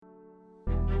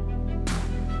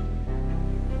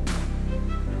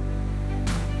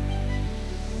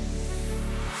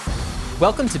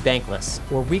Welcome to Bankless,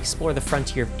 where we explore the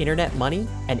frontier of internet money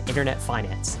and internet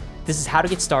finance. This is how to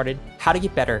get started, how to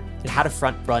get better, and how to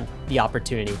front run the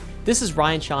opportunity. This is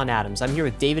Ryan Sean Adams. I'm here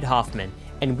with David Hoffman,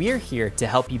 and we are here to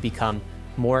help you become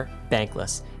more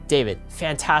bankless. David,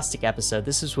 fantastic episode.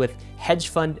 This is with hedge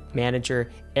fund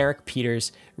manager Eric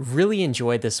Peters. Really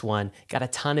enjoyed this one. Got a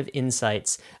ton of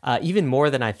insights, even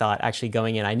more than I thought actually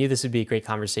going in. I knew this would be a great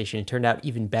conversation. It turned out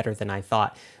even better than I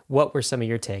thought. What were some of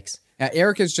your takes?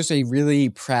 Eric is just a really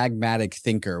pragmatic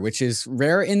thinker, which is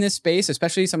rare in this space,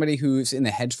 especially somebody who's in the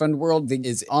hedge fund world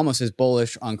is almost as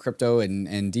bullish on crypto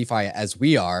and DeFi as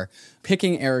we are.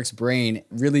 Picking Eric's brain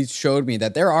really showed me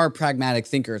that there are pragmatic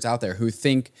thinkers out there who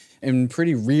think in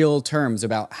pretty real terms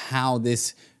about how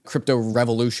this crypto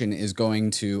revolution is going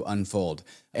to unfold.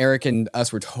 Eric and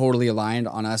us were totally aligned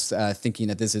on us thinking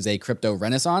that this is a crypto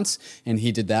renaissance, and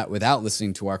he did that without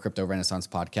listening to our Crypto Renaissance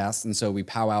podcast. And so we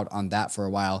powwowed on that for a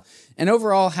while and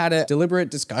overall had a deliberate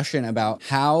discussion about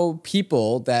how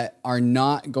people that are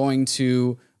not going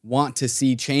to want to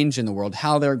see change in the world,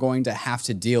 how they're going to have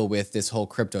to deal with this whole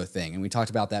crypto thing. And we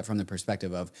talked about that from the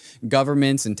perspective of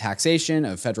governments and taxation,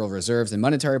 of federal reserves and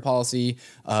monetary policy,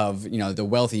 of the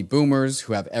wealthy boomers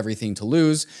who have everything to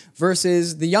lose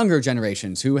versus the younger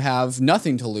generations who have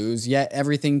nothing to lose yet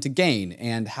everything to gain,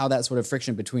 and how that sort of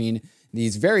friction between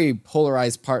these very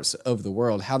polarized parts of the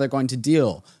world, how they're going to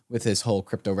deal with this whole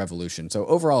crypto revolution. So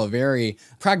overall, a very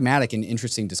pragmatic and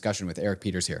interesting discussion with Eric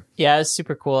Peters here. Yeah, it's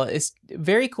super cool. It's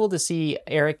very cool to see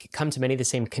Eric come to many of the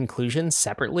same conclusions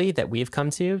separately that we've come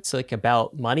to. It's like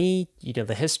about money,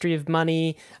 the history of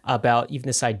money, about even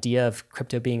this idea of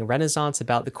crypto being a renaissance,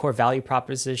 about the core value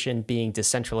proposition being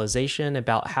decentralization,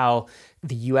 about how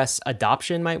the US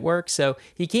adoption might work. So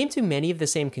he came to many of the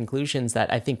same conclusions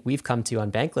that I think we've come to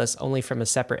on Bankless, only from a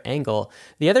separate angle.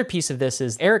 The other piece of this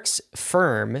is Eric's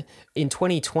firm in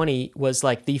 2020 was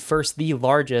like the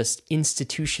largest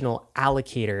institutional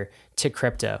allocator to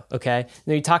crypto, okay?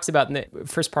 And he talks about in the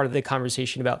first part of the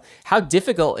conversation about how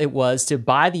difficult it was to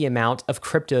buy the amount of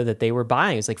crypto that they were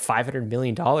buying. It was like $500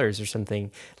 million or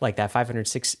something like that,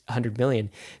 600 million.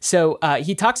 So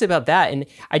he talks about that, and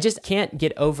I just can't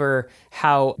get over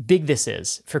how big this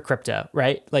is for crypto,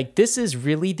 right? Like this is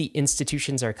really the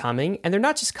institutions are coming, and they're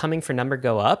not just coming for number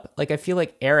go up. Like I feel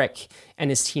like Eric and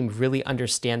his team really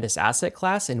understand this asset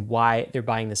class and why they're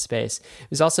buying the space. It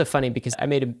was also funny because I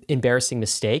made an embarrassing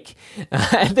mistake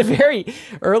at the very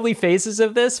early phases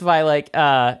of this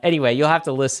anyway, you'll have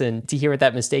to listen to hear what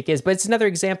that mistake is. But it's another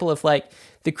example of like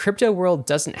the crypto world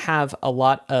doesn't have a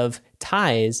lot of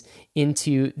ties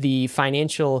into the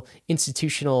financial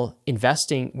institutional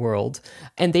investing world,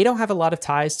 and they don't have a lot of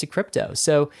ties to crypto.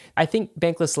 So I think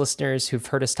Bankless listeners who've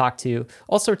heard us talk to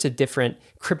all sorts of different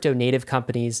crypto native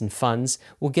companies and funds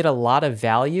will get a lot of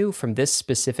value from this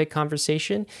specific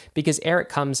conversation because Eric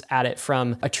comes at it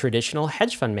from a traditional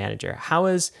hedge fund manager. How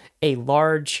is a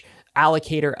large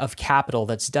allocator of capital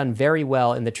that's done very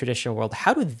well in the traditional world,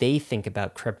 how do they think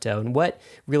about crypto and what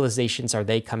realizations are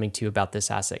they coming to about this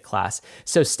asset class?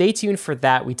 So stay tuned for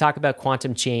that. We talk about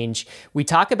quantum change. We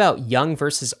talk about young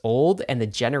versus old and the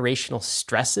generational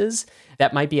stresses.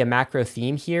 That might be a macro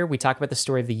theme here. We talk about the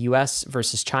story of the US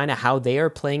versus China, how they are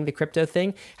playing the crypto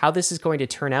thing, how this is going to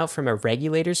turn out from a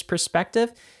regulator's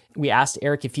perspective. We asked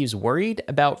Eric if he was worried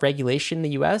about regulation in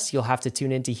the US. You'll have to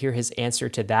tune in to hear his answer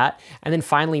to that. And then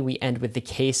finally, we end with the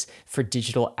case for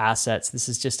digital assets. This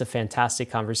is just a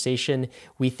fantastic conversation.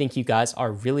 We think you guys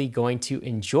are really going to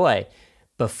enjoy.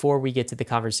 Before we get to the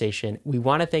conversation, we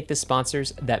want to thank the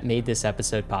sponsors that made this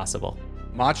episode possible.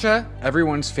 Matcha,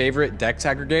 everyone's favorite DEX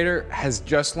aggregator, has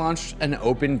just launched an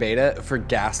open beta for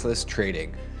gasless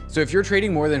trading. So if you're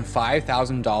trading more than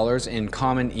 $5,000 in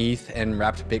common ETH and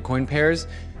wrapped Bitcoin pairs,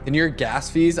 then your gas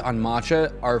fees on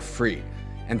Matcha are free.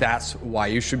 And that's why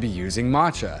you should be using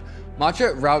Matcha.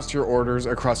 Matcha routes your orders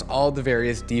across all the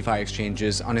various DeFi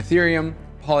exchanges on Ethereum,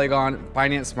 Polygon,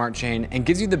 Binance Smart Chain, and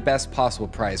gives you the best possible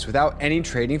price without any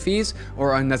trading fees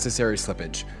or unnecessary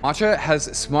slippage. Matcha has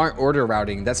smart order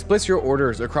routing that splits your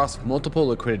orders across multiple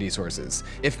liquidity sources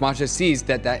if Matcha sees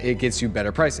that it gets you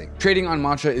better pricing. Trading on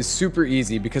Matcha is super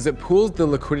easy because it pools the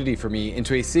liquidity for me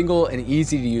into a single and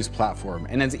easy to use platform,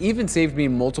 and has even saved me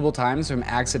multiple times from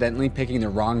accidentally picking the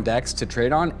wrong DEX to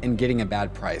trade on and getting a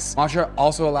bad price. Matcha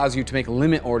also allows you to make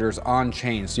limit orders on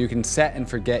chain so you can set and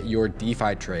forget your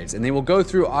DeFi trades, and they will go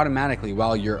through automatically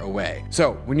while you're away.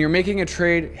 So when you're making a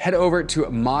trade, head over to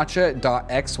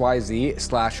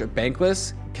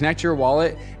matcha.xyz/bankless, connect your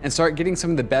wallet, and start getting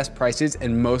some of the best prices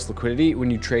and most liquidity when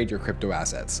you trade your crypto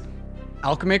assets.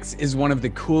 Alchemix is one of the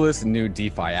coolest new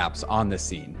DeFi apps on the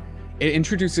scene. It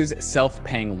introduces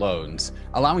self-paying loans,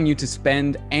 allowing you to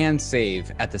spend and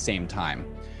save at the same time.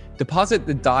 Deposit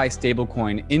the DAI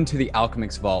stablecoin into the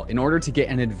Alchemix vault in order to get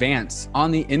an advance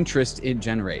on the interest it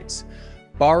generates.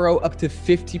 Borrow up to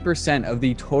 50% of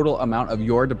the total amount of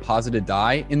your deposited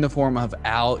DAI in the form of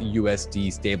ALUSD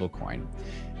stablecoin.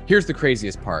 Here's the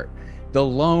craziest part. The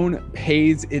loan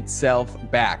pays itself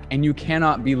back and you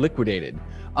cannot be liquidated.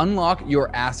 Unlock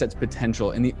your asset's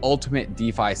potential in the ultimate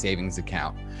DeFi savings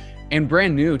account. And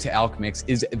brand new to Alchemix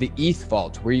is the ETH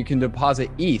Vault, where you can deposit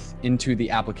ETH into the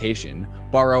application,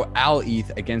 borrow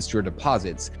ALETH against your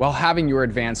deposits, while having your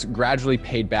advance gradually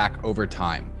paid back over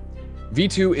time.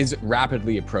 V2 is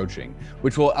rapidly approaching,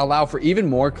 which will allow for even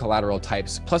more collateral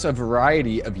types, plus a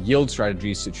variety of yield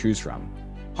strategies to choose from.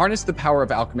 Harness the power of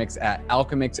Alchemix at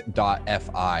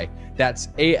alchemix.fi. That's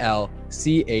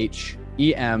ALCHEMIX.fi.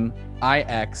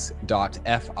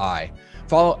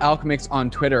 Follow Alchemix on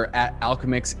Twitter at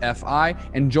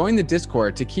AlchemixFI and join the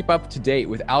Discord to keep up to date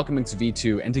with Alchemix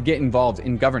V2 and to get involved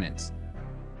in governance.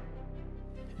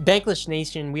 Bankless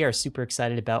Nation, we are super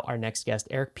excited about our next guest,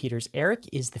 Eric Peters. Eric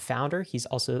is the founder. He's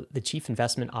also the chief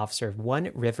investment officer of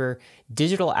One River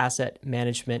Digital Asset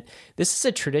Management. This is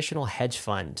a traditional hedge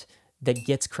fund that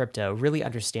gets crypto, really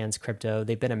understands crypto.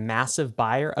 They've been a massive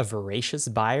buyer, a voracious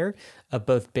buyer of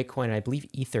both Bitcoin and I believe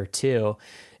Ether too.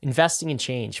 Investing in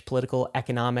change, political,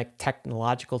 economic,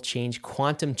 technological change,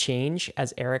 quantum change,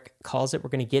 as Eric calls it. We're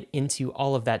going to get into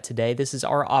all of that today. This is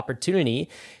our opportunity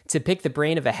to pick the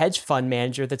brain of a hedge fund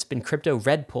manager that's been crypto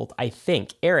red pilled, I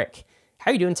think. Eric, how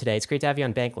are you doing today? It's great to have you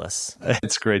on Bankless.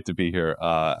 It's great to be here.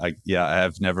 I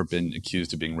have never been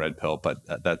accused of being red pill, but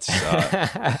that's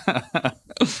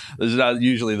this is not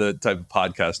usually the type of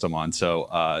podcast I'm on. So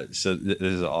this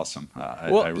is awesome. I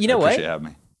appreciate having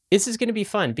me. This is going to be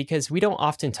fun because we don't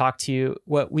often talk to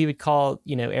what we would call,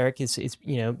 Eric is I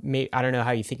don't know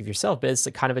how you think of yourself, but it's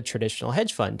kind of a traditional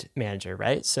hedge fund manager,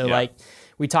 right? So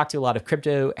we talk to a lot of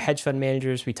crypto hedge fund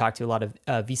managers. We talk to a lot of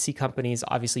VC companies,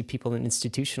 obviously people in the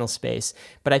institutional space.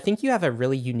 But I think you have a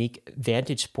really unique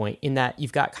vantage point in that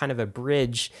you've got kind of a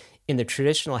bridge in the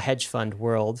traditional hedge fund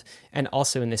world and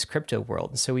also in this crypto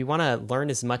world. So we want to learn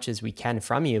as much as we can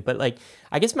from you. But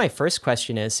I guess my first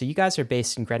question is, so you guys are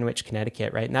based in Greenwich,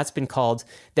 Connecticut, right? And that's been called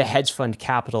the hedge fund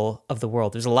capital of the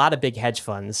world. There's a lot of big hedge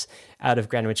funds out of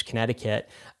Greenwich, Connecticut.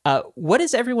 What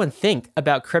does everyone think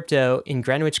about crypto in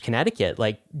Greenwich, Connecticut?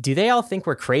 Do they all think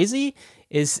we're crazy?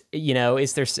 Is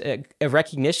there a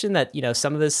recognition that,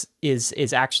 some of this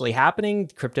is actually happening?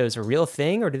 Crypto is a real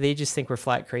thing, or do they just think we're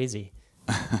flat crazy?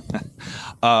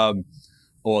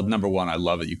 Well, number one, I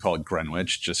love it. You call it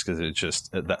Greenwich just because it's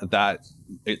just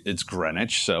it's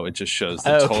Greenwich, so it just shows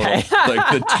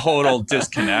the total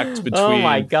disconnect between. Oh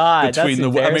my God, between that's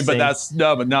embarrassing.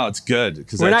 But it's good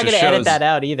because we're not going to edit that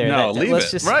out either. No, leave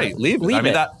it. Leave it. I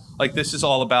mean, this is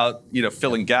all about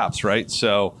filling gaps, right?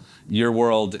 So your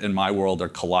world and my world are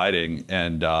colliding,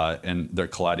 and they're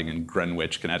colliding in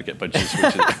Greenwich, Connecticut, but just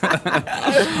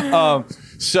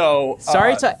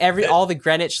sorry to all the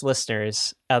Greenwich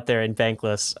listeners out there in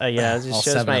Bankless. It just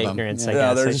shows my ignorance. I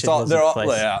guess.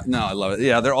 No, I love it.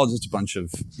 Yeah, they're all just a bunch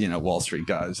of Wall Street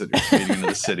guys that are feeding into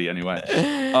the city anyway.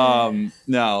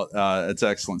 It's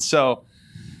excellent. So,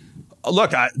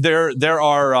 look, there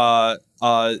are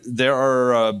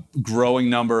a growing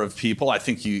number of people. I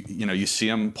think you see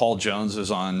him. Paul Jones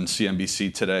is on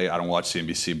CNBC today. I don't watch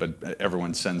CNBC, but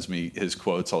everyone sends me his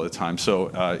quotes all the time.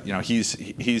 So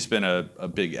he's been a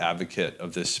big advocate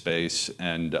of this space,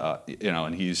 and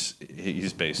and he's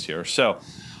based here. So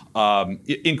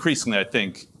increasingly, I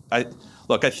think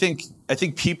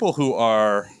people who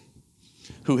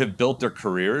have built their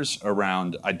careers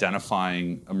around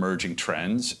identifying emerging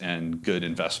trends and good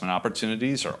investment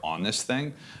opportunities are on this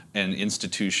thing, and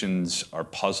institutions are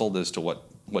puzzled as to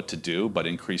what to do, but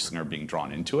increasingly are being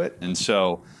drawn into it. And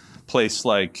so place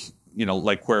like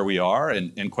where we are,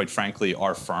 and quite frankly,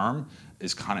 our firm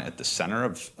is kind of at the center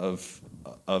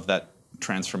of that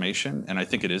transformation. And I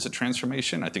think it is a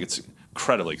transformation. I think it's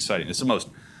incredibly exciting. It's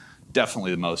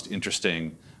definitely the most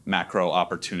interesting macro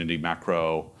opportunity,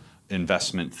 macro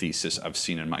investment thesis I've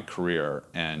seen in my career,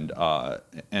 and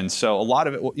so a lot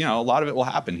of it will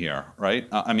happen here, right?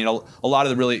 I mean, a lot of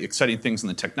the really exciting things on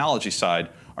the technology side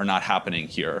are not happening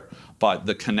here, but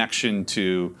the connection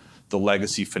to the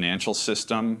legacy financial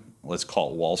system, let's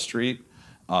call it Wall Street,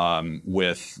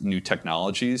 with new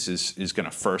technologies is going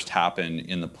to first happen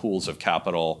in the pools of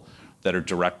capital that are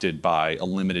directed by a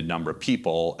limited number of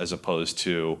people, as opposed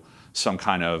to some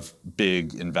kind of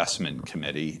big investment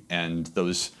committee. And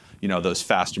those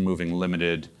faster moving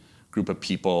limited group of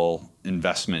people,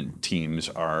 investment teams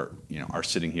are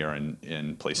sitting here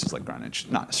in places like Greenwich.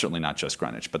 Certainly not just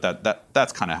Greenwich, but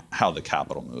that's kind of how the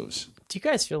capital moves. Do you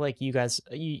guys feel like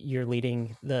you're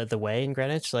leading the way in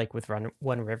Greenwich, like with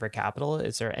One River Capital?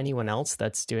 Is there anyone else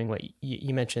that's doing what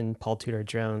you mentioned? Paul Tudor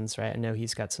Jones, right? I know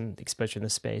he's got some exposure in the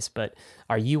space, but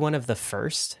are you one of the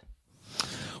first?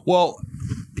 Well,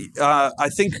 I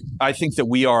think that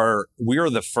we are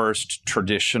the first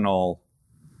traditional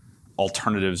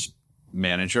alternatives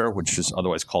manager, which is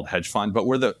otherwise called hedge fund, but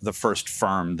we're the first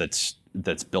firm that's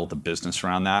built a business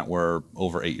around that. We're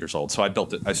over 8 years old. So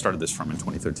I started this firm in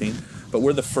 2013, but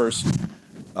we're the first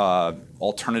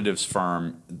alternatives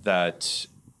firm that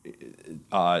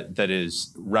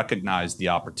is recognized the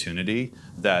opportunity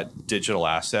that digital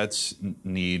assets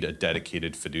need a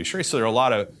dedicated fiduciary. So there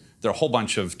are a whole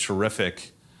bunch of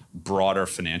terrific broader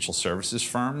financial services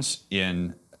firms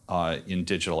in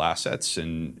digital assets,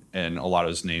 and a lot of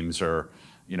those names are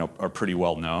pretty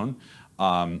well known.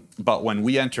 But when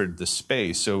we entered the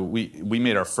space, so we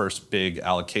made our first big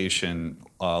allocation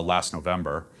last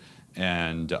November,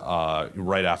 and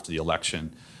right after the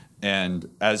election. And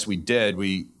as we did,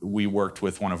 we worked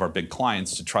with one of our big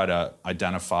clients to try to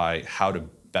identify how to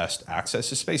best access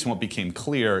the space. And what became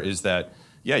clear is that,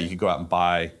 you could go out and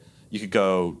buy, you could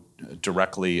go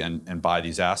directly and buy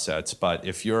these assets. But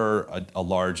if you're a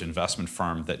large investment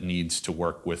firm that needs to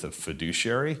work with a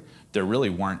fiduciary, there really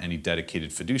weren't any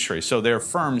dedicated fiduciaries. So there are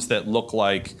firms that look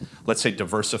like, let's say,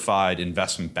 diversified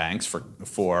investment banks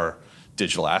for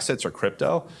digital assets or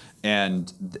crypto,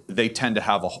 and they tend to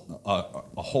have a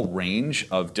whole range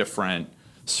of different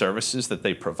services that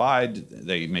they provide.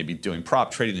 They may be doing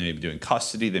prop trading, they may be doing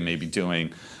custody, they may be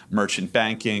doing merchant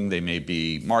banking, they may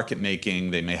be market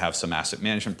making, they may have some asset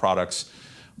management products,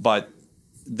 but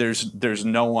there's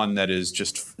no one that is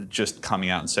just coming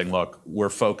out and saying, look, we're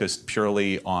focused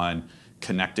purely on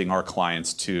connecting our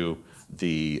clients to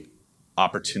the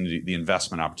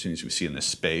investment opportunities we see in this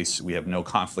space. We have no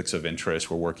conflicts of interest.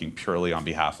 We're working purely on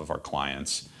behalf of our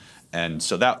clients. And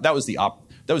so that was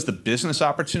the business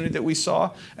opportunity that we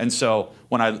saw. And so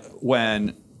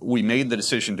when we made the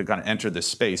decision to kind of enter this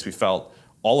space, we felt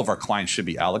all of our clients should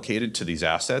be allocated to these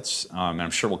assets. And I'm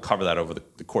sure we'll cover that over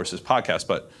the course of this podcast,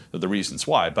 but the reasons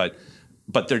why.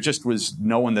 But there just was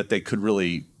no one that they could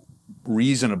really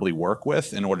reasonably work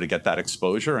with in order to get that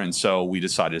exposure. And so we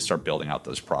decided to start building out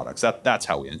those products. That's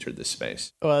how we entered this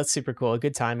space. Well, that's super cool.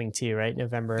 Good timing too, right?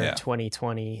 November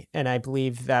 2020. And I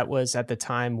believe that was at the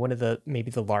time one of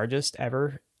maybe the largest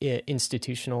ever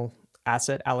institutional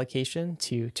asset allocation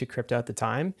to crypto at the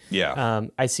time. Yeah.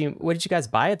 I assume, what did you guys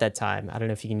buy at that time? I don't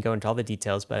know if you can go into all the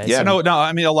details, but no.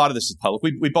 I mean, a lot of this is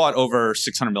public. We bought over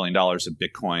 $600 million of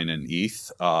Bitcoin and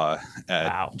ETH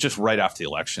just right after the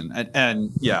election,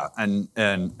 and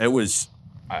it was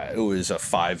a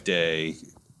 5-day.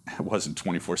 It wasn't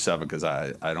 24/7 because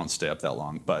I don't stay up that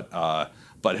long, but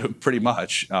pretty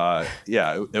much, that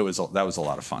was a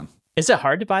lot of fun. Is it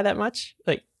hard to buy that much?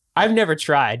 Like, I've never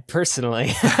tried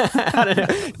personally. I don't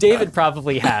know. David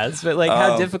probably has, but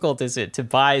how difficult is it to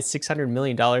buy $600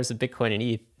 million of Bitcoin and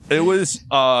ETH?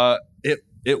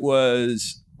 It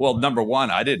was, well, number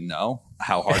one, I didn't know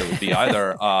how hard it would be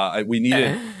either. We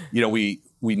needed, we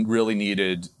really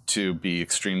needed to be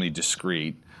extremely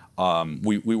discreet.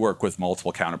 We work with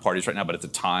multiple counterparties right now, but at the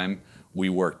time we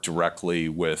worked directly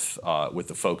with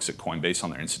the folks at Coinbase on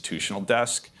their institutional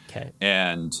desk. Okay.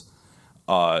 And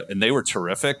they were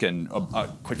terrific, and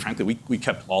quite frankly, we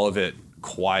kept all of it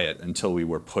quiet until we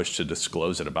were pushed to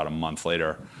disclose it about a month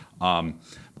later.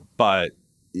 But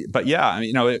yeah, I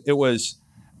mean, it was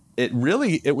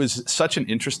such an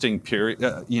interesting period.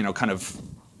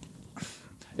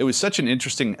 It was such an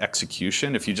interesting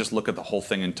execution. If you just look at the whole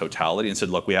thing in totality and said,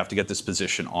 look, we have to get this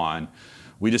position on.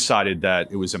 We decided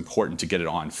that it was important to get it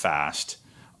on fast.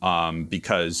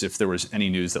 Because if there was any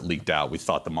news that leaked out, we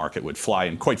thought the market would fly.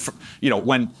 And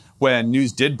when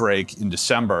news did break in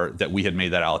December that we had made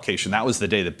that allocation, that was the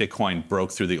day that Bitcoin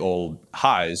broke through the old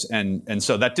highs. And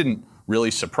so that didn't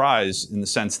really surprise, in the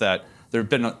sense that there have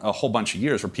been a whole bunch of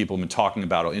years where people have been talking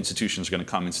about, institutions are going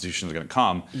to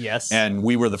come. Yes. And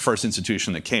we were the first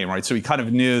institution that came, right? So we kind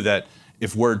of knew that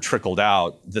if word trickled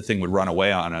out, the thing would run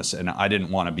away on us. And I didn't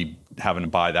want to be having to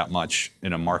buy that much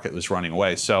in a market that was running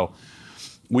away. So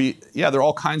there are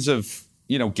all kinds of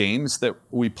games that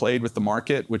we played with the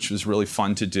market, which was really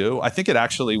fun to do. I think it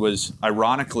actually was,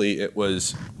 ironically, it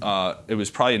was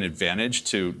probably an advantage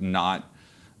to not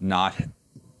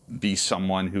be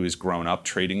someone who has grown up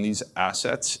trading these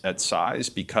assets at size,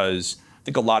 because I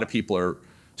think a lot of people are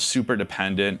super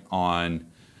dependent on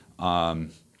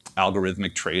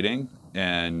algorithmic trading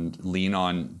and lean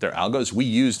on their algos. We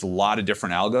used a lot of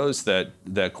different algos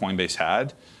that Coinbase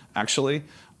had, actually,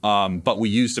 but we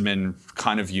used them in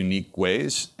kind of unique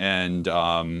ways, and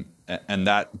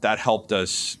that helped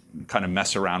us kind of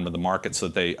mess around with the market so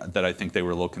that I think they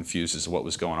were a little confused as to what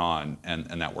was going on,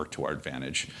 and that worked to our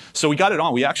advantage. So we got it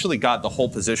on. We actually got the whole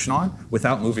position on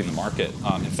without moving the market.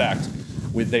 In fact,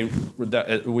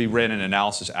 we ran an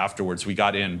analysis afterwards. We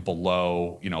got in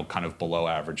below, kind of below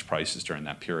average prices during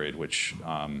that period, which,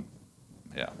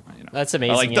 that's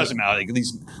amazing. Doesn't matter. Like,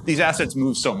 these assets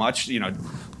move so much. A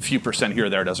few percent here or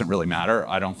there doesn't really matter,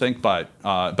 I don't think. But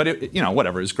it,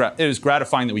 whatever. It was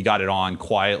gratifying that we got it on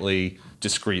quietly,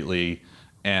 discreetly,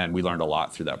 and we learned a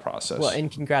lot through that process. Well,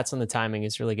 and congrats on the timing.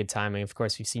 It's really good timing. Of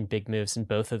course, we've seen big moves in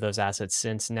both of those assets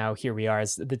since. Now here we are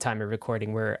as the time of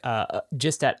recording. We're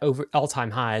just at over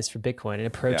all-time highs for Bitcoin and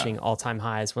approaching all-time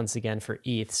highs once again for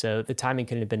ETH. So the timing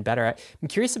couldn't have been better. I'm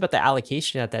curious about the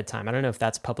allocation at that time. I don't know if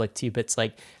that's public too, but it's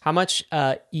like how much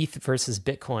ETH versus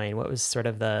Bitcoin? What was sort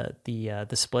of the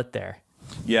split there?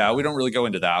 Yeah, we don't really go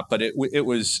into that, but it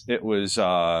was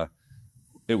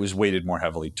weighted more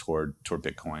heavily toward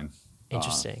Bitcoin.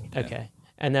 Interesting. Okay.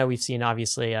 And now we've seen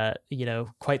obviously,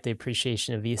 quite the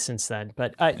appreciation of ETH since then.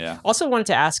 But I also wanted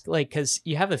to ask, because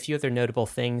you have a few other notable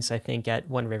things, I think, at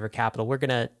One River Capital. We're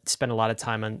going to spend a lot of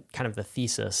time on kind of the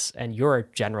thesis and your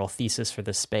general thesis for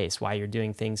this space, why you're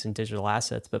doing things in digital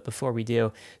assets. But before we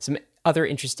do, some other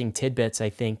interesting tidbits, I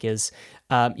think, is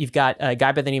you've got a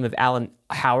guy by the name of Alan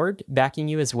Howard backing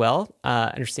you as well. I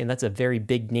understand that's a very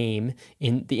big name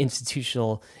in the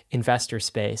institutional investor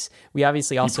space. We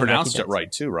obviously also you pronounced it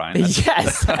right too, Ryan.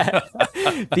 Yes,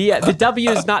 the W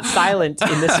is not silent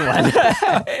in this one.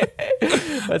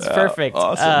 That's perfect.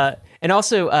 Awesome. And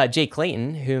also Jay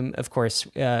Clayton, whom, of course,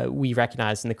 we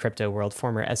recognize in the crypto world,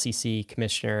 former SEC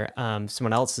commissioner.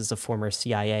 Someone else is a former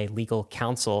CIA legal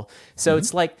counsel. So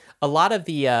it's like a lot of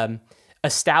the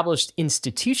established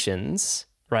institutions,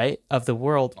 right, of the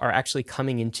world are actually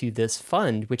coming into this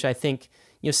fund, which I think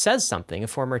says something. A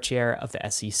former chair of the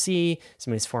SEC,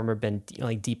 somebody who's former been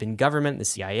deep in government, the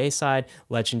CIA side,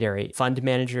 legendary fund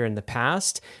manager in the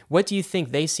past. What do you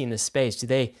think they see in this space? Do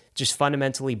they just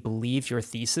fundamentally believe your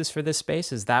thesis for this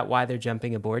space? Is that why they're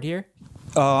jumping aboard here?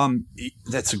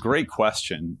 That's a great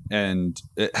question, and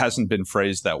it hasn't been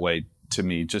phrased that way to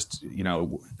me. Just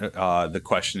the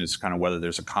question is kind of whether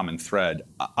there's a common thread.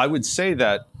 I would say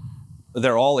that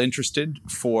they're all interested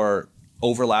for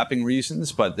overlapping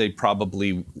reasons, but they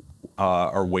probably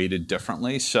are weighted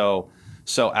differently. So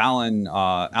Alan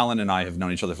and I have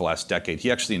known each other for the last decade. He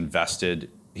actually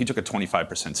he took a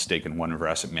 25% stake in One River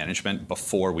Asset Management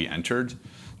before we entered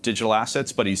digital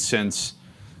assets, but he's since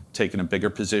taken a bigger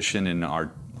position in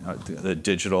the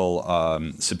digital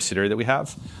subsidiary that we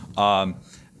have.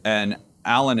 And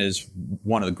Alan is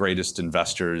one of the greatest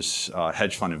investors,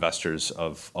 hedge fund investors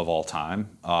of all time.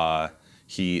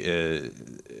 He's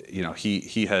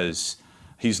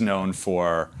known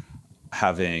for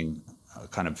having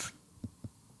kind of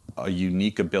a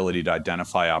unique ability to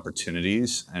identify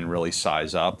opportunities and really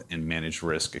size up and manage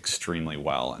risk extremely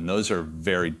well. And those are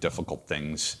very difficult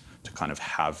things to kind of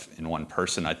have in one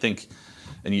person, I think.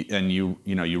 And you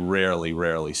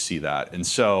rarely see that. And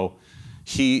so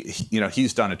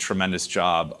he's done a tremendous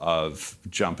job of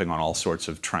jumping on all sorts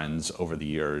of trends over the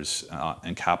years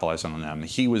and capitalizing on them.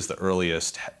 He was the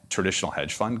earliest traditional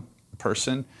hedge fund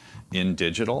person in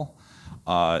digital.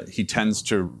 He tends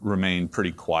to remain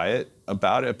pretty quiet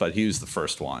about it, but he was the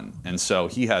first one. And so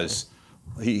he has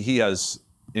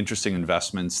interesting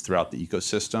investments throughout the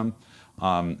ecosystem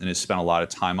and has spent a lot of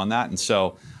time on that. And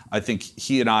so I think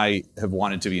he and I have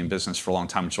wanted to be in business for a long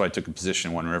time, which is why I took a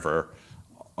position in One River,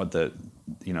 the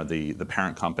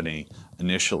parent company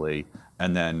initially,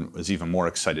 and then was even more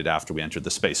excited after we entered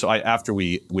the space. So after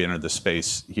we entered the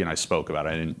space, he and I spoke about it.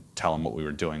 I didn't tell him what we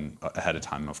were doing ahead of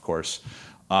time, of course.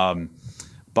 But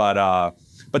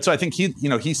so I think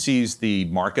he sees the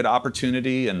market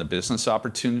opportunity and the business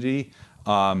opportunity.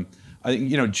 I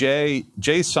think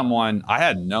Jay's someone I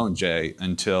hadn't known Jay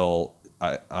until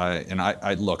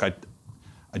I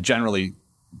generally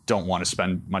don't want to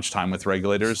spend much time with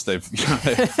regulators. I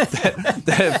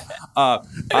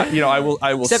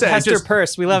will Except say Hester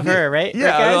Peirce, we love her, right?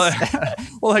 Yeah. Right,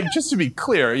 Well, just to be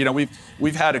clear,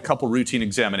 we've had a couple routine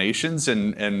examinations,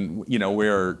 and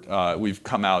we've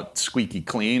come out squeaky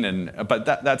clean, but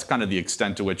that's kind of the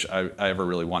extent to which I ever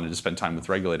really wanted to spend time with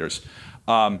regulators.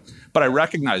 But I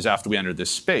recognize after we entered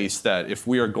this space that if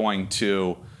we are going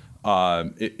to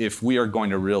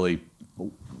really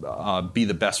be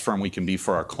the best firm we can be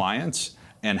for our clients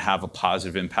and have a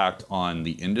positive impact on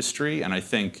the industry. And I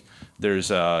think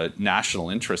there's a national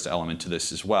interest element to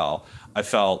this as well. I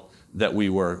felt that we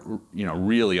were,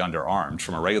 really underarmed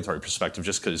from a regulatory perspective,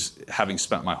 just because having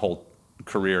spent my whole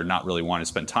career not really wanting to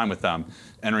spend time with them,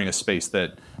 entering a space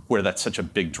where that's such a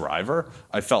big driver,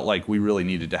 I felt like we really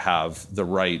needed to have the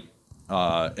right,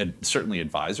 and certainly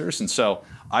advisors. And so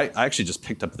I actually just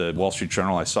picked up the Wall Street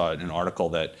Journal. I saw an article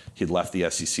that he'd left the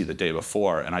SEC the day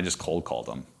before, and I just cold called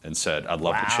him and said, I'd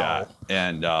love to chat.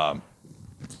 And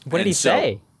what did he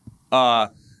say? He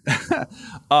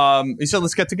said,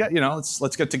 "Let's get together.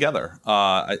 Let's get together."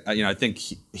 I think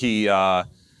he and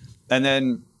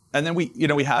then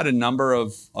we had a number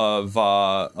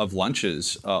of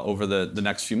lunches over the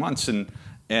next few months,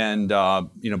 and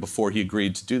before he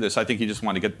agreed to do this, I think he just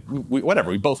wanted to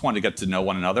we both wanted to get to know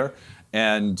one another.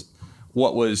 And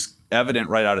what was evident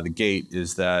right out of the gate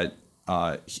is that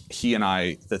he and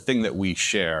I, the thing that we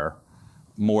share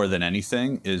more than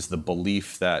anything is the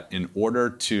belief that in order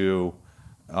to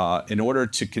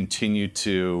continue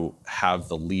to have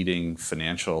the leading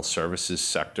financial services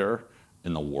sector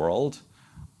in the world,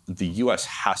 the U.S.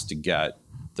 has to get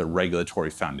the regulatory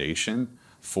foundation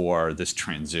for this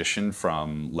transition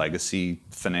from legacy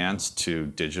finance to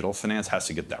digital finance, has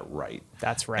to get that right.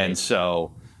 That's right. And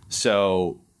so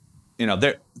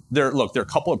there are a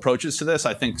couple approaches to this.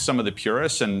 I think some of the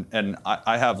purists, and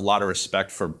I have a lot of respect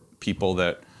for people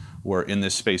that were in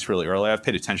this space really early. I've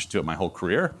paid attention to it my whole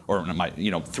career, or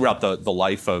throughout the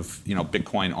life of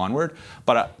Bitcoin onward.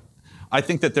 But I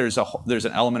think that there's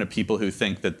an element of people who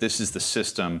think that this is the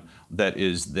system that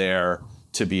is there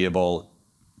to be able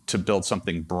to build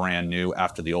something brand new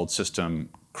after the old system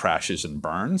crashes and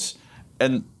burns.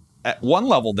 And at one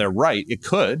level, they're right. It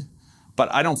could,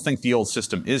 but I don't think the old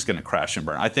system is going to crash and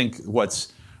burn. I think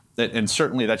and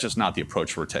certainly that's just not the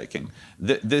approach we're taking.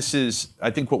 This is,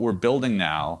 I think, what we're building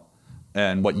now,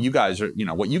 and what you guys are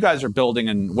building,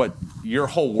 and what your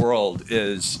whole world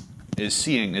is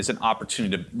seeing is an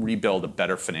opportunity to rebuild a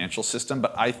better financial system.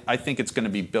 But I think it's going to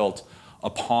be built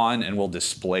upon and will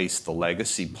displace the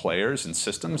legacy players and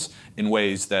systems in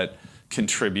ways that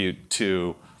contribute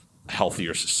to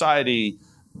healthier society,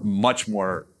 much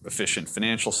more efficient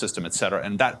financial system, et cetera.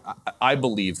 And that, I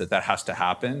believe that has to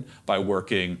happen by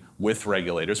working with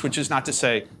regulators, which is not to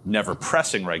say never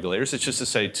pressing regulators. It's just to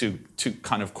say to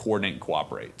kind of coordinate and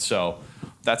cooperate. So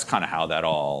that's kind of how that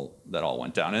all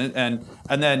went down.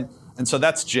 And so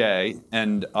that's Jay.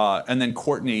 And then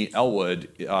Courtney Elwood,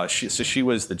 she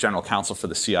was the general counsel for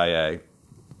the CIA.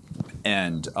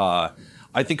 And I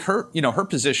think her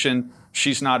position,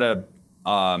 she's not an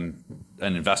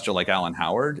investor like Alan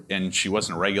Howard, and she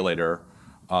wasn't a regulator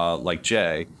like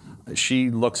Jay. She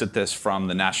looks at this from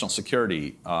the national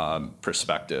security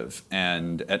perspective,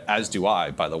 and as do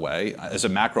I, by the way. As a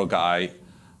macro guy,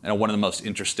 one of the most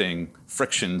interesting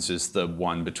frictions is the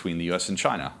one between the U.S. and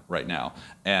China right now.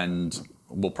 And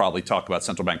we'll probably talk about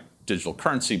central bank digital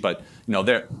currency, but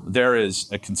there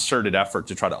is a concerted effort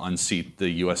to try to unseat the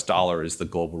U.S. dollar as the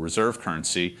global reserve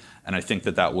currency, and I think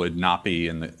that would not be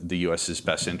in the U.S.'s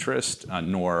best interest,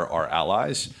 nor our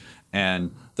allies.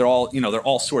 And there are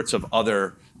all sorts of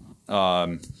other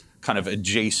kind of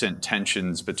adjacent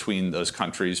tensions between those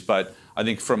countries. But I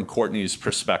think from Courtney's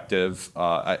perspective,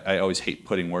 I always hate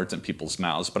putting words in people's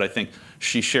mouths, but I think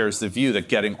she shares the view that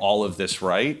getting all of this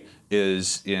right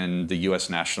is in the U.S.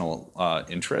 national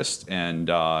interest, and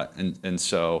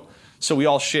so we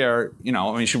all share.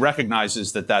 She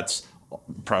recognizes that that's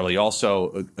probably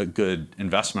also a good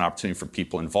investment opportunity for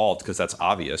people involved, because that's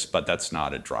obvious, but that's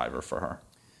not a driver for her.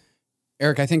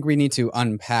 Eric, I think we need to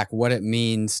unpack what it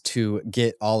means to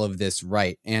get all of this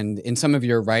right. And in some of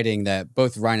your writing that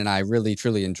both Ryan and I really,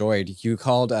 truly enjoyed, you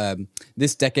called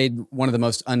this decade one of the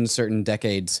most uncertain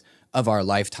decades of our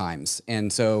lifetimes.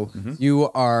 And so you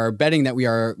are betting that we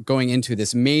are going into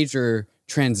this major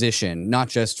transition, not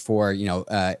just for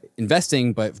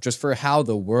investing, but just for how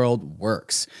the world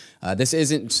works. This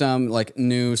isn't some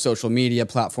new social media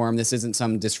platform. This isn't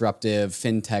some disruptive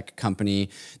fintech company.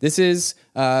 This is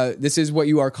what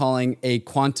you are calling a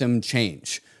quantum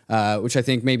change, which I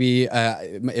think maybe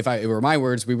if it were my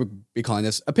words, we would be calling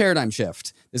this a paradigm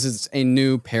shift. This is a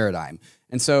new paradigm.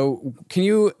 And so can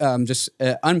you just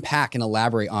unpack and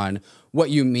elaborate on what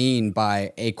you mean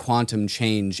by a quantum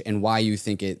change and why you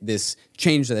think this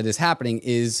change that is happening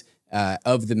is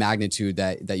of the magnitude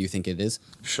that you think it is?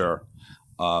 Sure.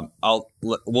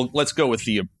 Let's go with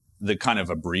the kind of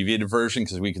abbreviated version,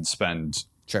 because we could spend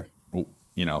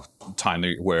time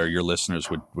where your listeners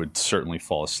would certainly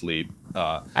fall asleep.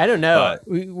 I don't know.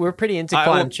 We're pretty into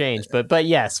quantum change, but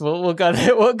yes, we'll go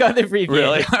the abbreviated.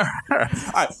 Really? All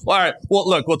right. Well, all right. Well,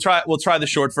 look, we'll try the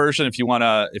short version if you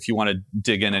wanna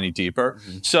dig in any deeper.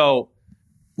 Mm-hmm. So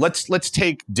let's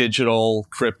take digital,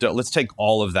 crypto. Let's take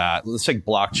all of that. Let's take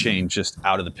blockchain just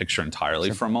out of the picture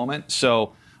entirely for a moment.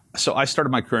 So I started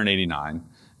my career in '89,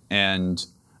 and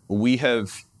we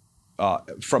have.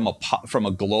 From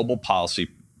a global policy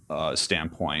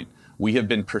standpoint, we have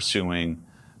been pursuing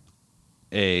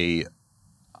a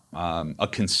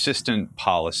consistent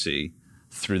policy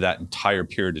through that entire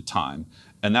period of time,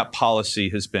 and that policy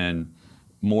has been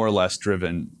more or less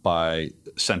driven by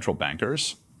central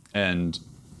bankers, and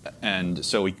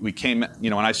so we came.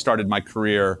 When I started my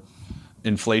career,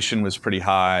 inflation was pretty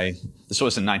high. This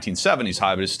wasn't 1970s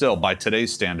high, but it's still by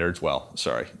today's standards. Well,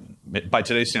 sorry. By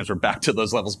today's standards, we're back to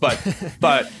those levels. But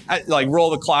like roll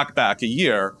the clock back a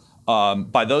year,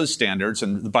 by those standards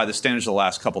and by the standards of the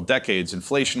last couple decades,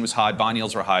 inflation was high, bond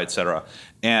yields were high, et cetera.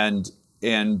 And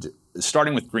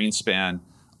starting with Greenspan,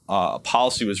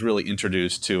 policy was really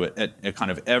introduced to at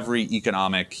kind of every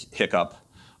economic hiccup.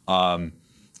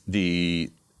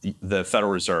 The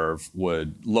Federal Reserve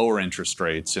would lower interest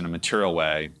rates in a material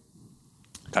way,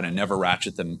 kind of never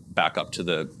ratchet them back up to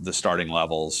the starting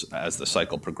levels as the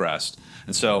cycle progressed.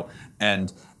 And so,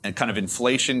 and kind of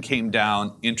inflation came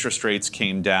down, interest rates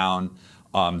came down.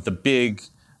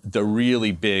 The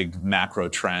really big macro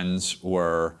trends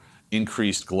were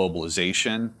increased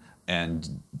globalization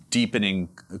and deepening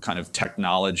kind of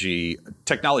technology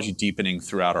deepening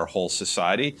throughout our whole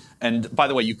society. And by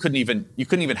the way, you couldn't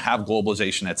even have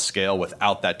globalization at scale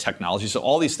without that technology. So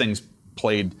all these things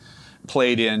played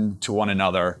into one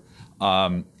another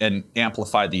and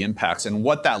amplified the impacts. And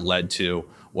what that led to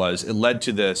was it led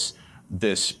to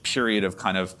this period of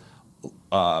kind of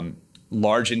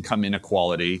large income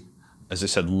inequality, as I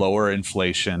said, lower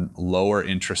inflation, lower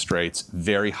interest rates,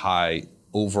 very high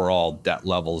overall debt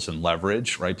levels and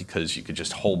leverage, right? Because you could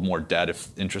just hold more debt if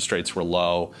interest rates were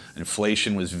low.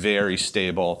 Inflation was very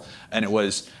stable, and it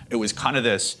was kind of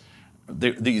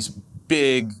these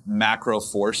big macro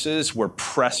forces were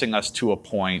pressing us to a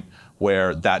point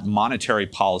where that monetary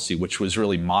policy, which was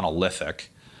really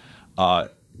monolithic,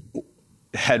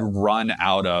 had run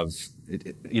out of.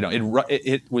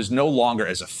 It was no longer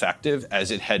as effective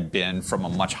as it had been from a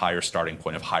much higher starting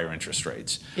point of higher interest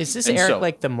rates. Is this, Eric,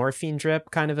 like the morphine drip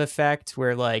kind of effect,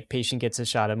 where like patient gets a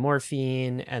shot of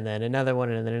morphine and then another one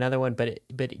and then another one, but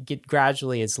it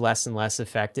gradually is less and less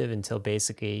effective until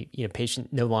basically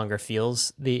patient no longer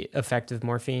feels the effect of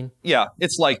morphine? Yeah,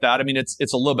 it's like that. I mean, it's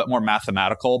a little bit more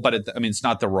mathematical, but it's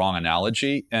not the wrong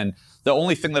analogy. And the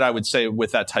only thing that I would say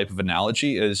with that type of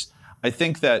analogy is I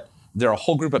think that there are a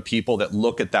whole group of people that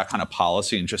look at that kind of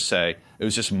policy and just say it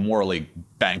was just morally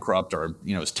bankrupt or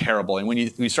it's terrible. And when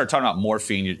you start talking about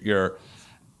morphine,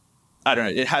 I don't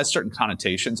know, it has certain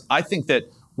connotations. I think that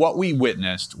what we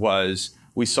witnessed was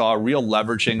we saw a real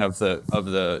leveraging of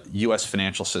the U.S.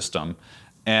 financial system,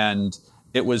 and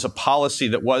it was a policy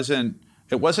that wasn't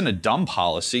a dumb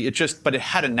policy. But it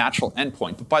had a natural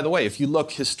endpoint. But by the way, if you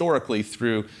look historically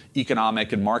through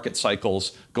economic and market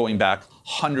cycles going back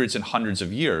hundreds and hundreds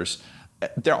of years,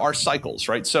 there are cycles,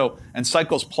 right? So, and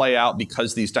cycles play out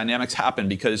because these dynamics happen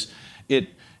because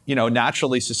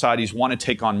naturally societies want to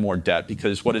take on more debt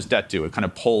because what does debt do? It kind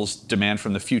of pulls demand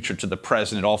from the future to the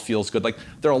present. It all feels good. Like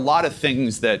there are a lot of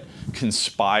things that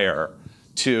conspire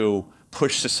to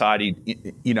push society,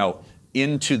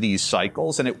 into these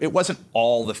cycles, and it wasn't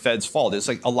all the Fed's fault. It's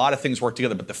like a lot of things work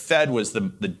together, but the Fed was the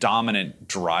dominant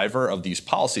driver of these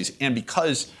policies. And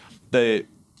because the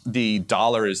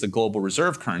dollar is the global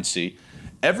reserve currency,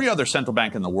 every other central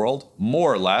bank in the world,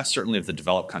 more or less, certainly of the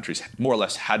developed countries, more or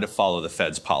less had to follow the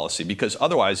Fed's policy, because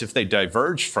otherwise, if they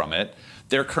diverged from it,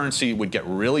 their currency would get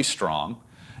really strong,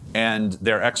 and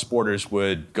their exporters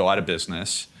would go out of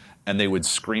business, and they would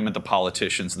scream at the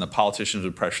politicians, and the politicians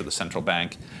would pressure the central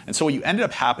bank. And so what you ended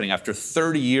up happening after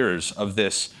 30 years of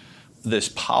this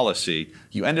policy,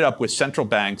 you ended up with central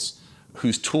banks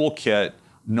whose toolkit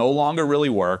no longer really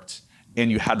worked, and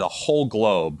you had the whole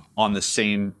globe on the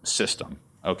same system,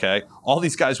 okay? All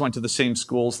these guys went to the same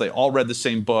schools. They all read the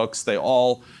same books. They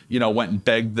all, went and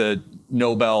begged the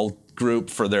Nobel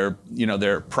group for their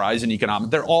prize in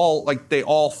economics. They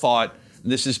all thought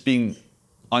this is being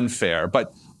unfair,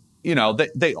 but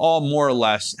they all more or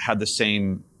less had the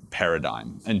same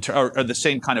paradigm or the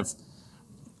same kind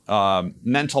of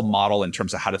mental model in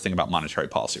terms of how to think about monetary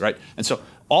policy, right? And so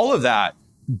all of that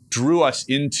drew us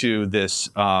into this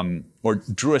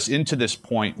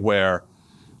point where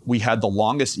we had the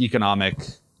longest economic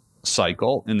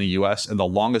cycle in the US and the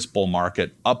longest bull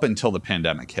market up until the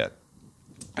pandemic hit.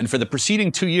 And for the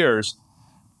preceding 2 years,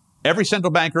 every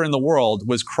central banker in the world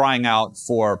was crying out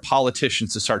for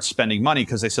politicians to start spending money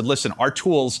because they said, listen, our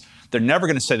tools, they're never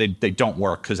going to say they don't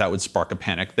work because that would spark a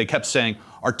panic. They kept saying,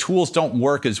 our tools don't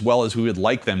work as well as we would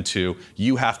like them to.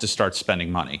 You have to start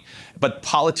spending money. But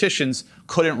politicians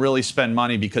couldn't really spend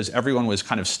money because everyone was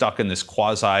kind of stuck in this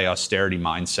quasi-austerity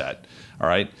mindset, all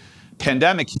right?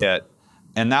 Pandemic hit,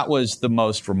 and that was the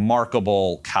most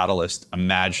remarkable catalyst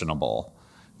imaginable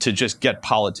to just get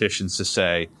politicians to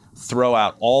say, throw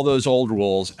out all those old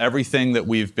rules, everything that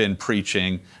we've been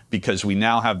preaching, because we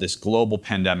now have this global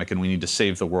pandemic and we need to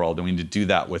save the world, and we need to do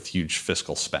that with huge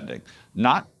fiscal spending.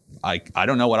 I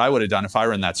don't know what I would have done if I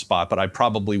were in that spot, but I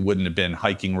probably wouldn't have been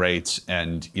hiking rates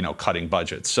and cutting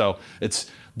budgets. So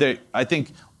I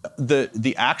think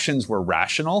the actions were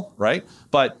rational, right?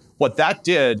 But what that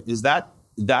did is that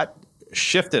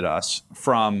shifted us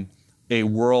from a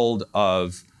world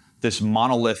of this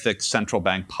monolithic central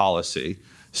bank policy.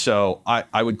 So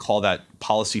I would call that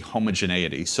policy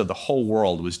homogeneity. So the whole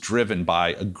world was driven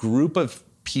by a group of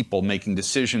people making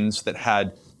decisions that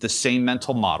had the same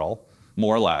mental model,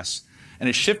 more or less. And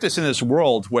it shifted us in this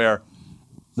world where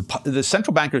the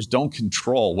central bankers don't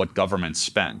control what governments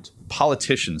spend.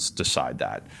 Politicians decide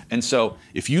that. And so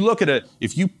if you look at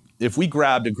if we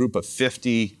grabbed a group of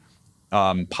 50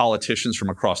 politicians from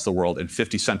across the world and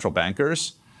 50 central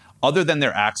bankers, other than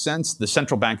their accents, the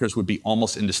central bankers would be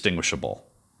almost indistinguishable.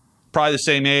 Probably the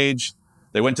same age,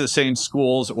 they went to the same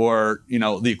schools or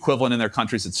the equivalent in their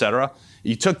countries, et cetera.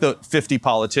 You took the 50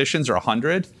 politicians or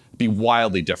 100, it'd be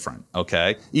wildly different,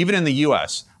 okay? Even in the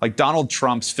US, like Donald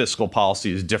Trump's fiscal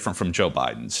policy is different from Joe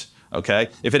Biden's, okay?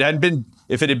 If it had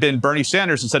been Bernie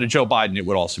Sanders instead of Joe Biden, it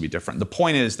would also be different. The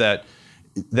point is that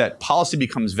policy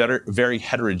becomes very, very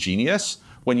heterogeneous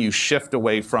when you shift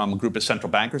away from a group of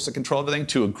central bankers that control everything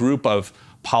to a group of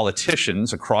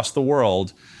politicians across the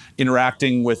world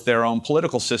interacting with their own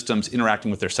political systems, interacting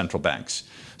with their central banks.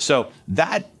 So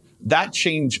that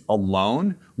change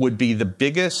alone would be the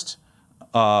biggest,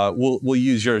 we'll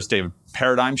use yours, David,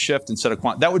 paradigm shift instead of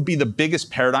quantum. That would be the biggest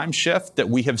paradigm shift that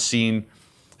we have seen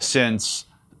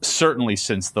certainly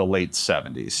since the late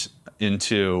 70s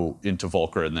into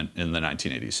Volcker in the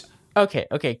 1980s. Okay.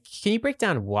 Can you break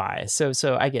down why? So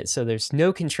there's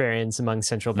no contrarians among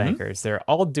central bankers. They're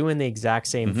all doing the exact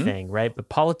same thing, right? But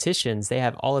politicians, they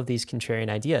have all of these contrarian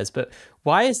ideas. But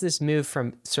why is this move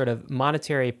from sort of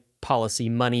monetary policy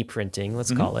money printing,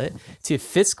 let's call it, to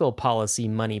fiscal policy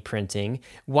money printing?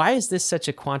 Why is this such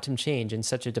a quantum change and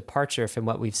such a departure from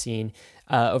what we've seen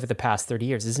over the past 30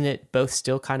 years? Isn't it both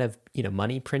still kind of,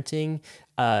 money printing,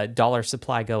 dollar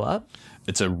supply go up?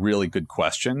 It's a really good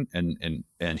question.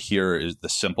 And here is the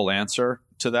simple answer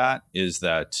to that is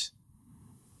that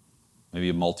maybe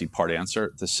a multi-part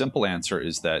answer. The simple answer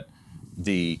is that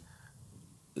the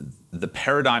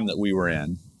paradigm that we were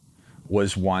in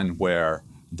was one where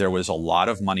there was a lot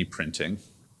of money printing,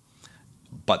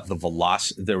 but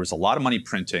there was a lot of money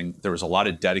printing, there was a lot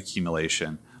of debt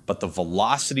accumulation, but the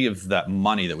velocity of that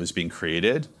money that was being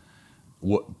created,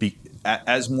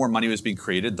 as more money was being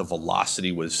created, the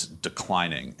velocity was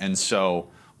declining. And so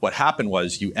what happened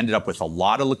was you ended up with a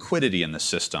lot of liquidity in the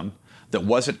system that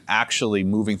wasn't actually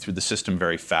moving through the system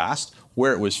very fast.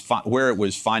 Where it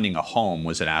was finding a home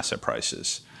was in asset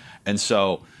prices. And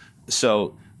so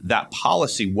that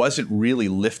policy wasn't really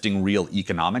lifting real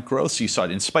economic growth. So you saw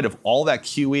it, in spite of all that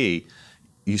QE,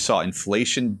 you saw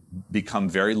inflation become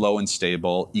very low and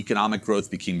stable. Economic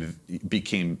growth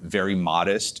became very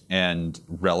modest and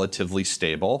relatively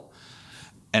stable.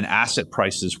 And asset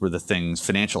prices were the things,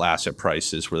 financial asset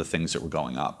prices were the things that were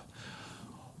going up.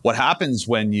 What happens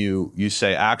when you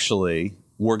say, actually,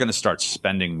 we're going to start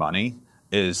spending money,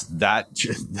 is that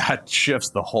shifts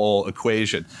the whole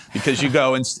equation, because you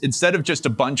go instead of just a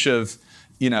bunch of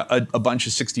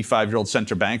 65-year-old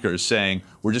central bankers saying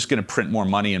we're just going to print more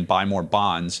money and buy more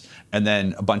bonds, and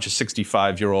then a bunch of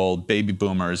 65-year-old baby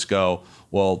boomers go,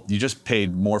 well, you just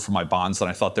paid more for my bonds than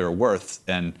I thought they were worth,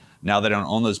 and now that I don't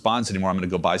own those bonds anymore, I'm going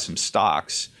to go buy some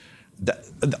stocks.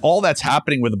 All that's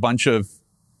happening with a bunch of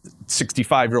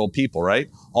 65-year-old people, right?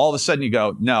 All of a sudden you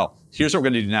go, no, here's what we're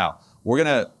going to do now. We're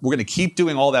gonna keep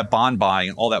doing all that bond buying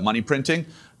and all that money printing,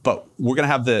 but we're gonna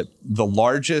have the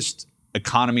largest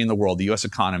economy in the world, the U.S.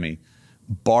 economy,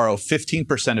 borrow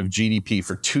 15% of GDP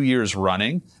for 2 years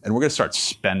running, and we're gonna start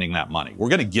spending that money. We're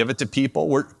gonna give it to people.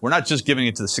 We're not just giving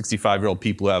it to the 65-year-old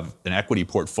people who have an equity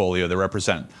portfolio that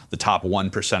represent the top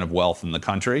 1% of wealth in the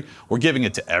country. We're giving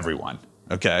it to everyone,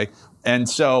 okay? And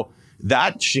so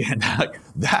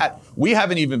that we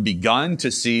haven't even begun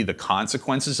to see the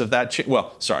consequences of that.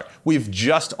 We've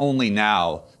just only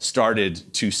now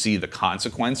started to see the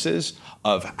consequences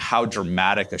of how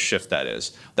dramatic a shift that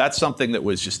is. That's something that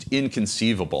was just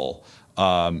inconceivable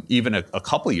even a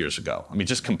couple of years ago. I mean,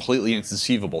 just completely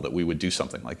inconceivable that we would do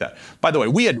something like that. By the way,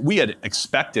 we had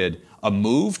expected a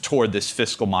move toward this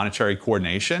fiscal monetary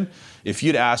coordination. If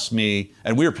you'd asked me,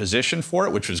 and we were positioned for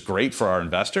it, which was great for our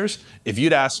investors, if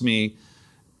you'd asked me,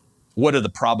 what are the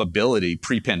probability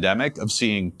pre-pandemic of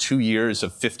seeing 2 years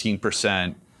of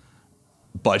 15%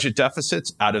 budget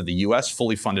deficits out of the U.S.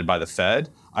 fully funded by the Fed?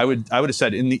 I would have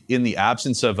said in the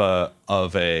absence of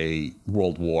a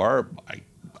world war,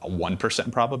 a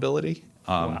 1% probability.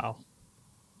 Wow.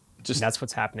 That's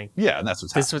what's happening. Yeah, that's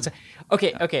what's happening.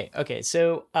 Okay.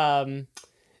 So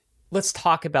let's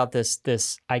talk about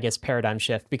this, I guess, paradigm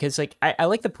shift, because like I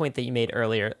like the point that you made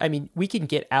earlier. I mean, we can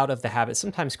get out of the habit.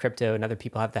 Sometimes crypto and other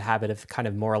people have the habit of kind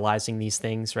of moralizing these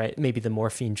things, right? Maybe the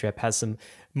morphine drip has some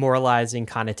moralizing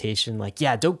connotation, like,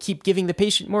 yeah, don't keep giving the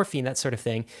patient morphine, that sort of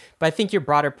thing. But I think your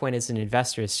broader point as an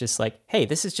investor is just like, hey,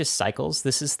 this is just cycles.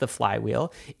 This is the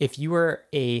flywheel. If you were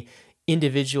a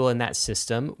individual in that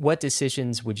system, what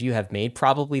decisions would you have made?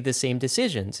 Probably the same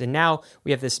decisions. And now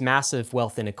we have this massive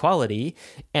wealth inequality.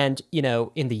 And,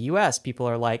 in the US, people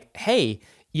are like, hey,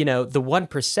 the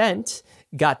 1%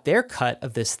 got their cut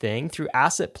of this thing through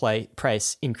asset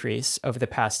price increase over the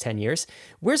past 10 years.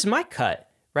 Where's my cut?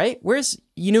 Right? Where's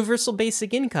universal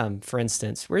basic income, for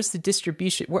instance? Where's the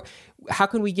distribution? How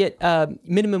can we get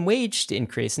minimum wage to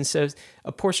increase? And so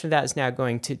a portion of that is now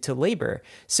going to labor.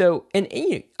 So, and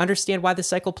you understand why the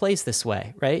cycle plays this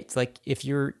way, right? It's like if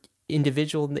you're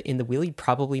individual in the wheel, you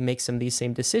probably make some of these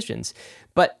same decisions.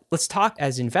 But let's talk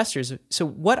as investors. So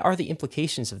what are the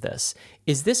implications of this?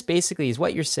 Is this basically, is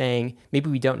what you're saying, maybe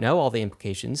we don't know all the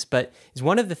implications, but is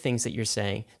one of the things that you're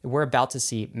saying that we're about to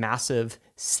see massive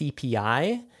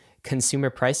CPI, consumer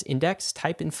price index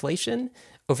type inflation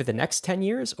over the next 10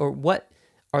 years? Or what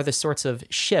are the sorts of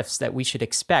shifts that we should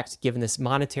expect given this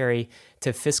monetary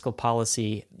to fiscal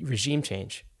policy regime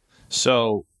change?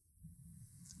 So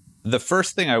the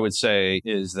first thing I would say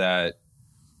is that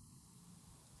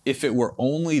if it were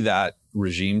only that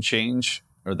regime change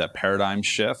or that paradigm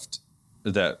shift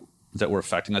that were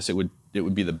affecting us, it would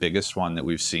be the biggest one that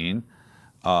we've seen,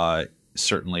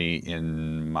 certainly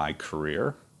in my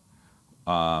career,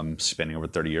 spanning over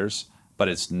 30 years. But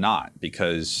it's not,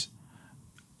 because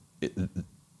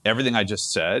everything I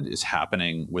just said is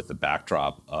happening with the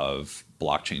backdrop of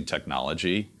blockchain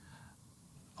technology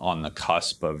on the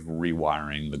cusp of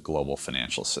rewiring the global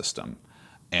financial system.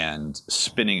 And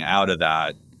spinning out of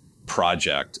that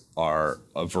project are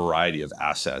a variety of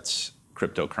assets,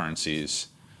 cryptocurrencies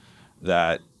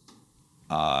that,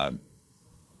 or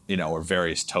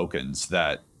various tokens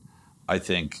that I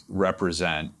think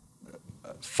represent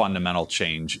fundamental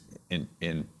change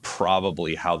in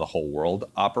probably how the whole world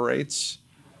operates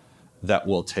that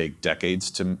will take decades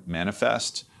to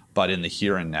manifest. But in the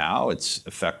here and now, it's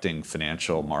affecting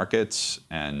financial markets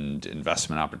and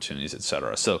investment opportunities, et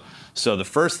cetera. So the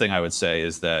first thing I would say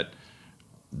is that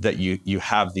you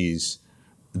have these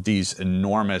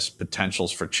enormous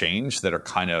potentials for change that are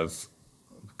kind of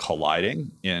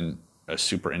colliding in a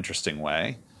super interesting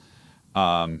way.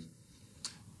 And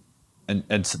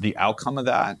so the outcome of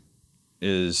that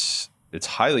is it's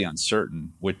highly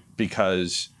uncertain,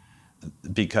 because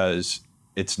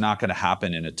it's not going to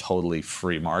happen in a totally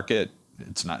free market.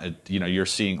 It's not, you're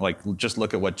seeing, like, just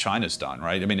look at what China's done,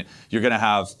 right? I mean, you're going to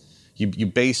have, you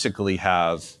basically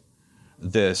have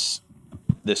this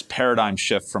paradigm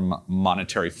shift from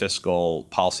monetary fiscal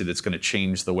policy that's going to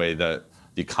change the way that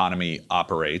the economy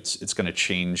operates. It's going to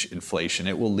change inflation.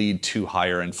 It will lead to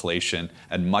higher inflation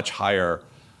and much higher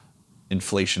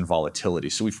inflation volatility.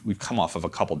 So we've come off of a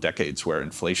couple decades where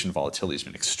inflation volatility has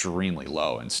been extremely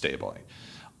low and stable.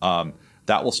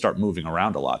 That will start moving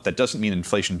around a lot. That doesn't mean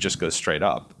inflation just goes straight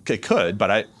up. It could,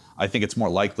 but I think it's more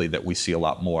likely that we see a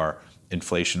lot more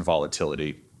inflation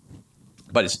volatility.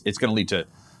 But it's going to lead to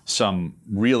some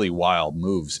really wild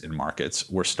moves in markets.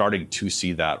 We're starting to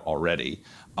see that already.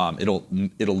 It'll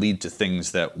lead to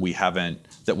things that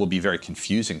will be very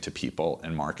confusing to people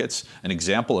in markets. An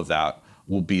example of that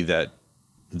will be that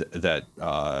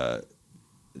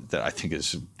I think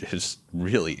is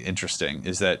really interesting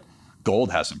is that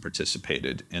gold hasn't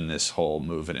participated in this whole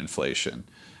move in inflation,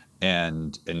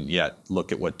 and yet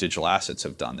look at what digital assets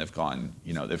have done. They've gone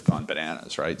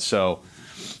bananas, right? So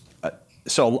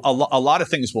a lot of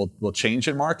things will change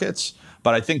in markets,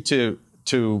 but I think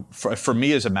for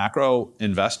me as a macro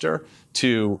investor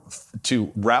to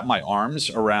wrap my arms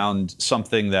around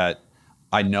something that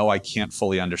I know I can't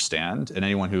fully understand, and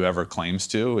anyone who ever claims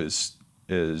to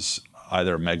is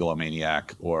either a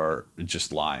megalomaniac or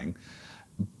just lying.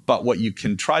 But what you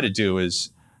can try to do is,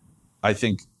 I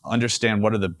think, understand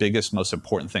what are the biggest, most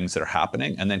important things that are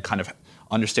happening, and then kind of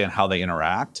understand how they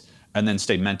interact, and then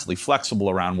stay mentally flexible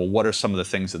around, well, what are some of the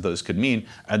things that those could mean?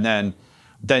 And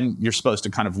then you're supposed to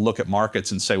kind of look at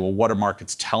markets and say, well, what are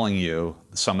markets telling you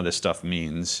some of this stuff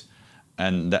means?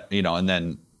 And that, and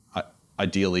then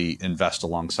ideally invest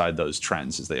alongside those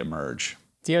trends as they emerge.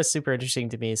 It's super interesting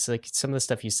to me. So like some of the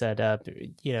stuff you said,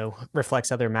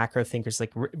 reflects other macro thinkers.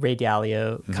 Like Ray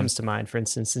Dalio comes to mind, for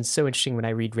instance. And it's so interesting when I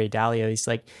read Ray Dalio, he's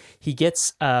like, he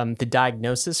gets the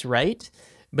diagnosis right,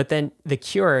 but then the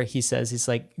cure, he says, he's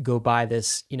like, go buy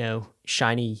this,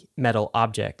 shiny metal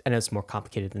object. I know it's more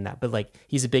complicated than that, but like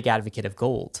he's a big advocate of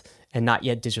gold and not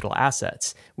yet digital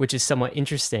assets, which is somewhat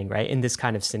interesting, right, in this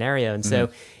kind of scenario. And so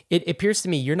it appears to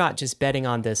me you're not just betting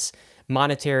on this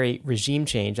monetary regime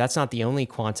change. That's not the only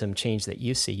quantum change that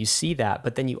you see. You see that,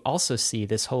 but then you also see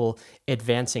this whole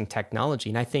advancing technology.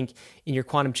 And I think in your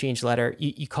quantum change letter,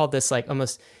 you called this like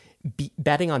almost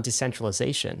betting on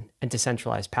decentralization and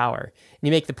decentralized power. And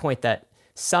you make the point that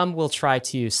some will try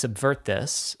to subvert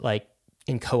this, like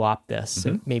and co-opt this,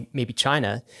 so maybe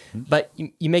China. But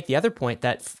you make the other point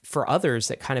that for others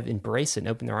that kind of embrace it and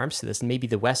open their arms to this, and maybe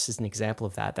the West is an example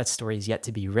of that. That story is yet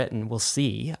to be written. We'll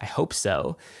see. I hope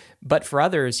so. But for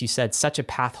others, you said such a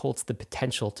path holds the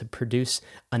potential to produce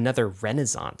another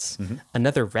renaissance.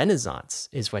 Another renaissance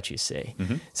is what you see.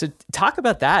 So talk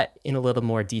about that in a little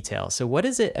more detail. So what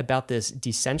is it about this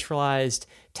decentralized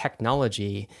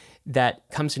technology that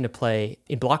comes into play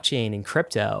in blockchain and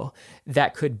crypto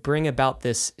that could bring about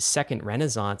this second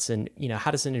renaissance? And, how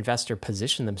does an investor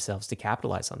position themselves to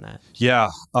capitalize on that? Yeah,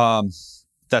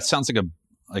 that sounds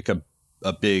like a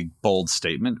big, bold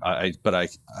statement. But I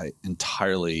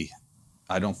entirely,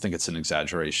 I don't think it's an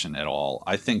exaggeration at all.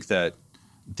 I think that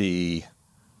the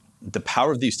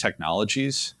power of these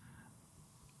technologies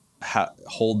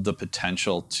hold the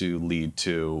potential to lead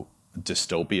to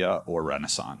dystopia or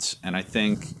renaissance. And I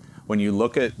think when you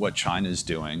look at what China's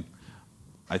doing,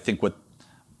 I think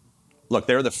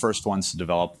they're the first ones to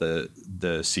develop the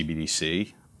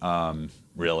CBDC,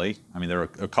 really. I mean, there are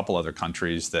a couple other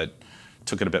countries that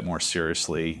took it a bit more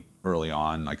seriously early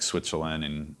on, like Switzerland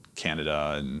and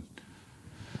Canada.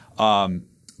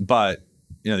 But,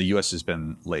 the U.S. has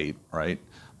been late, right?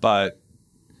 But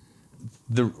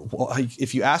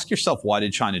if you ask yourself, why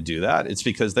did China do that? It's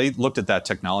because they looked at that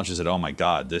technology and said, oh my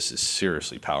God, this is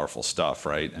seriously powerful stuff,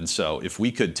 right? And so if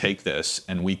we could take this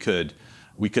and we could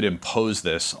impose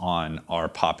this on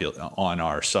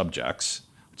our subjects,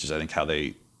 which is I think how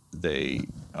they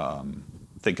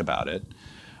think about it,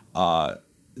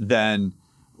 then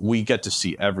we get to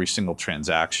see every single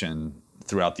transaction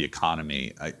throughout the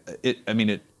economy.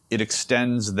 It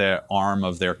extends the arm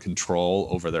of their control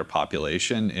over their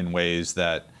population in ways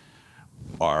that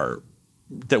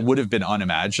would have been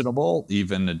unimaginable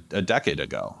even a decade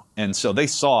ago. And so they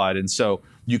saw it. And so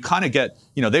you kind of get,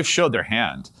 they've showed their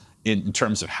hand in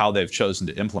terms of how they've chosen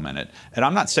to implement it. And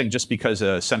I'm not saying just because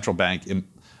a central bank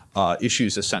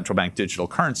issues a central bank digital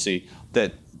currency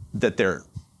that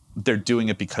they're doing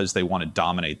it because they want to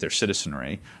dominate their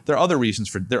citizenry. There are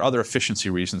other efficiency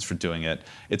reasons for doing it.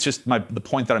 It's just the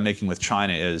point that I'm making with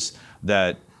China is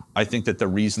that I think that the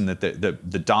reason that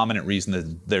the dominant reason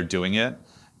that they're doing it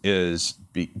is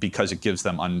because it gives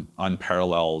them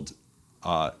unparalleled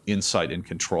insight and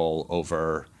control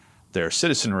over their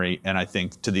citizenry. And I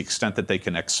think to the extent that they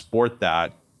can export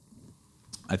that,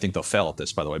 I think they'll fail at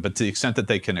this, by the way, but to the extent that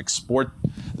they can export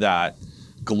that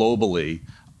globally,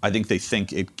 I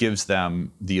think it gives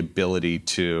them the ability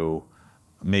to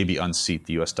maybe unseat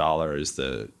the U.S. dollar as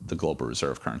the global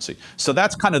reserve currency. So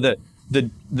that's kind of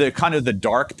the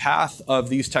dark path of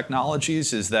these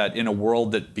technologies, is that in a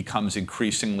world that becomes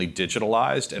increasingly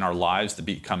digitalized and our lives that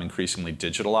become increasingly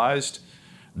digitalized,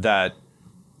 that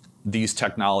these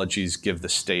technologies give the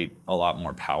state a lot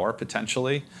more power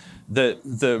potentially.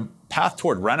 The path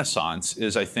toward renaissance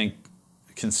is, I think,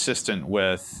 consistent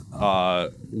with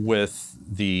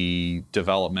the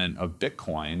development of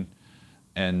Bitcoin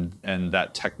and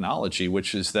that technology,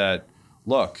 which is that,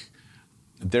 look,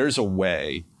 there's a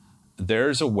way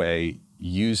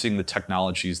using the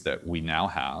technologies that we now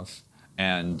have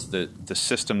and the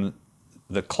system,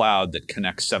 the cloud that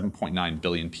connects 7.9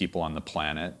 billion people on the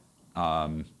planet,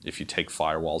 if you take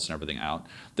firewalls and everything out,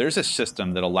 there's a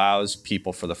system that allows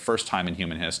people for the first time in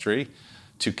human history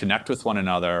to connect with one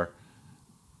another,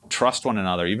 trust one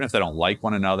another, even if they don't like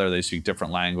one another, they speak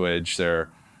different language.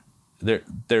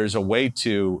 There's a way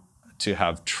to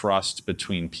have trust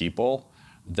between people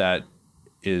that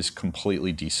is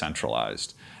completely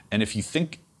decentralized. And if you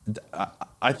think,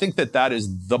 I think that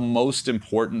is the most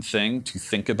important thing to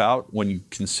think about when you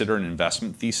consider an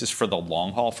investment thesis for the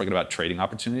long haul, forget about trading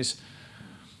opportunities.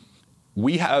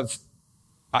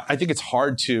 I think it's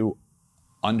hard to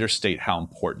understate how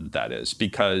important that is,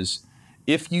 because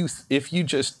if you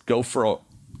just go for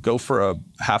a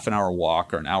half an hour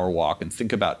walk or an hour walk and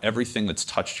think about everything that's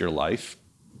touched your life,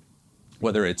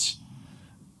 whether it's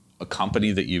a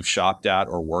company that you've shopped at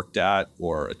or worked at,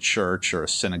 or a church or a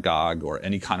synagogue or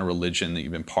any kind of religion that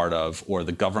you've been part of, or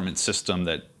the government system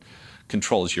that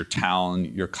controls your town,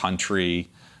 your country,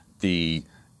 the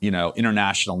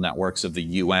international networks of the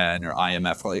UN or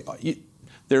IMF.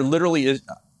 There literally is.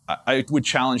 I would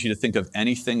challenge you to think of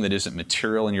anything that isn't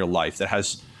material in your life that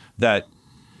has that.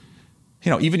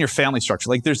 Even your family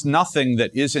structure, like there's nothing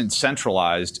that isn't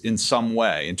centralized in some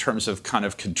way in terms of kind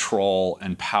of control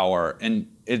and power. And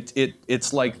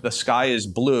it's like the sky is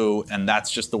blue and that's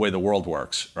just the way the world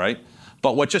works, right?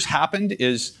 But what just happened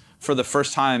is, for the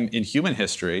first time in human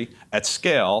history at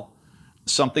scale,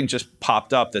 something just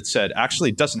popped up that said,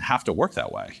 actually, it doesn't have to work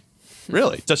that way.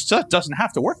 Really, it just doesn't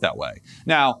have to work that way.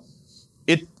 Now,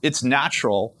 it's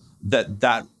natural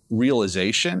that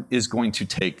realization is going to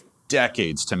take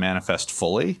decades to manifest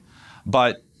fully,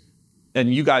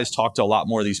 and you guys talk to a lot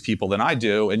more of these people than I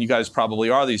do, and you guys probably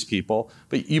are these people,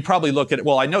 but you probably look at it,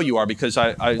 well, I know you are, because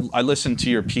I listened to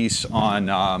your piece on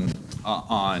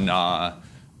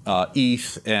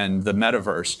ETH and the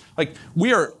metaverse. Like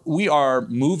we are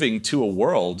moving to a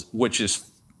world which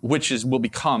will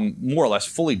become more or less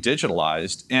fully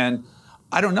digitalized, and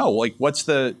I don't know, like what's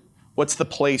the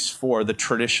place for the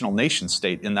traditional nation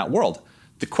state in that world?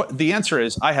 The answer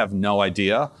is, I have no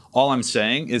idea. All I'm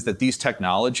saying is that these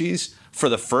technologies, for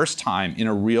the first time in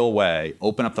a real way,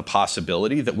 open up the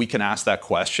possibility that we can ask that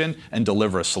question and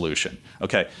deliver a solution.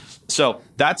 Okay, so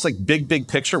that's like big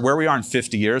picture. Where we are in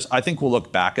 50 years, I think we'll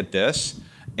look back at this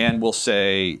and we'll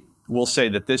say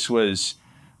that this was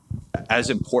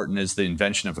as important as the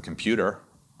invention of a computer,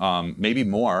 maybe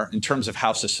more, in terms of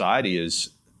how society is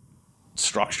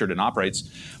structured and operates.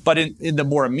 But in the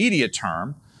more immediate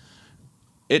term,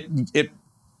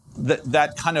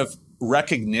 that kind of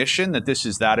recognition that this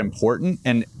is that important,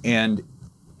 and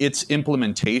its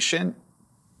implementation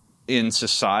in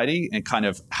society, and kind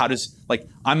of how does, like,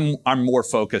 I'm more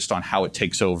focused on how it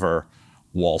takes over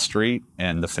Wall Street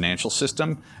and the financial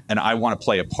system, and I want to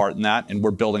play a part in that. And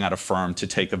we're building out a firm to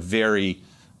take to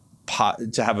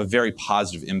have a very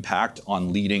positive impact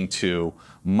on leading to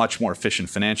much more efficient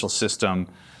financial system,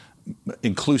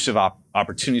 inclusive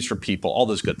opportunities for people, all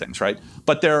those good things, right?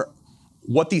 But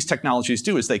what these technologies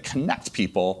do is they connect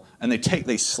people, and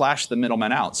they slash the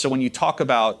middlemen out. So when I talk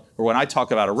about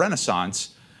a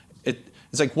renaissance,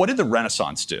 it's like, what did the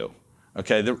Renaissance do?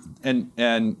 Okay,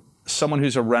 and someone who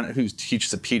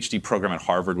teaches a PhD program at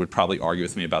Harvard would probably argue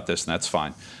with me about this, and that's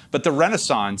fine. But the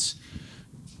Renaissance,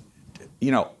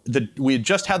 we had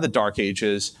just had the Dark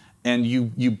Ages, and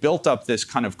you built up this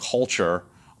kind of culture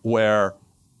where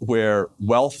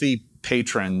wealthy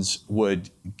patrons would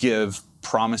give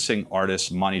promising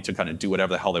artists money to kind of do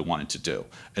whatever the hell they wanted to do.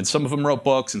 And some of them wrote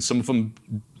books, and some of them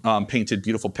painted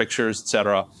beautiful pictures, et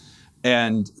cetera.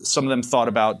 And some of them thought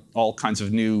about all kinds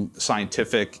of new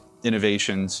scientific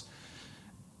innovations.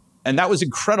 And that was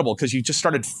incredible, because you just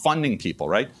started funding people,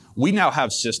 right? We now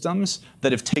have systems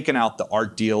that have taken out the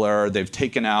art dealer, they've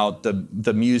taken out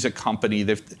the music company,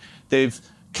 they've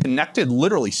connected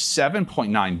literally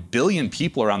 7.9 billion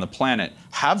people around the planet,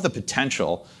 have the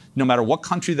potential, no matter what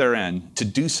country they're in, to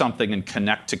do something and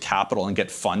connect to capital and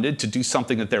get funded to do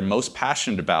something that they're most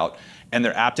passionate about and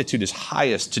their aptitude is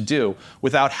highest to do,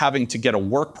 without having to get a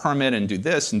work permit and do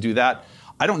this and do that.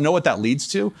 I don't know what that leads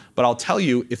to, but I'll tell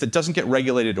you, if it doesn't get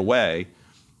regulated away,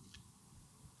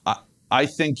 I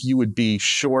think you would be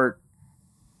short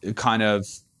kind of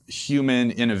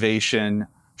human innovation,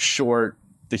 short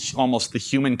almost the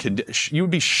human condition. You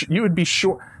would be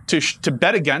short to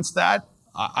bet against that.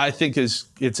 I think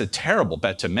it's a terrible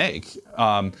bet to make.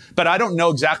 But I don't know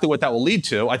exactly what that will lead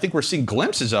to. I think we're seeing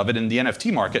glimpses of it in the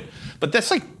NFT market, but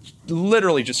that's like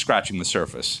literally just scratching the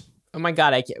surface. Oh my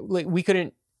God, we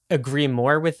couldn't agree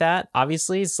more with that.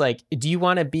 Obviously, it's like, do you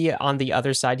want to be on the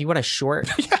other side? Do you want to short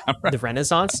the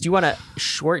Renaissance? Do you want to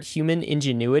short human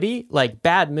ingenuity? Like,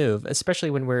 bad move, especially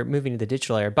when we're moving to the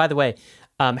digital era. By the way,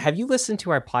 Have you listened to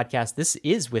our podcast? This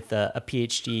is with a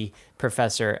PhD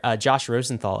professor, Josh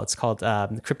Rosenthal. It's called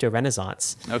Crypto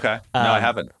Renaissance. Okay. No, I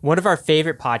haven't. One of our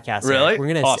favorite podcasts. Really? We're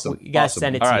gonna Awesome. we gotta Awesome.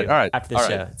 send it All to right, you all right, after the all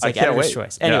show. right. It's like I can't editor's wait.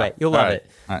 choice. Anyway, Yeah. you'll love All right.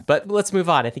 it. All right. But let's move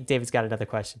on. I think David's got another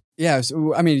question. Yeah,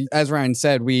 so, I mean, as Ryan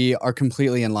said, we are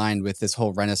completely in line with this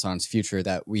whole Renaissance future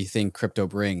that we think crypto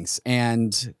brings.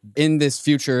 And in this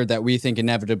future that we think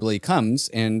inevitably comes,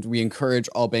 and we encourage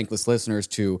all bankless listeners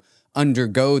to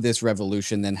undergo this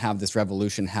revolution, then have this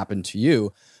revolution happen to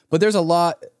you. But there's a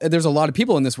lot of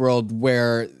people in this world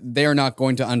where they're not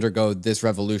going to undergo this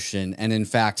revolution. And in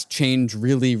fact, change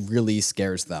really, really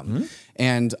scares them. Mm-hmm.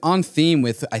 And on theme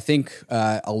with, I think,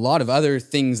 a lot of other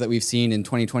things that we've seen in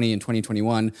 2020 and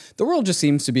 2021, the world just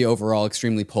seems to be overall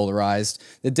extremely polarized.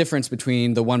 The difference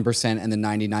between the 1% and the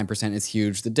 99% is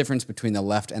huge. The difference between the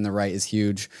left and the right is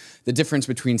huge. The difference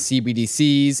between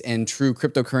CBDCs and true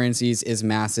cryptocurrencies is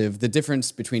massive. The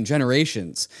difference between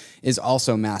generations is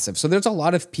also massive. So there's a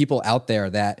lot of people out there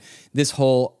that this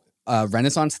whole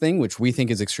Renaissance thing, which we think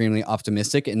is extremely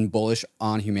optimistic and bullish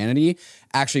on humanity,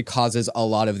 actually causes a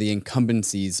lot of the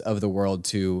incumbencies of the world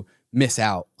to miss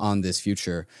out on this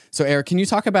future. So Eric, can you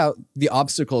talk about the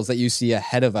obstacles that you see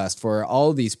ahead of us for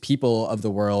all these people of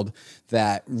the world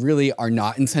that really are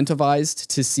not incentivized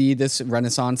to see this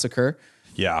Renaissance occur?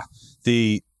 Yeah.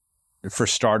 For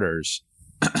starters,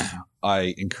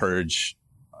 I encourage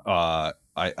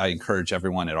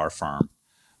everyone at our firm,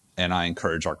 and I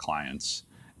encourage our clients,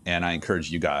 and I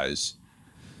encourage you guys,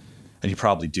 and you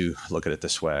probably do look at it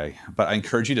this way, but I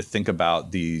encourage you to think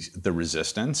about the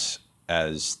resistance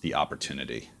as the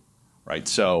opportunity, right?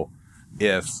 So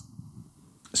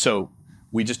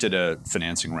we just did a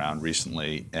financing round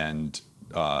recently, and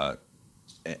the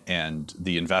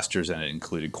investors in it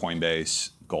included Coinbase,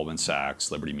 Goldman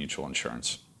Sachs, Liberty Mutual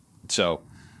Insurance. So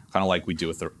kind of like we do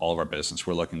with all of our business,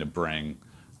 we're looking to bring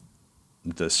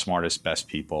the smartest, best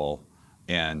people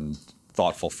and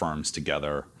thoughtful firms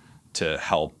together to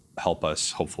help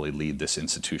us hopefully lead this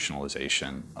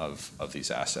institutionalization of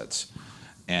these assets.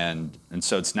 And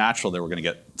so it's natural that we're going to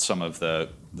get some of the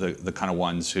kind of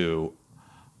ones who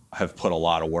have put a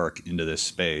lot of work into this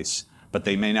space, but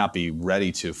they may not be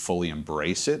ready to fully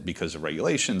embrace it because of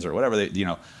regulations or whatever.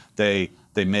 They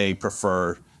may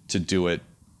prefer to do it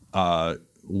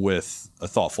with a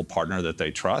thoughtful partner that they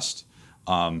trust.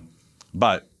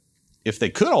 But if they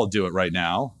could all do it right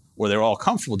now, or they're all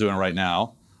comfortable doing it right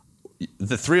now,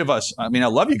 the three of us, I mean, I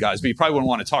love you guys, but you probably wouldn't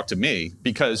want to talk to me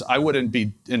because I wouldn't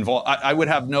be involved. I would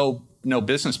have no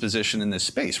business position in this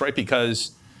space, right?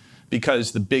 Because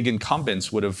the big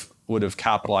incumbents would have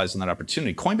capitalized on that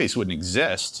opportunity. Coinbase wouldn't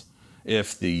exist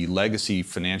if the legacy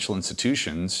financial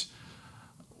institutions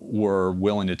were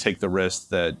willing to take the risk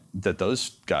that those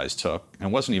guys took, and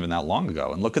it wasn't even that long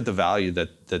ago. And look at the value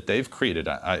that they've created.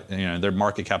 Their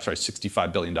market cap's like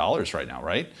 $65 billion right now,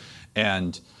 right?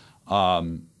 And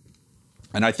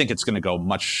I think it's going to go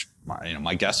much.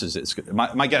 My guess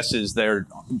is they're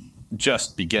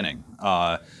just beginning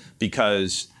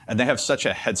because they have such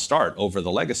a head start over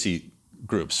the legacy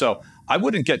group. So I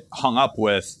wouldn't get hung up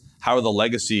with how are the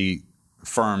legacy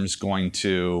firms going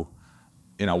to.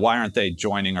 Why aren't they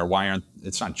joining, or why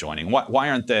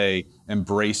aren't they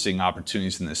embracing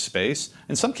opportunities in this space?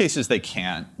 In some cases, they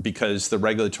can't because the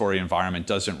regulatory environment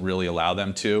doesn't really allow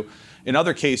them to. In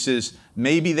other cases,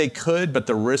 maybe they could, but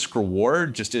the risk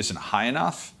reward just isn't high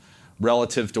enough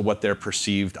relative to what their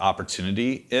perceived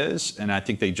opportunity is. And I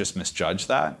think they just misjudge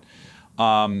that.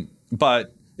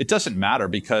 But it doesn't matter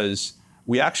because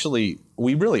we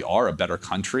really are a better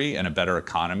country and a better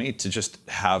economy to just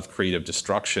have creative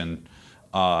destruction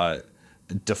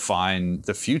define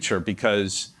the future,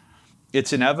 because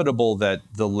it's inevitable that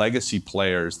the legacy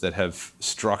players that have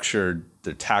structured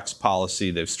the tax policy,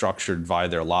 they've structured via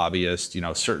their lobbyists,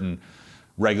 certain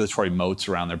regulatory moats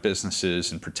around their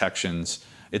businesses and protections.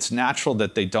 It's natural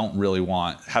that they don't really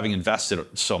want, having invested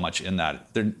so much in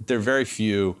that, there are very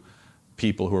few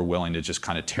people who are willing to just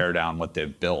kind of tear down what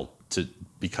they've built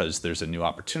because there's a new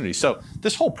opportunity. So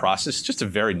this whole process is just a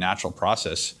very natural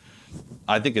process.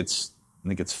 I think it's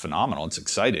phenomenal. It's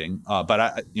exciting,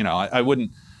 but I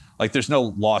wouldn't there's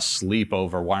no lost sleep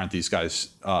over why aren't these guys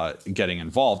getting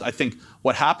involved. I think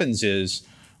what happens is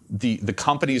the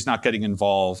companies not getting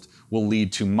involved will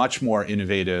lead to much more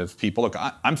innovative people. Look,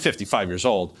 I'm 55 years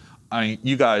old. I mean,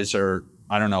 you guys are,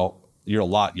 I don't know, you're a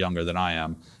lot younger than I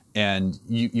am, and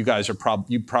you guys are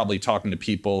probably talking to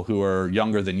people who are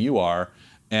younger than you are,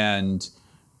 and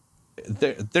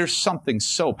there's something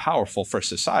so powerful for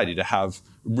society to have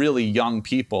really young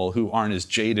people who aren't as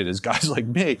jaded as guys like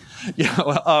me,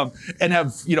 and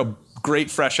have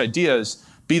great fresh ideas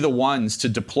be the ones to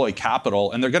deploy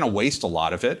capital, and they're going to waste a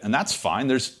lot of it, and that's fine.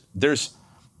 There's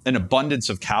an abundance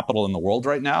of capital in the world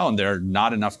right now, and there are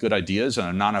not enough good ideas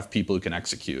and not enough people who can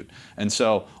execute. And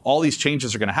so all these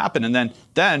changes are going to happen. And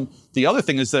then the other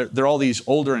thing is that there are all these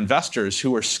older investors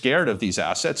who are scared of these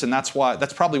assets, and that's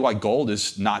probably why gold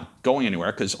is not going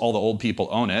anywhere, because all the old people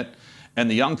own it, and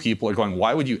the young people are going,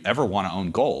 why would you ever want to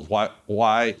own gold?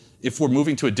 Why if we're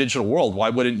moving to a digital world, why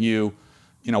wouldn't you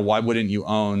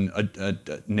own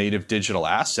a native digital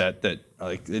asset that,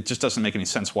 like, it just doesn't make any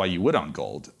sense why you would own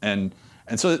gold.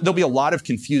 And so there'll be a lot of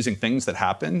confusing things that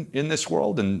happen in this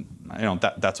world, and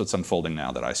that's what's unfolding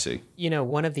now that I see.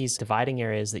 One of these dividing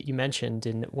areas that you mentioned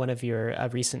in one of your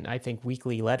recent, I think,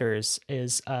 weekly letters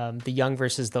is the young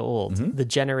versus the old, the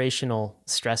generational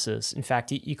stresses. In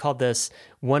fact, you called this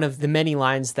one of the many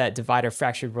lines that divide our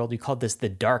fractured world. You called this the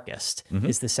darkest,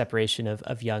 is the separation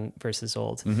of young versus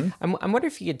old. I'm wondering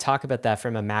if you could talk about that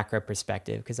from a macro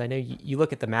perspective, because I know you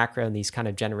look at the macro and these kind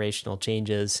of generational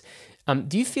changes.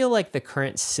 Do you feel like the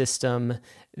current system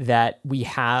that we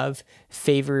have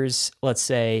favors, let's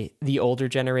say, the older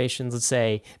generations, let's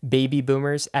say baby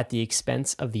boomers, at the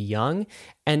expense of the young?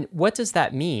 And what does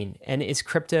that mean? And is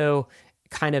crypto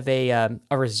kind of a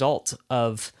result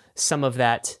of some of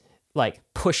that, like,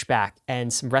 pushback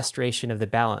and some restoration of the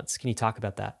balance? Can you talk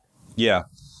about that? Yeah.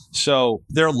 So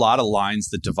there are a lot of lines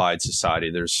that divide society.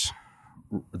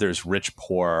 There's rich,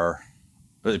 poor.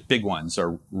 The big ones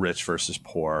are rich versus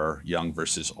poor, young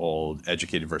versus old,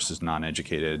 educated versus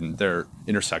non-educated, and there are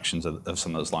intersections of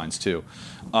some of those lines too.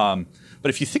 But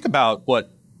if you think about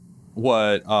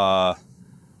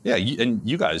and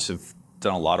you guys have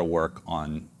done a lot of work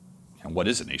on what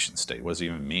is a nation state, what does it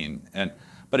even mean?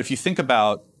 But if you think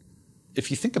about at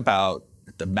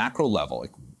the macro level,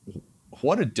 like,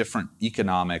 what do different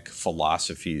economic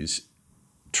philosophies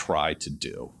try to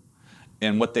do,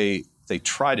 and what they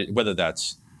try to, whether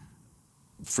that's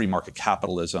free market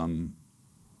capitalism,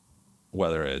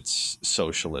 whether it's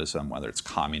socialism, whether it's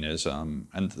communism,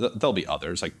 and there'll be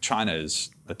others. Like China is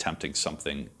attempting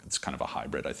something. It's kind of a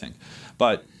hybrid, I think.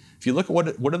 But if you look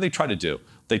at what do they try to do?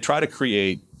 They try to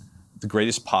create the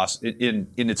greatest in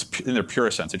their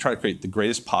purest sense. They try to create the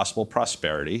greatest possible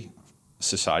prosperity,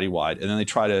 society-wide, and then they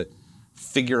try to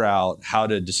figure out how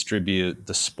to distribute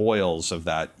the spoils of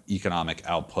that economic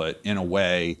output in a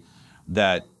way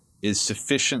that is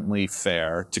sufficiently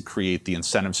fair to create the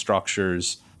incentive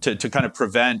structures to kind of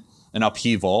prevent an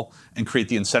upheaval and create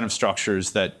the incentive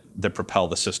structures that propel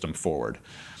the system forward.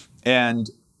 And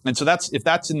so if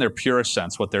that's in their purest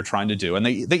sense what they're trying to do. And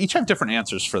they each have different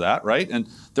answers for that, right? And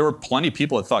there were plenty of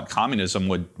people that thought communism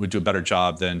would do a better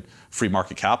job than free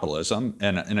market capitalism.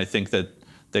 And I think that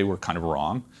they were kind of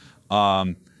wrong.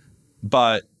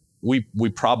 But we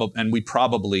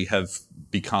probably have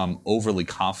become overly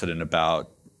confident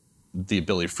about the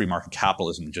ability of free market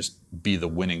capitalism to just be the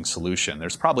winning solution.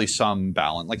 There's probably some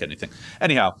balance, like anything.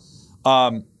 Anyhow,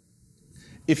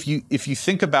 if you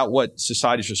think about what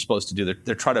societies are supposed to do,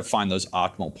 they're trying to find those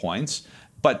optimal points.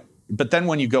 But then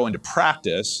when you go into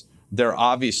practice, there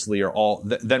obviously are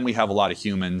then we have a lot of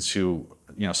humans who,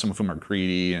 some of whom are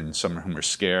greedy and some of whom are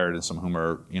scared and some of whom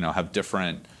are, have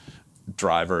different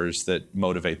drivers that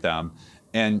motivate them.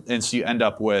 And so you end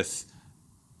up with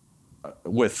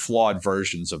flawed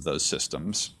versions of those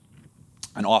systems.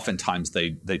 And oftentimes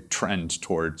they trend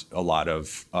toward a lot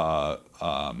of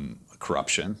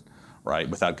corruption, right,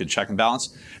 without good check and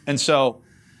balance. And so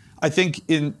I think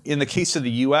in the case of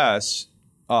the U.S.,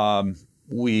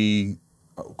 we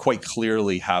quite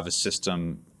clearly have a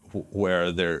system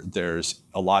where there's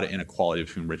a lot of inequality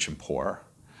between rich and poor.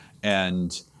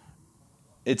 And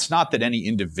it's not that any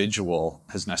individual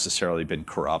has necessarily been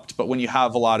corrupt, but when you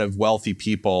have a lot of wealthy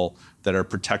people that are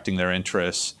protecting their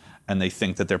interests and they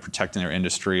think that they're protecting their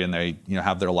industry and they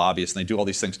have their lobbyists and they do all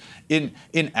these things, in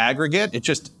aggregate, it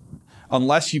just,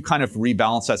 unless you kind of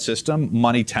rebalance that system,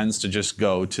 money tends to just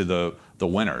go to the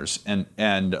winners, and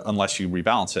unless you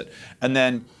rebalance it. And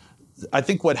then I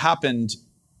think what happened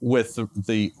with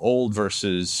the old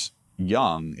versus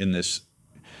young in this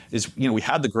is, we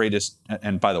had the greatest,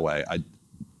 and by the way,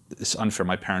 it's unfair.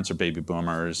 My parents are baby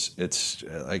boomers. It's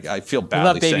like I feel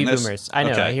badly saying this. We love baby boomers. I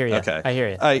know. Okay, I hear you. Okay. I hear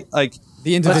you.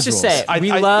 The individuals. Let's just say it.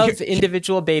 We love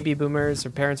individual baby boomers.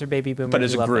 Our parents are baby boomers. But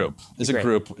as a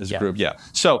group, yeah.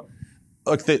 So,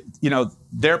 look,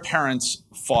 their parents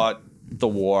fought the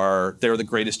war. They were the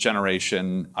greatest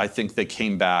generation. I think they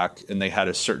came back and they had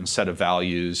a certain set of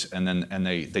values, and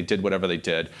they did whatever they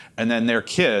did. And then their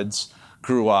kids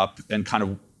grew up and kind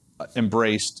of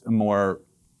embraced a more,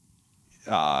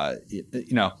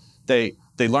 they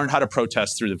They learned how to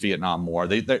protest through the Vietnam War.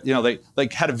 They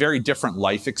like had a very different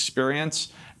life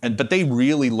experience. But they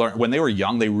really learned, when they were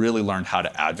young, they really learned how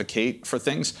to advocate for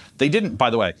things. They didn't,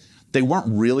 by the way, they weren't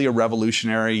really a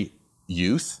revolutionary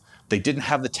youth. They didn't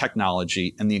have the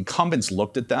technology, and the incumbents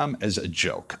looked at them as a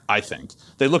joke, I think.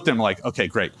 They looked at them like, okay,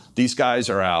 great. These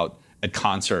guys are out at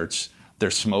concerts.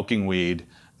 They're smoking weed.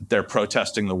 They're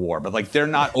protesting the war. But like, they're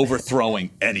not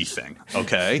overthrowing anything,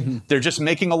 okay? They're just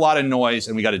making a lot of noise,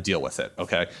 and we got to deal with it,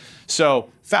 okay? So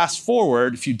fast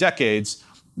forward a few decades,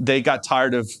 they got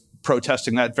tired of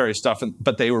protesting that various stuff,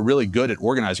 but they were really good at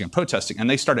organizing and protesting, and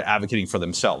they started advocating for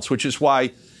themselves, which is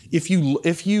why if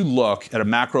you look at a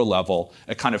macro level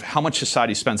at kind of how much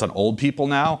society spends on old people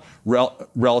now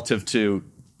relative to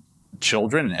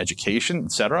children and education,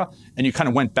 et cetera, and you kind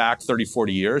of went back 30,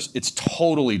 40 years, it's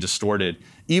totally distorted,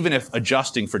 even if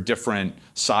adjusting for different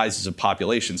sizes of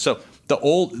population. So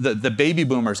the baby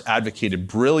boomers advocated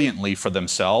brilliantly for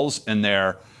themselves and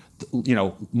their,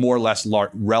 more or less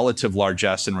relative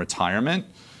largesse in retirement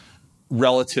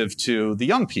relative to the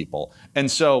young people. And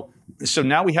so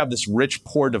now we have this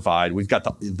rich-poor divide. We've got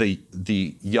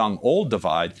the young-old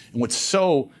divide. And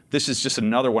this is just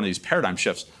another one of these paradigm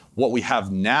shifts. What we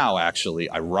have now, actually,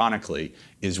 ironically,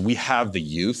 is we have the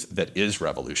youth that is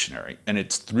revolutionary, and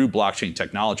it's through blockchain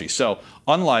technology. So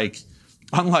unlike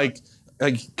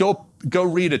go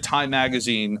read a Time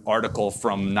magazine article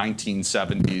from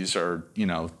 1970s or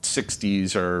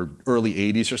 60s or early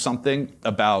 80s or something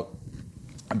about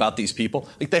these people.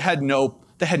 Like they had no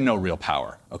real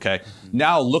power. Okay. Mm-hmm.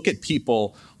 Now look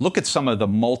at some of the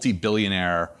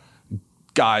multi-billionaire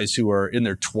guys who are in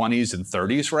their 20s and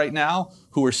 30s right now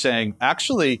who are saying,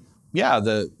 actually, yeah,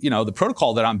 the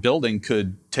protocol that I'm building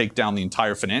could take down the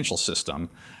entire financial system.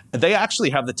 They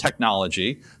actually have the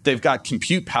technology. They've got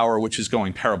compute power, which is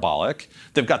going parabolic.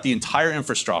 They've got the entire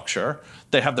infrastructure.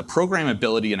 They have the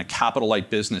programmability in a capital-light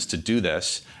business to do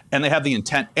this. And they have the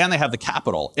intent, and they have the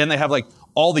capital. And they have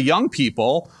all the young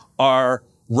people are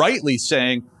rightly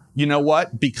saying, you know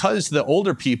what? Because the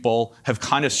older people have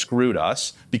kind of screwed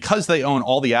us, because they own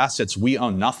all the assets, we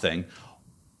own nothing.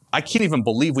 I can't even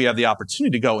believe we have the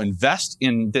opportunity to go invest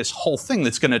in this whole thing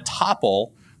that's going to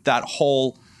topple that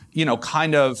whole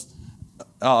kind of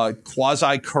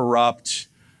quasi-corrupt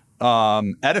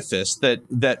edifice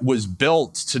that was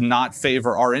built to not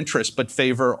favor our interests, but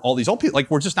favor all these old people.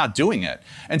 Like, we're just not doing it.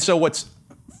 And so what's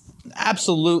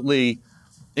absolutely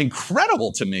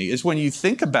incredible to me is when you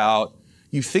think about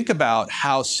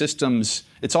how systems,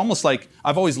 it's almost like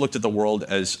I've always looked at the world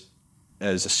as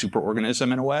a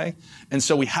superorganism in a way. And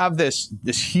so we have this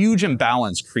huge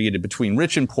imbalance created between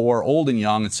rich and poor, old and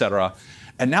young, et cetera.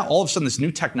 And now all of a sudden this new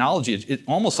technology, it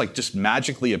almost like just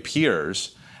magically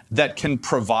appears that can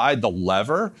provide the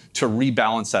lever to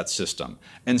rebalance that system.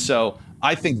 And so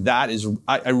I think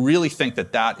I really think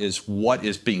that is what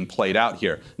is being played out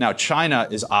here. Now, China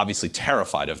is obviously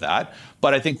terrified of that,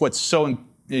 but I think what's so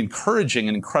encouraging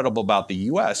and incredible about the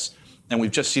US, and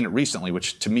we've just seen it recently,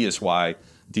 which to me is why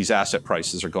these asset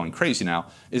prices are going crazy now,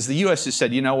 is the US has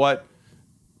said, you know what?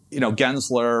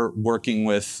 Gensler working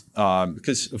with,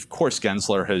 because of course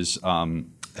Gensler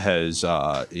has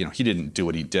he didn't do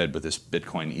what he did with this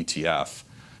Bitcoin ETF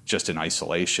just in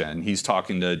isolation. He's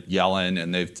talking to Yellen,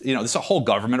 and this is a whole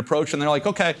government approach, and they're like,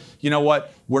 okay, you know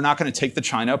what? We're not going to take the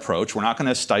China approach. We're not going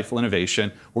to stifle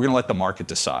innovation. We're going to let the market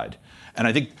decide. And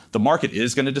I think the market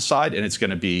is going to decide, and it's going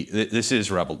to be, this is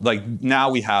now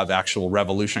we have actual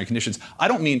revolutionary conditions. I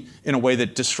don't mean in a way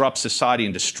that disrupts society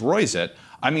and destroys it.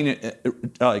 I mean,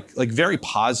 like very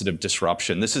positive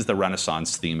disruption. This is the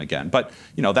Renaissance theme again. But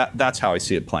that's how I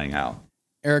see it playing out.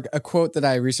 Eric, a quote that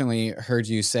I recently heard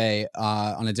you say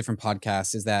on a different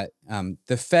podcast is that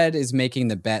the Fed is making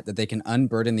the bet that they can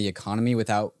unburden the economy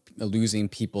without losing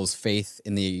people's faith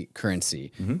in the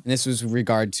currency. Mm-hmm. And this was with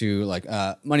regard to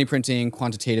money printing,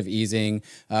 quantitative easing.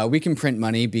 We can print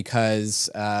money because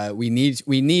we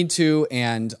need to,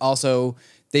 and also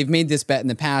they've made this bet in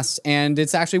the past, and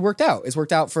it's actually worked out. It's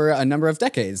worked out for a number of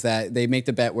decades that they make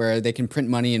the bet where they can print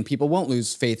money and people won't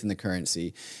lose faith in the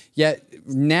currency. Yet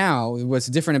now, what's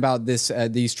different about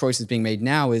these choices being made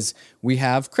now is we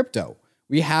have crypto.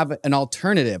 We have an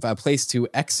alternative, a place to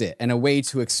exit, and a way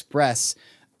to express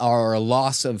our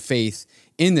loss of faith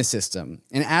in the system.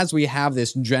 And as we have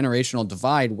this generational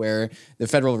divide where the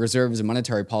Federal Reserve's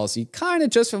monetary policy kind of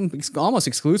just almost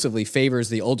exclusively favors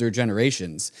the older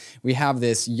generations, we have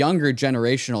this younger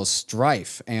generational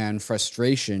strife and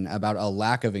frustration about a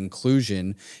lack of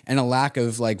inclusion and a lack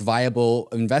of viable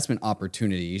investment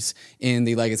opportunities in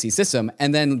the legacy system.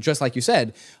 And then, just like you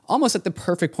said, almost at the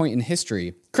perfect point in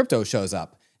history, crypto shows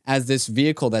up. as this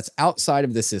vehicle that's outside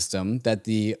of the system that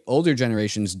the older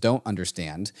generations don't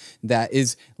understand, that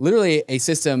is literally a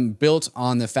system built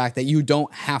on the fact that you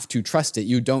don't have to trust it.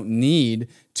 You don't need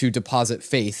to deposit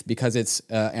faith because it's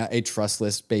a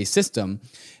trustless-based system.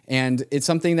 And it's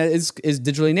something that is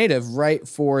digitally native, right,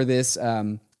 for this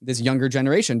this younger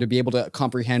generation to be able to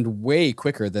comprehend way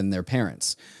quicker than their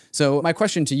parents. So my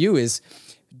question to you is,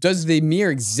 does the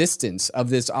mere existence of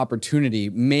this opportunity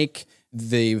make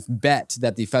the bet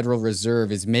that the Federal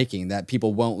Reserve is making, that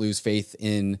people won't lose faith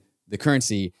in the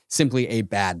currency, simply a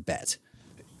bad bet?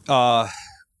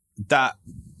 That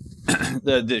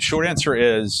the short answer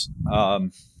is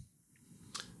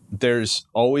there's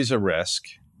always a risk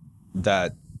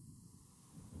that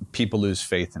people lose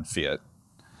faith in fiat,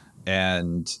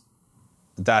 and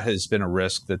that has been a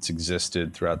risk that's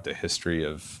existed throughout the history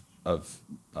of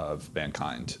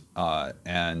mankind,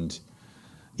 and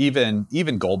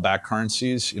even gold-backed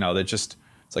currencies, they're just,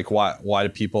 it's like, why do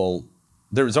people,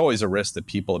 there's always a risk that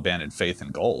people abandon faith in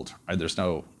gold, right? There's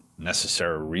no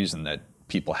necessary reason that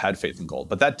people had faith in gold,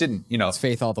 but that didn't, It's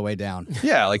faith all the way down.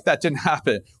 Yeah, like that didn't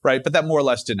happen, right? But that more or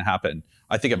less didn't happen.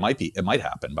 I think it might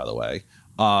happen, by the way,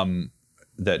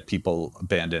 that people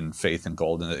abandon faith in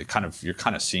gold, and you're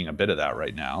kind of seeing a bit of that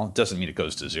right now. It doesn't mean it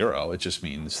goes to zero. It just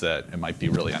means that it might be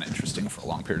really uninteresting for a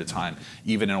long period of time,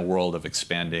 even in a world of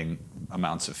expanding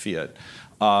amounts of fiat.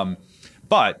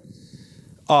 But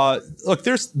look,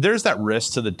 there's that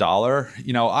risk to the dollar.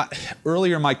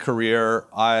 Earlier in my career,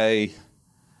 I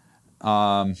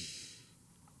don't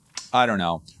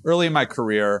know. Early in my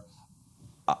career,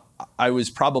 I was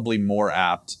probably more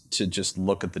apt to just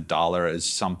look at the dollar as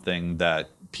something that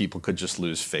people could just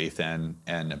lose faith in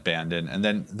and abandon. And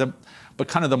then but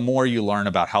kind of the more you learn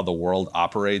about how the world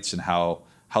operates and how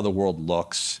the world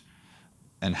looks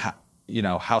and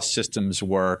how systems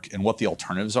work and what the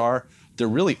alternatives are, there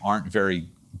really aren't very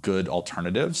good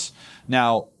alternatives.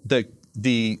 Now, the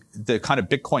kind of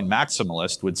Bitcoin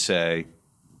maximalist would say,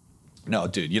 no,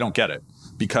 dude, you don't get it.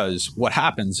 Because what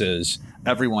happens is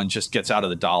everyone just gets out of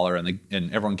the dollar and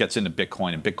everyone gets into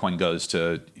Bitcoin, and Bitcoin goes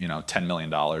to $10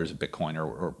 million a Bitcoin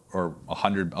or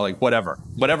 100, like whatever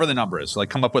the number is. Like,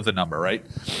 come up with a number, right?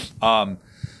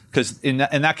 Because in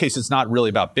that case, it's not really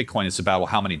about Bitcoin. It's about, well,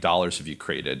 how many dollars have you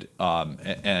created?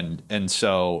 And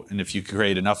if you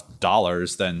create enough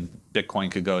dollars, then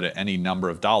Bitcoin could go to any number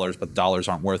of dollars, but dollars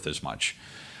aren't worth as much.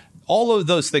 All of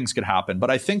those things could happen, but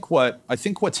I think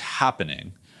what's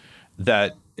happening.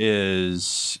 This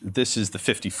is the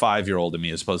 55-year-old in me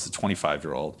as opposed to the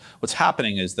 25-year-old. What's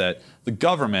happening is that the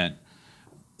government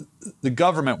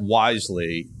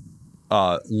wisely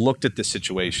looked at the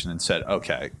situation and said,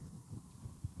 okay,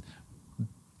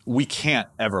 we can't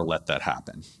ever let that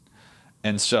happen.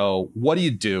 And so what do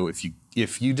you do if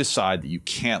you decide that you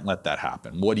can't let that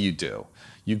happen? What do?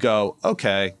 You go,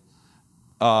 okay,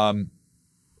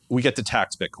 we get to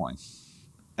tax Bitcoin.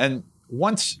 And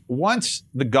once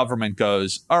the government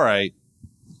goes, all right,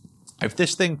 if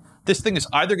this thing is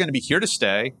either going to be here to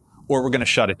stay or we're going to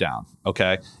shut it down,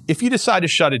 okay? If you decide to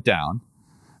shut it down,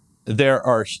 there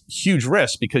are huge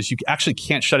risks because you actually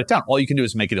can't shut it down. All you can do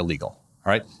is make it illegal,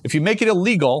 all right? If you make it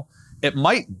illegal, it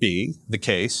might be the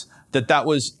case that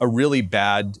was a really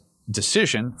bad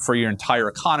decision for your entire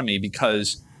economy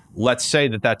because let's say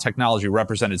that technology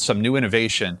represented some new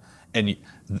innovation and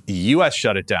the U.S.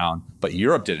 shut it down, but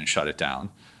Europe didn't shut it down.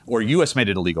 Or U.S. made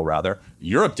it illegal, rather.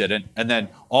 Europe didn't. And then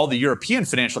all the European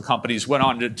financial companies went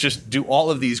on to just do all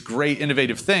of these great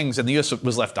innovative things, and the U.S.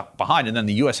 was left behind. And then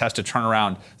the U.S. has to turn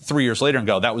around 3 years later and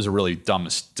go, that was a really dumb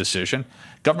decision.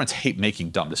 Governments hate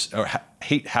making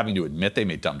hate having to admit they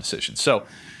made dumb decisions. So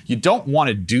you don't want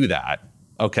to do that,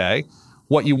 okay?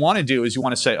 What you want to do is you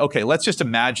want to say, okay, let's just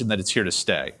imagine that it's here to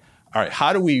stay. All right,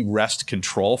 how do we wrest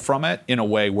control from it in a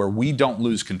way where we don't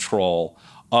lose control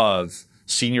of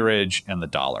seigniorage and the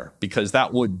dollar? Because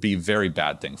that would be a very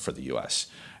bad thing for the U.S.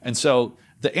 And so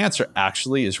the answer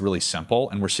actually is really simple,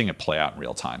 and we're seeing it play out in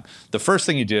real time. The first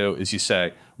thing you do is you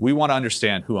say, we want to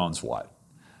understand who owns what.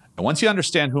 And once you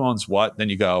understand who owns what, then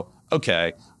you go,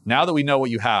 okay, now that we know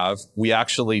what you have, we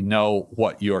actually know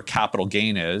what your capital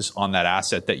gain is on that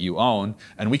asset that you own,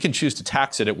 and we can choose to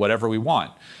tax it at whatever we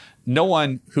want. No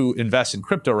one who invests in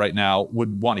crypto right now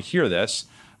would want to hear this,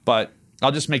 but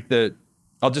I'll just make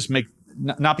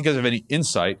not because of any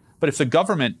insight, but if the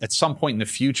government at some point in the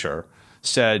future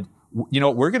said,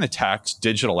 we're going to tax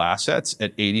digital assets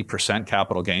at 80%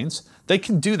 capital gains, they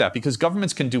can do that because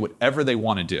governments can do whatever they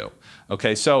want to do.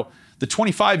 Okay, so the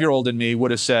 25-year-old in me would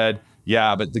have said,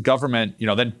 yeah, but the government,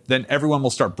 then everyone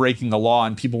will start breaking the law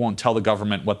and people won't tell the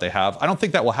government what they have. I don't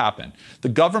think that will happen. The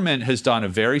government has done a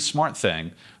very smart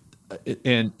thing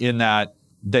in that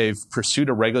they've pursued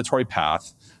a regulatory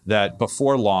path that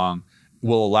before long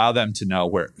will allow them to know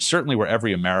where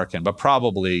every American, but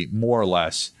probably more or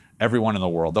less everyone in the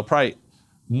world, they'll probably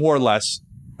more or less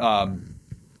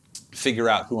figure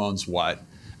out who owns what.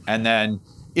 And then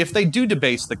if they do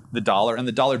debase the dollar and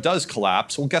the dollar does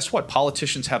collapse, well, guess what?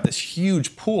 Politicians have this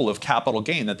huge pool of capital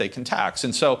gain that they can tax.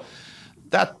 And so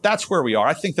that's where we are.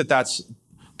 I think that's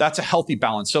a healthy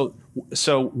balance.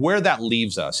 So where that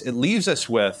leaves us, it leaves us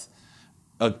with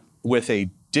a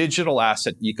digital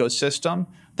asset ecosystem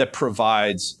that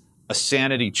provides a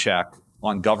sanity check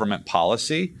on government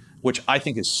policy, which I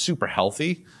think is super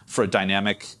healthy for a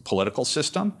dynamic political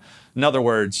system. In other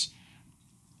words,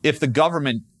 if the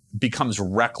government becomes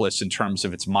reckless in terms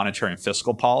of its monetary and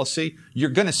fiscal policy, you're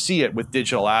going to see it with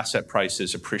digital asset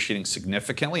prices appreciating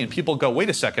significantly. And people go, wait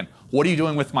a second, what are you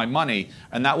doing with my money?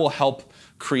 And that will help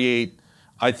create,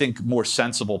 I think, more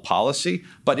sensible policy.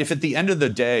 But if at the end of the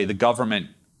day, the government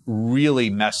really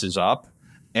messes up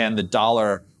and the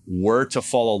dollar were to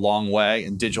fall a long way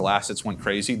and digital assets went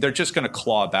crazy, they're just going to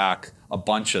claw back a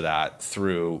bunch of that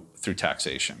through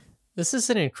taxation. This is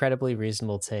an incredibly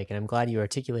reasonable take, and I'm glad you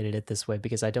articulated it this way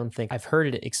because I don't think I've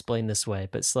heard it explained this way.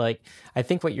 But it's like, I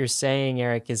think what you're saying,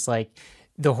 Eric, is like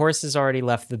the horse has already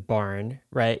left the barn,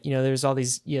 right? There's all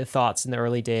these thoughts in the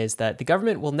early days that the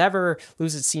government will never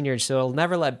lose its seniorage, so it'll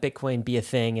never let Bitcoin be a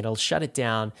thing. It'll shut it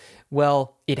down.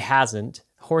 Well, it hasn't.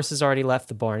 Horse has already left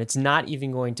the barn. It's not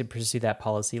even going to pursue that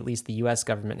policy. At least the US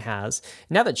government has.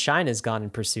 Now that China's gone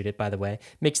and pursued it, by the way,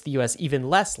 makes the US even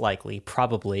less likely,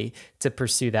 probably, to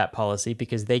pursue that policy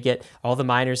because they get all the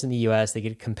miners in the US, they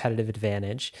get a competitive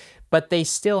advantage, but they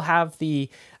still have the,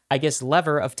 I guess,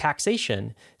 lever of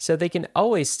taxation. So they can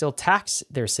always still tax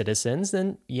their citizens.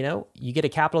 Then, you get a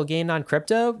capital gain on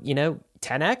crypto,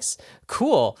 10x,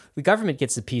 cool. The government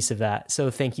gets a piece of that. So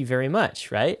thank you very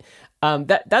much, right?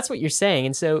 That's what you're saying.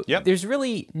 And so There's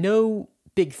really no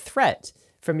big threat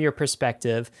from your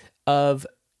perspective of,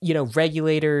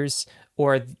 regulators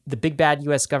or the big bad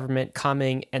US government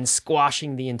coming and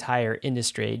squashing the entire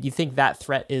industry. Do you think that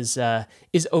threat is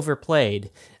overplayed?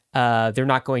 They're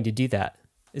not going to do that.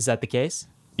 Is that the case?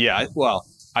 Yeah, well,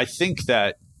 I think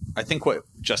what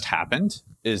just happened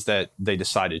is that they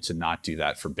decided to not do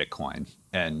that for Bitcoin.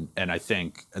 And I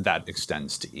think that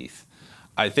extends to ETH.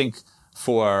 I think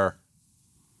for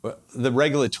the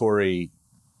regulatory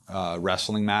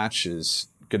wrestling match is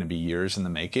going to be years in the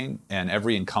making, and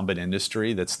every incumbent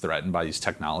industry that's threatened by these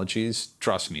technologies,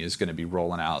 trust me, is going to be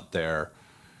rolling out their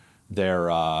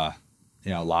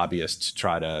lobbyists to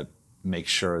try to make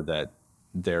sure that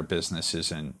their business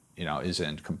isn't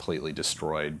completely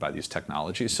destroyed by these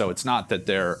technologies. So it's not that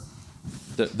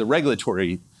the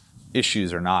regulatory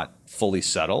issues are not fully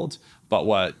settled, but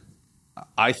what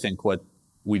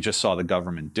we just saw the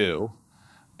government do.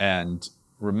 And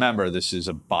remember, this is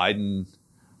a Biden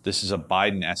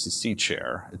SEC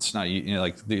chair. It's not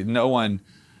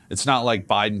It's not like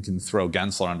Biden can throw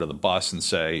Gensler under the bus and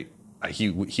say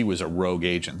he was a rogue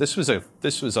agent. This was a.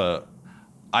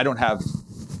 I don't have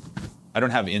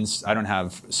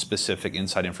specific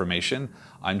inside information.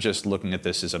 I'm just looking at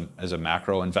this as a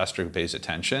macro investor who pays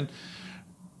attention.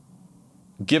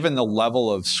 Given the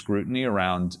level of scrutiny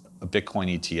around a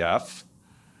Bitcoin ETF,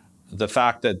 the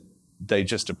fact that they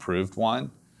just approved one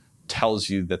tells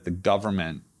you that the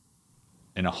government,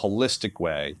 in a holistic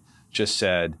way, just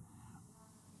said,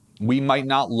 we might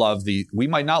not love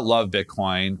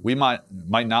Bitcoin, we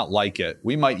might not like it,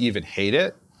 we might even hate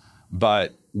it,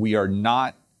 but we are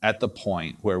not at the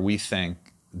point where we think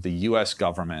the US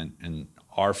government and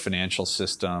our financial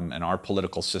system and our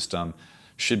political system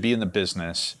should be in the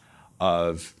business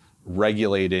of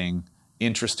regulating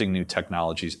interesting new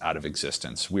technologies out of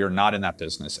existence. We are not in that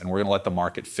business, and we're going to let the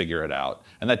market figure it out.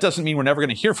 And that doesn't mean we're never going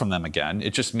to hear from them again.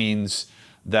 It just means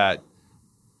that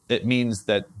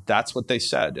that's what they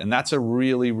said, and that's a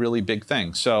really, really big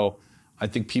thing. So I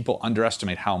think people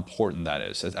underestimate how important that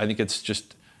is. I think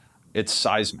it's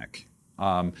seismic.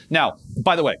 Now,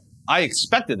 by the way, I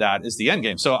expected that as the end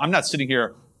game. So I'm not sitting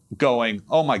here going,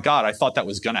 oh my God, I thought that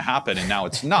was going to happen, and now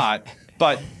it's not.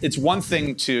 But it's one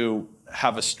thing to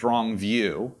have a strong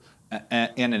view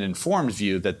and an informed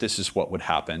view that this is what would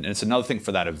happen. And it's another thing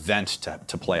for that event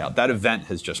to play out. That event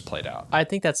has just played out. I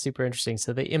think that's super interesting.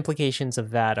 So the implications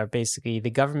of that are basically the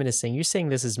government is saying, you're saying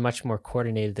this is much more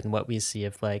coordinated than what we see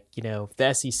of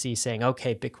the SEC saying,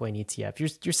 okay, Bitcoin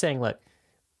ETF. You're saying, look,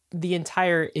 the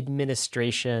entire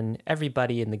administration,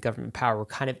 everybody in the government power were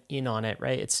kind of in on it,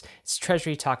 right? It's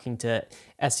Treasury talking to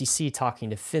SEC, talking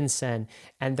to FinCEN,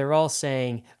 and they're all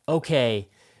saying, okay,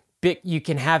 you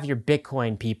can have your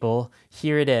Bitcoin, people.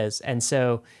 Here it is. And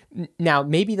so now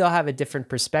maybe they'll have a different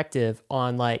perspective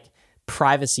on like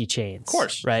privacy chains. Of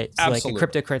course. Right? So like a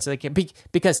cryptocurrency, like,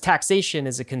 because taxation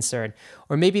is a concern.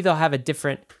 Or maybe they'll have a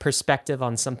different perspective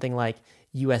on something like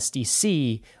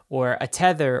USDC or a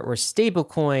Tether or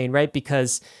stablecoin, right?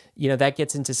 Because, that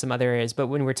gets into some other areas. But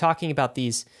when we're talking about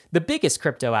the biggest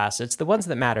crypto assets, the ones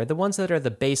that matter, the ones that are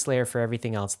the base layer for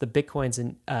everything else, the Bitcoins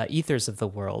and Ethers of the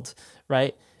world,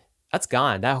 right? That's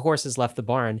gone. That horse has left the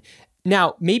barn.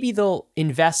 Now, maybe they'll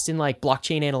invest in like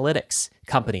blockchain analytics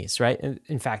companies, right?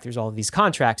 In fact, there's all of these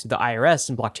contracts with the IRS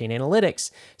and blockchain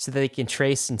analytics so that they can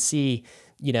trace and see,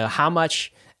 how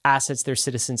much assets their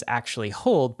citizens actually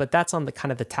hold. But that's on the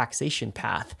kind of the taxation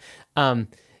path.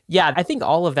 Yeah, I think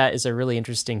all of that is a really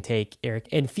interesting take, Eric,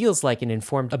 and feels like an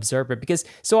informed observer because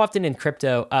so often in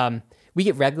crypto, we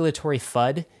get regulatory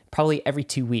FUD probably every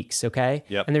 2 weeks, okay?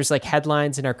 Yep. And there's like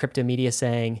headlines in our crypto media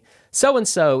saying,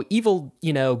 so-and-so evil,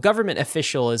 government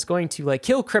official is going to like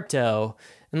kill crypto.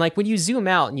 And like when you zoom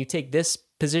out and you take this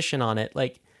position on it,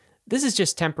 like this is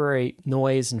just temporary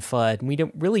noise and FUD. And we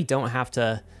don't have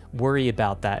to worry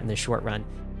about that in the short run.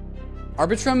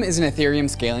 Arbitrum is an Ethereum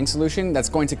scaling solution that's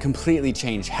going to completely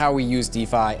change how we use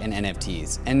DeFi and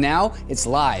NFTs. And now it's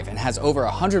live and has over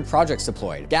 100 projects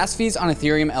deployed. Gas fees on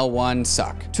Ethereum L1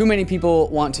 suck. Too many people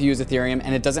want to use Ethereum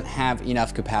and it doesn't have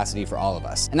enough capacity for all of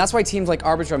us. And that's why teams like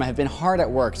Arbitrum have been hard at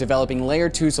work developing layer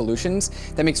 2 solutions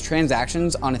that makes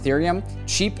transactions on Ethereum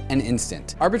cheap and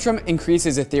instant. Arbitrum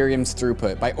increases Ethereum's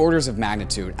throughput by orders of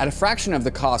magnitude at a fraction of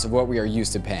the cost of what we are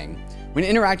used to paying. When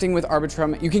interacting with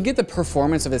Arbitrum, you can get the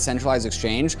performance of a centralized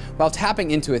exchange while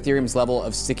tapping into Ethereum's level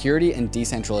of security and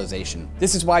decentralization.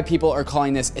 This is why people are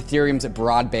calling this Ethereum's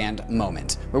broadband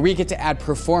moment, where we get to add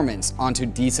performance onto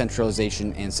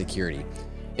decentralization and security.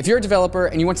 If you're a developer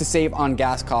and you want to save on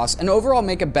gas costs and overall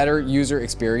make a better user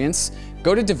experience,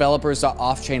 go to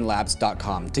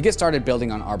developers.offchainlabs.com to get started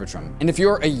building on Arbitrum. And if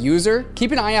you're a user,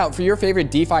 keep an eye out for your favorite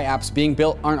DeFi apps being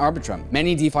built on Arbitrum.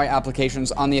 Many DeFi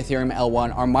applications on the Ethereum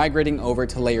L1 are migrating over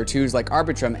to layer 2s like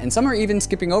Arbitrum, and some are even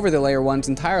skipping over the layer 1s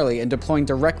entirely and deploying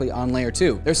directly on layer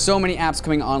 2. There's so many apps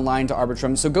coming online to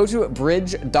Arbitrum, so go to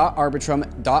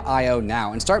bridge.arbitrum.io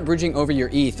now and start bridging over your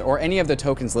ETH or any of the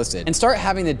tokens listed, and start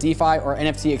having the DeFi or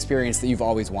NFT experience that you've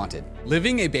always wanted.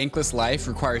 Living a bankless life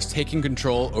requires taking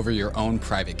control over your own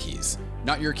private keys.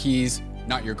 Not your keys,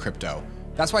 not your crypto.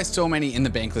 That's why so many in the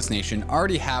Bankless Nation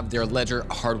already have their Ledger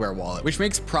hardware wallet, which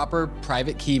makes proper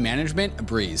private key management a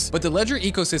breeze. But the Ledger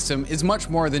ecosystem is much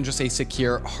more than just a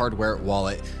secure hardware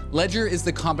wallet. Ledger is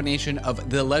the combination of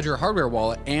the Ledger hardware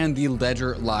wallet and the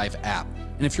Ledger Live app.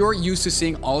 And if you're used to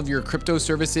seeing all of your crypto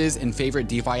services and favorite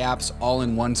DeFi apps all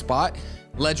in one spot,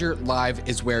 Ledger Live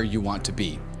is where you want to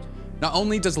be. Not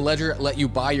only does Ledger let you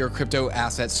buy your crypto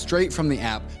assets straight from the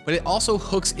app, but it also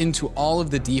hooks into all of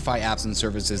the DeFi apps and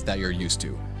services that you're used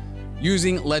to.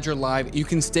 Using Ledger Live, you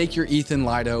can stake your ETH in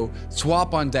Lido,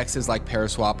 swap on dexes like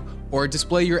Paraswap, or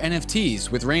display your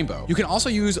NFTs with Rainbow. You can also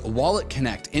use Wallet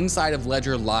Connect inside of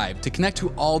Ledger Live to connect to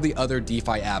all the other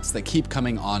DeFi apps that keep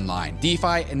coming online.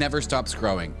 DeFi never stops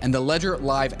growing, and the Ledger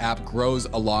Live app grows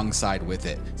alongside with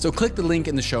it. So click the link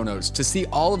in the show notes to see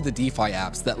all of the DeFi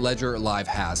apps that Ledger Live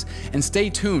has, and stay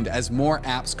tuned as more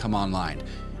apps come online.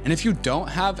 And if you don't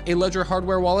have a Ledger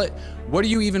hardware wallet, what are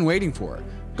you even waiting for?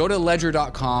 Go to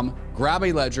ledger.com, grab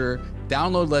a Ledger,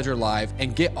 download Ledger Live,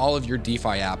 and get all of your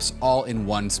DeFi apps all in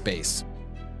one space.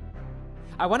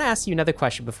 I want to ask you another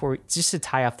question just to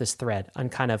tie off this thread on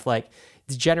kind of like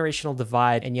the generational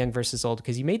divide and young versus old,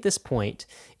 because you made this point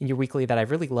in your weekly that I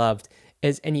really loved,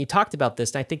 and you talked about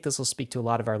this, and I think this will speak to a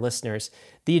lot of our listeners,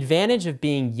 the advantage of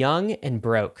being young and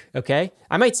broke, okay?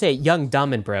 I might say young,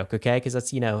 dumb, and broke, okay? Because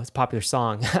that's, it's a popular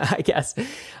song, I guess.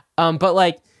 But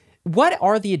like, what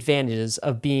are the advantages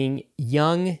of being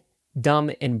young,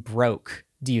 dumb, and broke,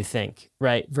 do you think,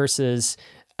 right? Versus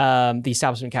the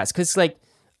establishment cast? Because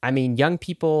young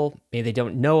people, maybe they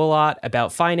don't know a lot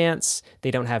about finance. They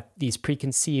don't have these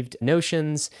preconceived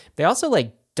notions. They also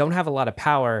don't have a lot of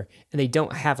power and they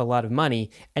don't have a lot of money.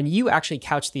 And you actually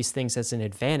couch these things as an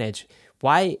advantage.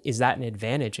 Why is that an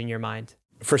advantage in your mind?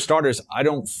 For starters, I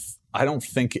don't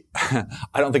think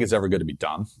it's ever good to be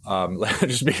dumb.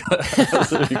 Just be,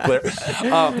 to be clear.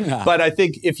 But I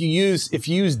think if you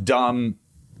use dumb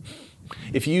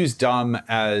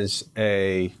as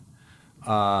a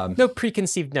no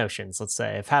preconceived notions, let's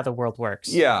say, of how the world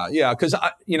works. Yeah, because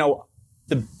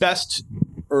the best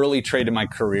early trade in my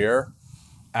career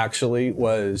actually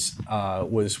was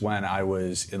when I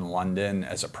was in London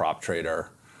as a prop trader,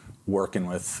 working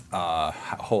with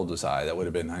how old was I? That would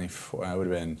have been 94. I would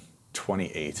have been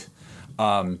 28.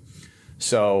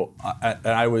 So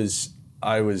I was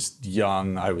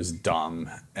young, I was dumb,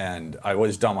 and I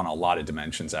was dumb on a lot of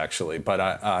dimensions actually. But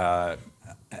I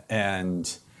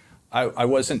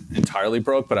wasn't entirely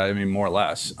broke, but I mean more or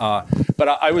less. But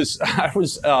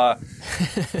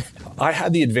I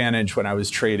had the advantage when I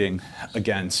was trading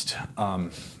against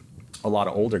a lot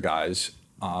of older guys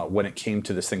when it came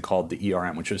to this thing called the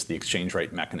ERM, which was the exchange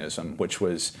rate mechanism,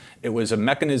 it was a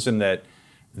mechanism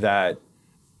that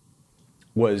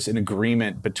was an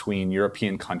agreement between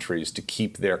European countries to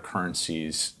keep their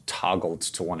currencies toggled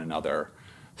to one another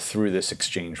through this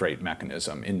exchange rate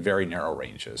mechanism in very narrow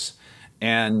ranges.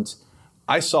 And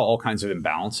I saw all kinds of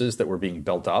imbalances that were being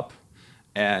built up.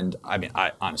 And I mean,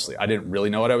 honestly, I didn't really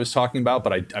know what I was talking about,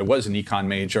 but I was an econ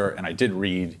major and I did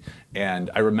read.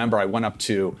 And I remember I went up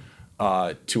to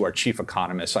our chief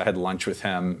economist. I had lunch with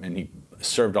him and he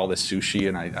served all this sushi.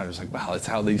 And I was like, wow, that's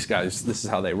how these guys, this is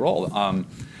how they roll.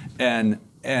 And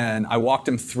I walked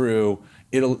him through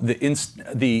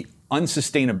the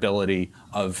unsustainability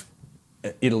of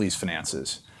Italy's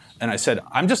finances. And I said,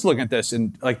 I'm just looking at this,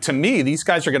 and like to me, these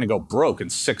guys are going to go broke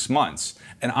in 6 months.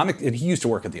 And he used to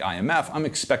work at the IMF. I'm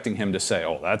expecting him to say,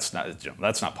 oh, that's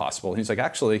not possible. And he's like,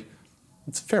 actually,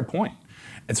 it's a fair point.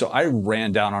 And so I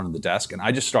ran down onto the desk, and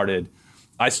I started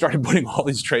putting all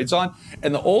these trades on.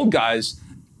 And the old guys,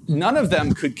 none of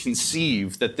them could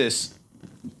conceive that this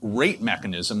rate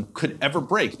mechanism could ever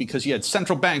break because you had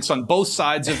central banks on both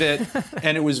sides of it,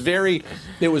 and it was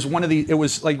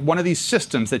like one of these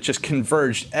systems that just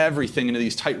converged everything into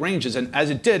these tight ranges. And as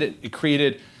it did, it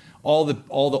created all the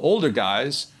older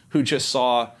guys who just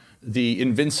saw the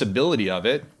invincibility of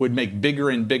it would make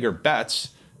bigger and bigger bets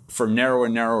for narrower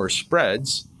and narrower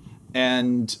spreads,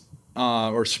 and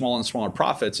or smaller and smaller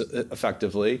profits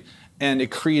effectively. And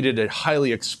it created a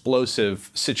highly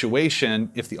explosive situation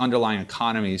if the underlying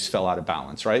economies fell out of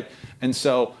balance, right? And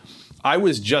so I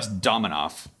was just dumb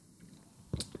enough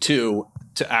to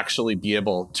actually be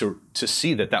able to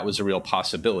see that was a real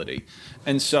possibility.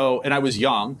 And I was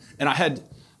young, and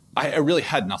I really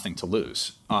had nothing to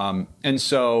lose. And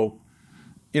so,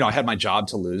 I had my job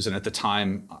to lose, and at the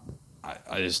time,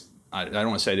 I don't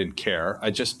want to say I didn't care.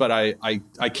 But I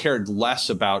cared less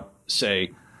about,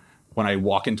 say, when I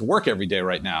walk into work every day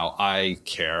right now, I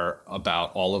care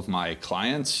about all of my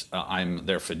clients. I'm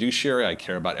their fiduciary. I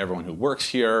care about everyone who works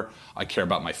here. I care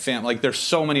about my family. Like, there's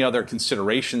so many other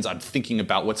considerations. I'm thinking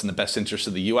about what's in the best interest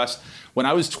of the U.S. When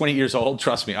I was 20 years old,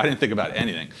 trust me, I didn't think about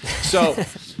anything. So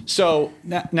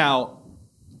now,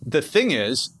 the thing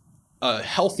is, a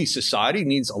healthy society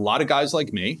needs a lot of guys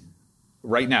like me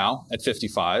right now at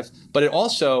 55. But it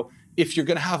also, if you're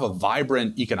going to have a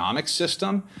vibrant economic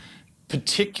system,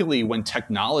 particularly when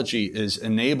technology is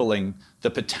enabling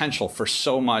the potential for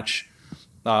so much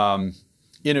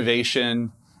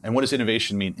innovation. And what does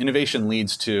innovation mean? Innovation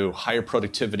leads to higher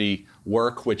productivity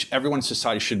work, which everyone in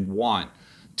society should want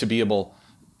to be able,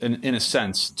 in a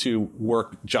sense, to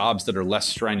work jobs that are less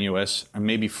strenuous and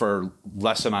maybe for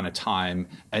less amount of time,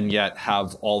 and yet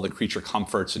have all the creature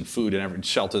comforts and food and every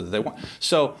shelter that they want.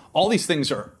 So all these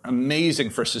things are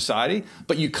amazing for society,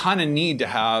 but you kind of need to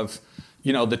have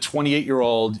the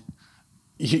 28-year-old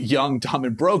young, dumb,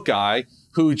 and broke guy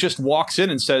who just walks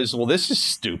in and says, well, this is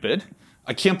stupid.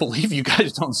 I can't believe you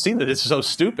guys don't see that it's so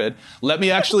stupid. Let me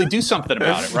actually do something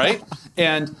about it, right?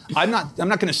 And I'm not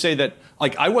going to say that,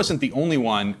 like, I wasn't the only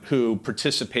one who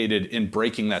participated in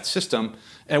breaking that system.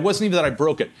 And it wasn't even that I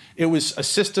broke it. It was a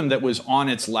system that was on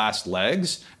its last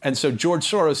legs. And so George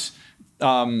Soros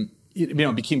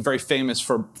became very famous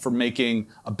for making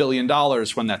 $1 billion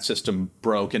when that system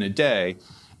broke in a day.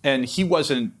 And he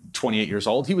wasn't 28 years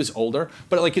old, he was older.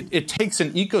 But like it takes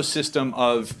an ecosystem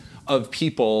of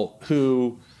people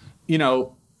who,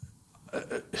 who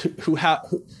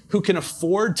can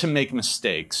afford to make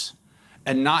mistakes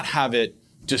and not have it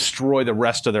destroy the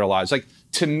rest of their lives. Like,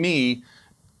 to me,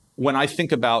 when I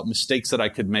think about mistakes that I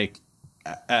could make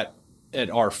at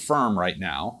our firm right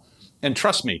now, and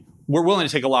trust me, we're willing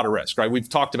to take a lot of risk, right? We've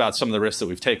talked about some of the risks that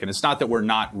we've taken. It's not that we're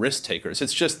not risk takers.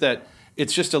 It's just that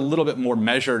it's just a little bit more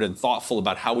measured and thoughtful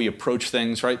about how we approach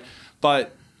things, right?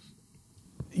 But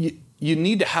you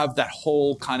need to have that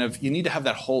whole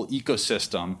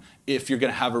ecosystem if you're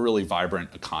going to have a really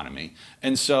vibrant economy.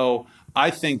 And so I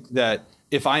think that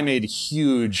if I made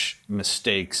huge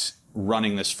mistakes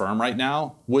running this firm right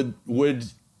now, would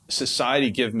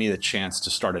society give me the chance to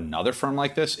start another firm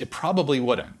like this? It probably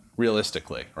wouldn't.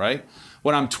 Realistically, right?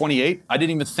 When I'm 28, I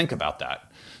didn't even think about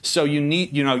that. So you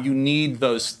need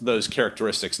those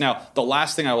characteristics. Now, the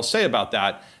last thing I will say about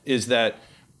that is that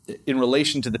in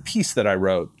relation to the piece that I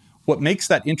wrote, what makes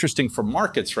that interesting for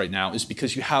markets right now is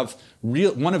because you have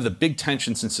one of the big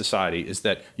tensions in society is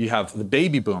that you have the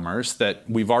baby boomers that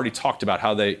we've already talked about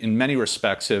how they, in many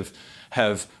respects,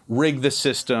 have rigged the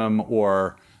system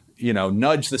or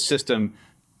nudged the system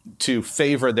to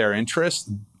favor their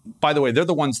interests. By the way, they're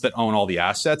the ones that own all the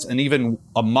assets, and even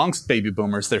amongst baby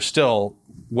boomers, there's still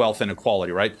wealth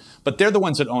inequality, right? But they're the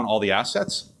ones that own all the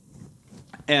assets,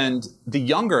 and the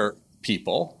younger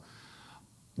people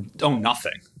own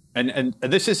nothing. And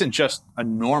this isn't just a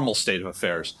normal state of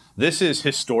affairs. This is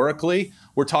historically,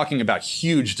 we're talking about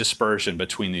huge dispersion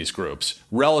between these groups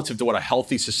relative to what a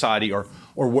healthy society or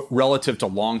relative to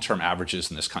long-term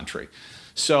averages in this country.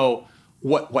 So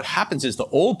what happens is the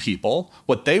old people,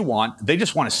 what they want, they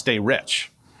just want to stay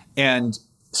rich. And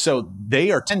so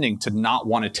they are tending to not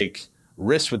want to take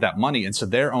risks with that money. And so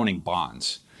they're owning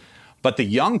bonds. But the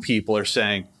young people are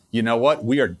saying, you know what,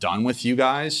 we are done with you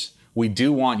guys. We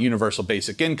do want universal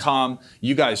basic income.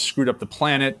 You guys screwed up the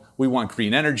planet. We want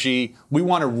green energy. We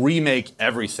want to remake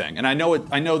everything. And I know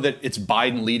that it's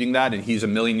Biden leading that, and he's a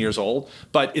million years old.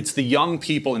 But it's the young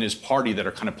people in his party that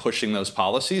are kind of pushing those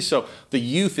policies. So the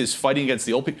youth is fighting against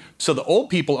the old people. So the old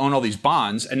people own all these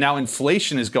bonds, and now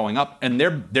inflation is going up, and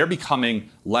they're becoming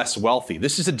less wealthy.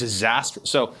 This is a disaster.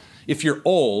 So if you're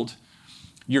old,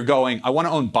 you're going, I want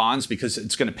to own bonds because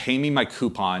it's going to pay me my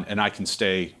coupon, and I can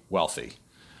stay wealthy.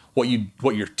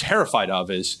 What you're terrified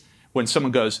of is when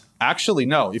someone goes, actually,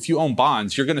 no, if you own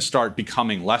bonds, you're going to start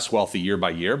becoming less wealthy year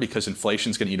by year because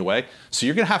inflation's going to eat away. So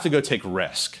you're going to have to go take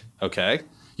risk, okay?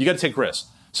 You got to take risk.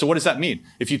 So what does that mean?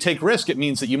 If you take risk, it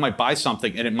means that you might buy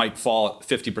something and it might fall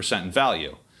 50% in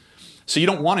value. So you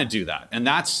don't want to do that. And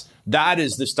that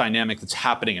is this dynamic that's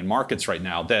happening in markets right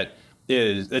now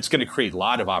it's going to create a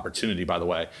lot of opportunity, by the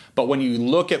way. But when you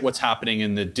look at what's happening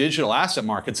in the digital asset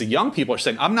markets, the young people are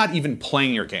saying, I'm not even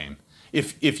playing your game.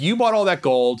 If you bought all that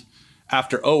gold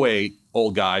after 2008,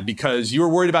 old guy, because you were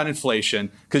worried about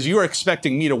inflation, because you were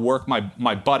expecting me to work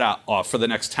my butt off for the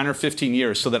next 10 or 15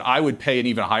 years so that I would pay an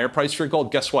even higher price for your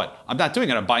gold, guess what? I'm not doing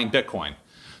it. I'm buying Bitcoin.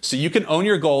 So you can own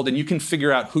your gold and you can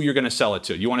figure out who you're going to sell it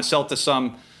to. You want to sell it to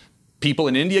some people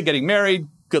in India getting married?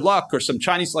 Good luck. Or some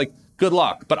Chinese, good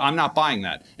luck, but I'm not buying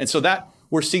that. And so that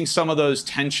we're seeing some of those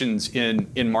tensions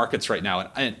in markets right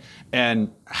now,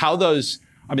 and how those.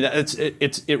 I mean,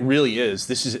 it really is.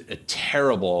 This is a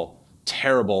terrible,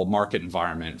 terrible market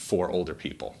environment for older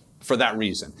people for that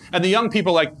reason. And the young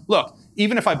people are like, look,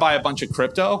 even if I buy a bunch of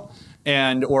crypto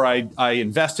or I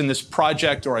invest in this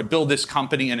project or I build this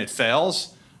company and it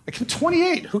fails. I'm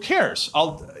 28. Who cares?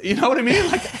 You know what I mean?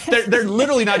 They're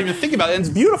literally not even thinking about it. And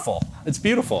it's beautiful. It's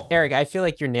beautiful. Eric, I feel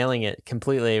like you're nailing it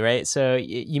completely, right? So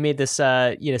you made this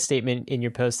statement in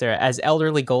your post there. As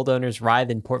elderly gold owners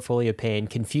writhe in portfolio pain,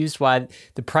 confused why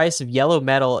the price of yellow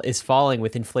metal is falling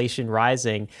with inflation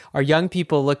rising, our young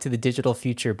people look to the digital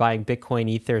future, buying Bitcoin,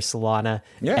 Ether, Solana,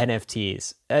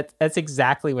 NFTs. That's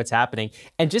exactly what's happening.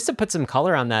 And just to put some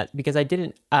color on that, because I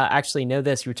didn't actually know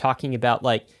this, you were talking about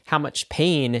how much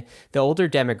pain the older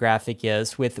demographic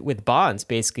is with bonds,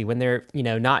 basically, when they're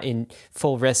not in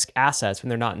full risk assets, when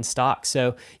they're not in stocks.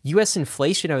 So U.S.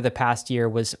 inflation over the past year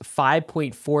was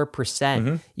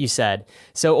 5.4%, you said.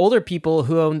 So older people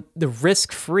who own the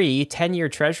risk-free 10-year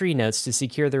treasury notes to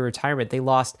secure their retirement, they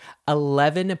lost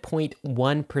 11.1%,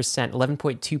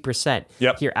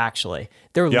 11.2% here, actually.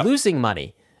 They're losing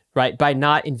money, right, by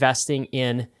not investing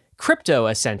in crypto,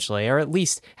 essentially, or at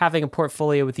least having a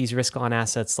portfolio with these risk-on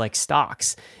assets like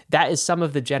stocks. That is some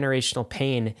of the generational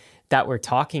pain that we're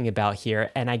talking about here,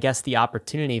 and I guess the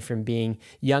opportunity from being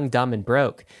young, dumb, and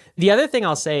broke. The other thing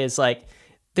I'll say is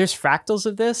there's fractals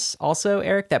of this also,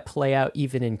 Eric, that play out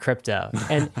even in crypto.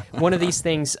 And one of these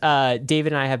things David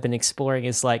and I have been exploring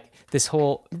is this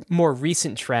whole more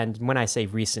recent trend. When I say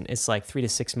recent, it's 3 to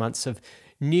 6 months of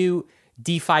new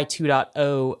DeFi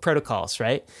 2.0 protocols,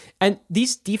 right? And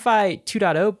these DeFi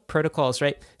 2.0 protocols,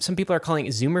 right? Some people are calling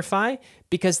it Zoomerfi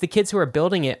because the kids who are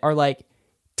building it are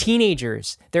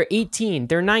teenagers. They're 18,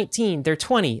 they're 19, they're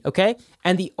 20, okay?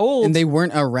 And they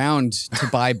weren't around to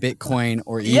buy Bitcoin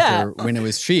or Ether when it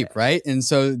was cheap, right? And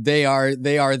so they are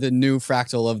the new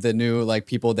fractal of the new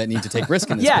people that need to take risk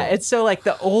in this world. It's so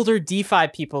the older DeFi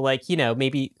people,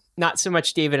 maybe not so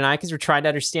much David and I, because we're trying to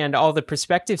understand all the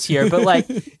perspectives here, but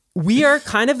we are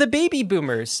kind of the baby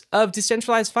boomers of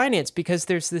decentralized finance because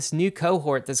there's this new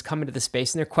cohort that's come into the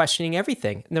space and they're questioning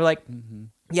everything. And they're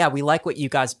yeah, we like what you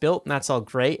guys built and that's all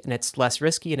great and it's less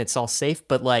risky and it's all safe,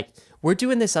 but we're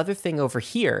doing this other thing over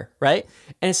here, right?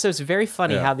 And so it's very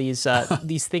funny how these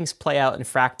things play out in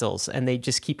fractals and they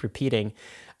just keep repeating.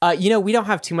 We don't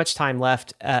have too much time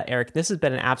left, Eric. This has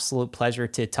been an absolute pleasure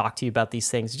to talk to you about these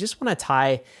things. I just want to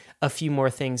tie a few more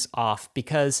things off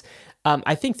because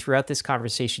I think throughout this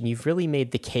conversation, you've really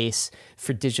made the case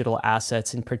for digital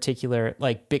assets, in particular,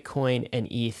 like Bitcoin and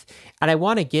ETH. And I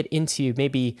want to get into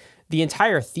maybe the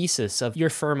entire thesis of your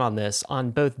firm on this,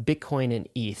 on both Bitcoin and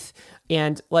ETH.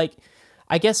 And like,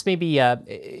 I guess maybe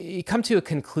come to a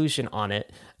conclusion on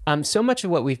it. So much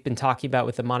of what we've been talking about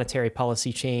with the monetary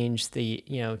policy change, the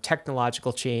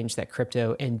technological change that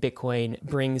crypto and Bitcoin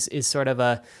brings is sort of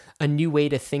a new way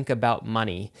to think about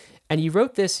money. And you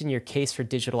wrote this in your case for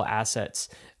digital assets.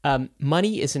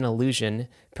 Money is an illusion,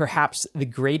 perhaps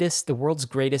the world's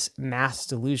greatest mass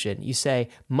delusion. You say,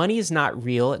 money is not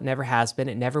real. It never has been.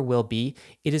 It never will be.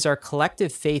 It is our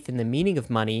collective faith in the meaning of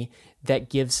money that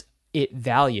gives it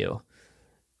value.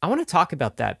 I want to talk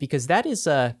about that because that is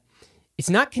it's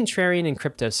not contrarian in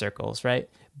crypto circles, right?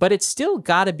 But it's still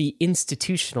got to be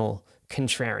institutional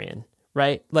contrarian,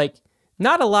 right? Like,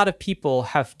 not a lot of people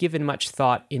have given much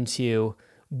thought into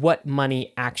what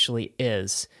money actually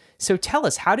is. So tell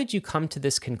us, how did you come to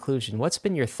this conclusion? What's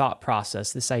been your thought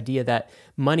process? This idea that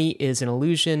money is an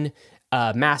illusion,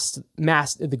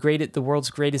 the world's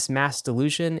greatest mass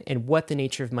delusion, and what the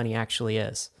nature of money actually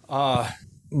is.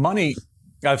 Money.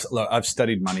 I've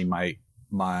studied money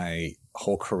my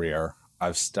whole career.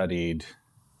 I've studied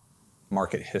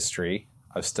market history.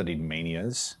 I've studied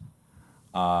manias,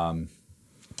 and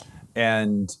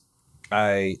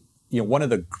one of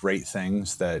the great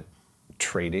things that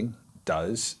trading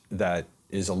does that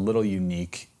is a little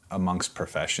unique amongst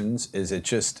professions is it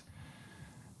just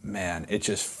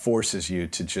forces you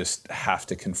to just have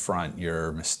to confront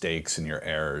your mistakes and your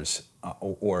errors,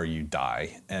 or you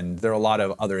die. And there are a lot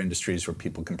of other industries where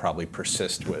people can probably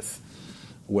persist with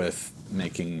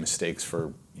making mistakes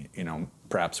for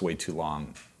perhaps way too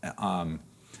long,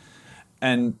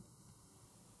 and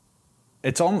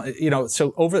it's all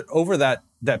so over that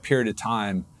period of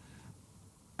time,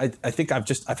 I think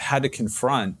I've had to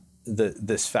confront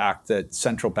this fact that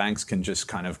central banks can just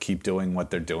kind of keep doing what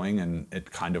they're doing and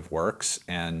it kind of works,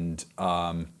 and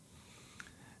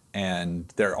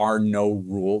there are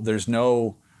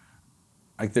no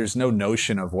there's no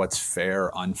notion of what's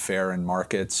fair, unfair in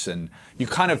markets, and you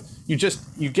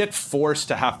get forced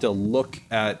to have to look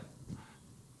at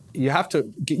you're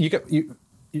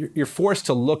forced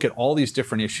to look at all these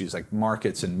different issues like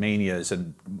markets and manias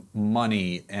and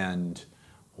money and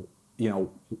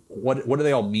what do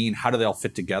they all mean? How do they all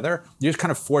fit together? You're just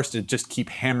kind of forced to just keep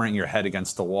hammering your head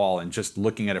against the wall and just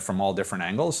looking at it from all different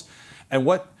angles. And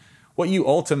what you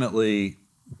ultimately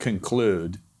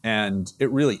conclude, and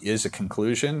it really is a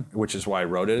conclusion, which is why I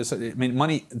wrote it, is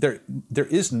money, there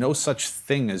is no such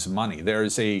thing as money. There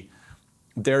is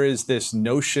this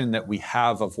notion that we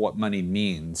have of what money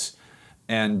means,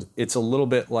 and it's a little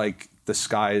bit like the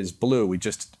sky is blue. We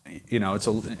just,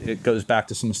 it goes back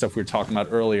to some of the stuff we were talking about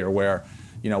earlier, where,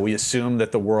 we assume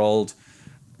that the world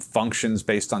functions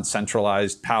based on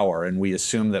centralized power, and we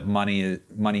assume that money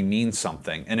means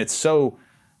something, and it's so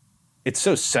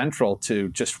central to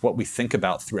just what we think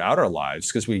about throughout our lives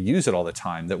because we use it all the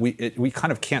time that we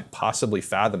kind of can't possibly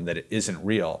fathom that it isn't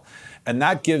real, and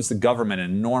that gives the government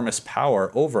enormous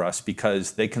power over us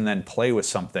because they can then play with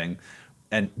something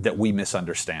and that we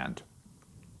misunderstand.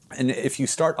 And if you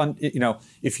start on,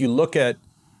 if you look at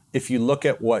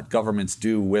what governments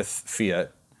do with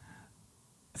fiat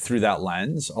through that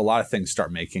lens, a lot of things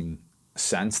start making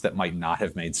sense that might not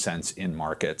have made sense in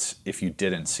markets if you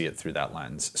didn't see it through that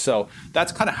lens. So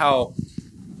that's kind of how,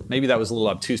 maybe that was a little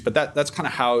obtuse, but that's kind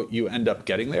of how you end up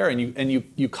getting there, and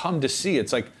you come to see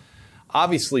it's like,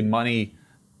 obviously money's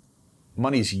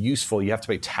useful. You have to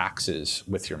pay taxes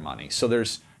with your money. So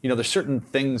there's certain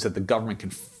things that the government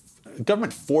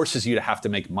forces you to have to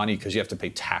make money because you have to pay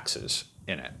taxes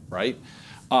in it, right?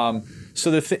 So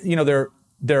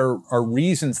there are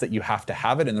reasons that you have to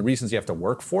have it and the reasons you have to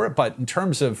work for it. But in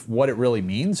terms of what it really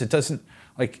means, it doesn't,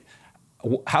 like,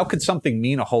 how could something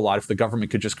mean a whole lot if the government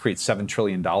could just create $7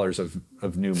 trillion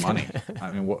of new money?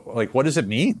 I mean, what does it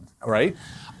mean, right?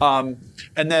 And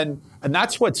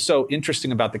that's what's so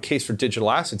interesting about the case for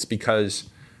digital assets, because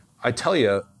I tell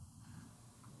you,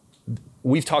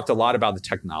 we've talked a lot about the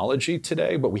technology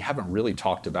today, but we haven't really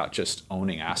talked about just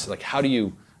owning assets. Like, how do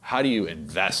you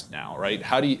invest now, right?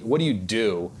 What do you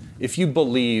do if you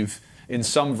believe in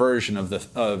some version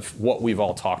of what we've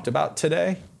all talked about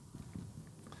today?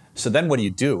 So then what do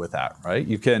you do with that, right?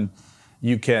 You can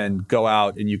go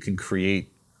out and you can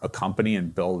create a company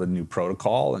and build a new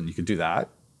protocol, and you could do that.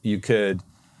 You could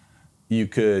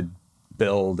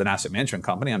build an asset management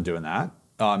company. I'm doing that.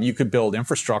 You could build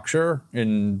infrastructure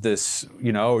in this,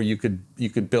 or you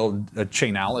could build a chain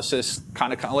analysis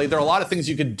kind of. Like, there are a lot of things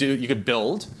you could do. You could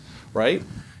build, right?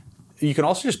 you can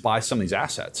also just buy some of these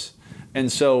assets.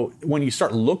 And so when you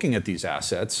start looking at these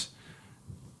assets,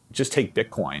 just take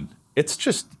Bitcoin.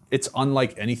 It's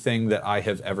unlike anything that I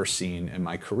have ever seen in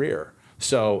my career.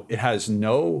 So it has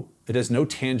no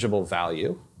tangible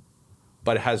value,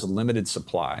 but it has limited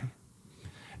supply.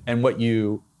 And what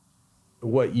you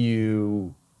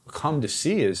come to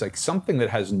see is like something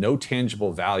that has no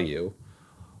tangible value,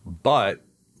 but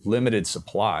limited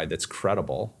supply that's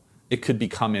credible, it could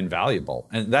become invaluable.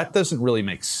 And that doesn't really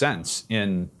make sense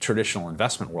in traditional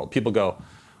investment world. People go,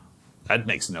 that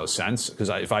makes no sense, because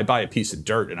if I buy a piece of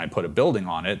dirt and I put a building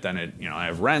on it, then I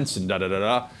have rents and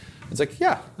da-da-da-da. It's like,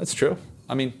 yeah, that's true.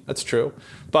 I mean, that's true.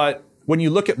 But when you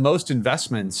look at most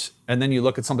investments and then you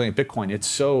look at something like Bitcoin, it's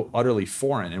so utterly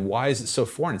foreign. And why is it so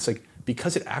foreign? It's like,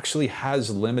 because it actually has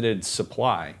limited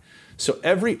supply. So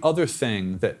every other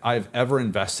thing that I've ever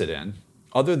invested in,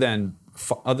 other than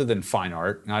fine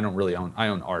art, and I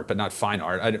own art, but not fine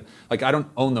art. I don't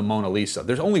own the Mona Lisa.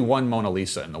 There's only one Mona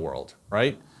Lisa in the world,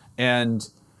 right? And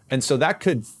so that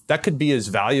could be as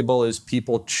valuable as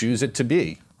people choose it to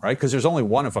be, right? Because there's only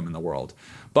one of them in the world.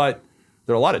 But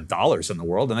there are a lot of dollars in the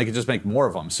world, and they could just make more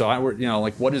of them. So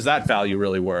what is that value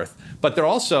really worth? But there are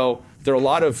a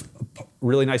lot of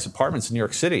really nice apartments in New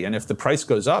York City, and if the price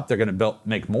goes up, they're going to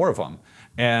make more of them.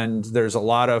 And there's a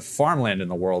lot of farmland in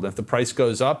the world. If the price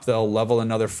goes up, they'll level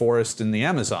another forest in the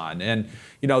Amazon. And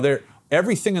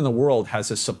everything in the world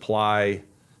has a supply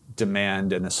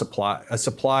demand and a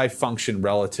supply function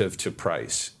relative to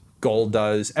price. Gold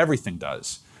does, everything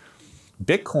does.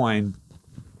 Bitcoin,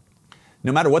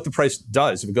 no matter what the price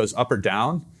does, if it goes up or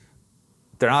down,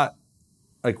 they're not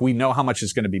like, we know how much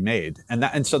is going to be made.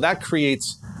 And so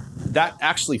that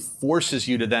actually forces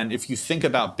you to then, if you think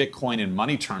about Bitcoin in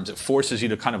money terms, it forces you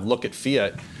to kind of look at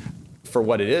fiat for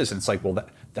what it is. And it's like, well,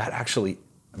 that actually,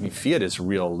 fiat is a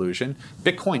real illusion.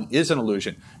 Bitcoin is an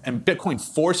illusion. And Bitcoin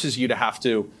forces you to have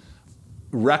to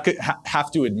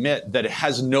admit that it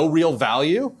has no real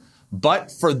value,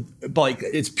 but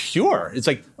it's pure. It's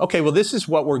like, okay, well, this is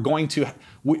what we're going to,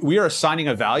 we are assigning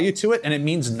a value to it, and it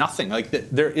means nothing. Like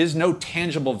there is no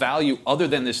tangible value other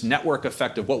than this network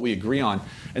effect of what we agree on.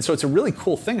 And so it's a really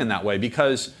cool thing in that way,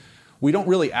 because we don't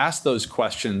really ask those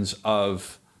questions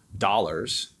of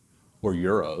dollars or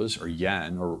euros or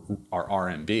yen or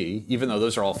RMB, even though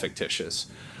those are all fictitious.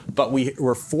 But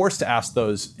we're forced to ask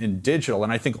those in digital.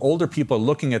 And I think older people are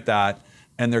looking at that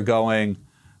and they're going,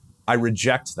 I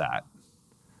reject that.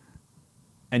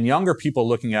 And younger people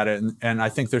looking at it, and I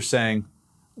think they're saying,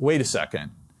 wait a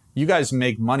second, you guys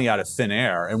make money out of thin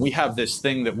air, and we have this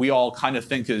thing that we all kind of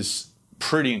think is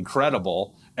pretty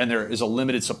incredible, and there is a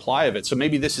limited supply of it. So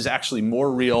maybe this is actually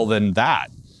more real than that.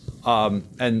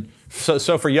 And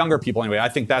so for younger people anyway, I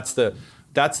think that's the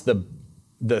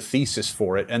thesis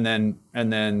for it. And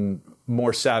then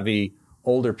more savvy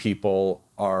older people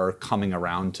are coming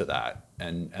around to that.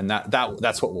 And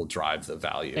that's what will drive the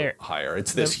value higher.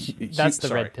 It's that's the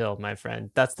red pill, my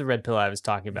friend. That's the red pill I was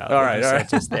talking about. All right.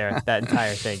 Just there, that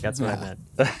entire thing. That's what I meant.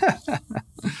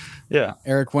 Yeah.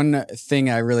 Eric, one thing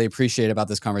I really appreciate about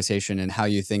this conversation and how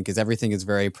you think is everything is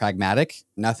very pragmatic.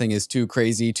 Nothing is too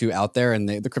crazy, too out there. And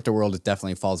the crypto world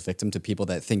definitely falls victim to people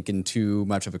that think in too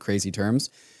much of a crazy terms.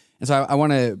 And so I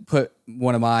want to put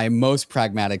one of my most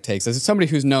pragmatic takes. As somebody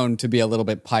who's known to be a little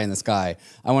bit pie in the sky,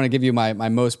 I want to give you my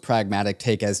most pragmatic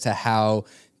take as to how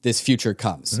this future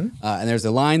comes. Mm-hmm. And there's a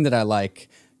line that I like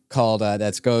called,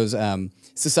 that goes,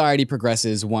 society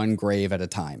progresses one grave at a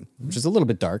time, which is a little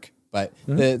bit dark. But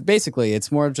basically,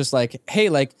 it's more just like, hey,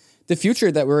 like the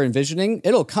future that we're envisioning,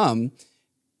 it'll come,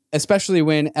 especially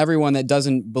when everyone that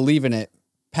doesn't believe in it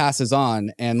passes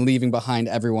on and leaving behind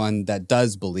everyone that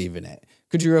does believe in it.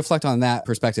 Could you reflect on that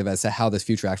perspective as to how this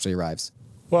future actually arrives?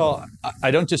 Well,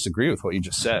 I don't disagree with what you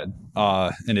just said,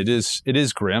 and it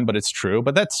is grim, but it's true.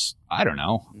 But that's, I don't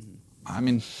know. I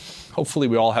mean, hopefully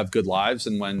we all have good lives,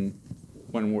 and when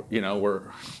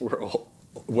we're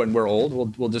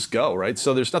old, we'll just go, right?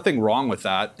 So there's nothing wrong with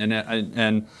that,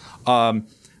 and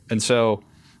so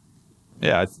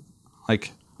yeah,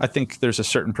 I think there's a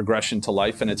certain progression to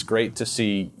life, and it's great to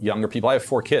see younger people. I have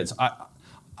 4 kids.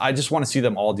 I just want to see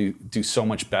them all do so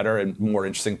much better and more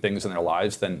interesting things in their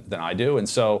lives than I do. And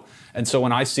so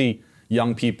when I see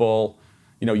young people,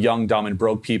 young, dumb, and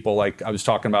broke people, like I was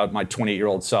talking about my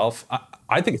 28-year-old self,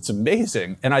 I think it's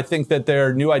amazing. And I think that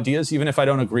their new ideas, even if I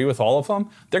don't agree with all of them,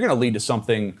 they're going to lead to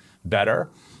something better.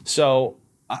 So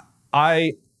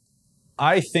I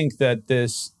think that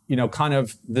this, kind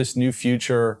of this new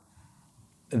future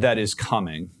that is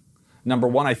coming, number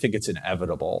one, I think it's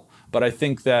inevitable. But I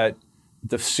think that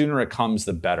the sooner it comes,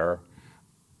 the better.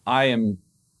 I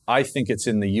think it's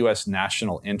in the U.S.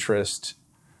 national interest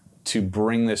to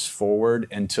bring this forward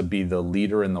and to be the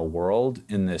leader in the world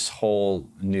in this whole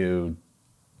new,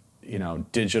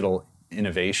 digital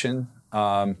innovation.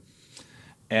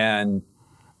 And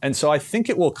so I think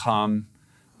it will come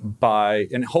by,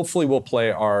 and hopefully we'll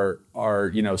play our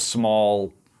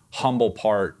small, humble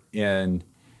part in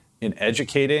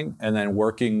educating and then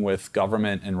working with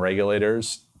government and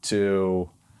regulators to,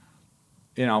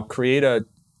 create a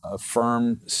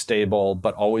firm, stable,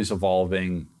 but always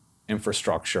evolving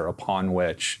infrastructure upon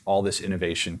which all this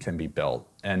innovation can be built.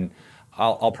 And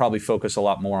I'll probably focus a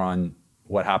lot more on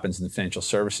what happens in the financial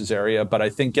services area, but I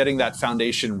think getting that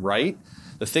foundation right,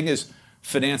 the thing is,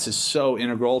 finance is so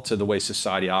integral to the way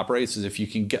society operates, is if you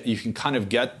can kind of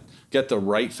get the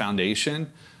right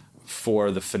foundation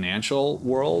for the financial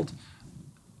world,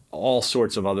 all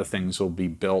sorts of other things will be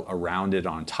built around it,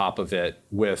 on top of it,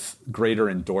 with greater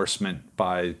endorsement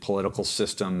by political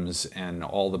systems and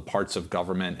all the parts of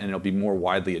government, and it'll be more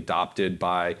widely adopted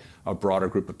by a broader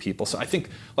group of people. So I think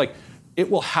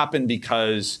it will happen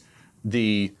because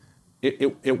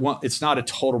it's not a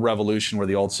total revolution where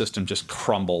the old system just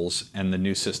crumbles and the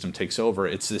new system takes over.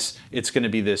 It's going to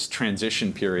be this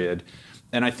transition period,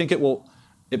 and I think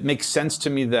it makes sense to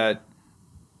me that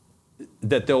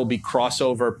there will be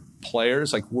crossover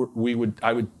players. Like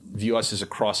I would view us as a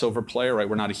crossover player, right?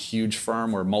 We're not a huge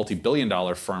firm, we're a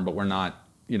multi-billion-dollar firm, but we're not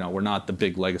the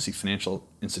big legacy financial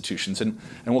institutions, and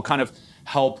we'll kind of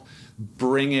help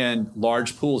bring in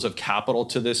large pools of capital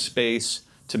to this space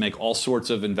to make all sorts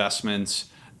of investments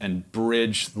and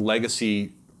bridge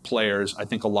legacy players. I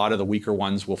think a lot of the weaker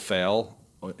ones will fail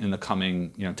in the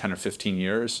coming 10 or 15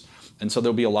 years, and so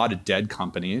there'll be a lot of dead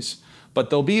companies. But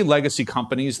there'll be legacy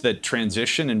companies that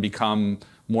transition and become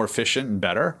more efficient and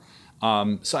better.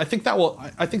 So I think that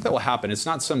will happen. It's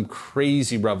not some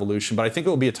crazy revolution, but I think it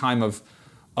will be a time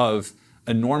of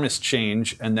enormous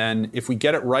change. And then if we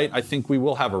get it right, I think we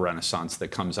will have a renaissance that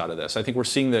comes out of this. I think we're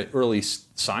seeing the early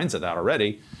signs of that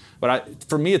already. But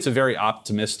for me, it's a very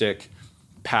optimistic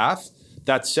path.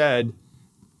 That said,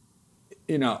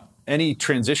 any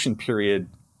transition period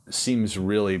seems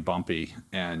really bumpy,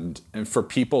 and for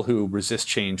people who resist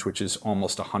change, which is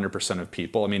almost 100% of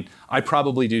people. I mean, I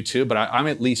probably do too, but I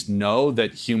at least know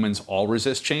that humans all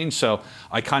resist change. So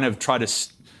I kind of try to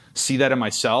see that in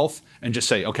myself and just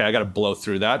say, okay, I got to blow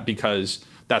through that because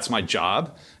that's my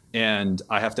job, and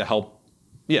I have to help.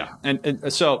 Yeah,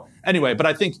 and so anyway, but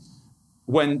I think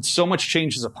when so much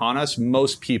change is upon us,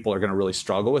 most people are going to really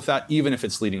struggle with that, even if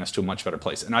it's leading us to a much better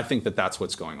place. And I think that that's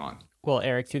what's going on. Well,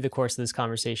 Eric, through the course of this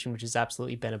conversation, which has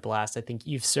absolutely been a blast, I think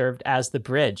you've served as the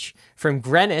bridge from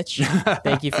Greenwich.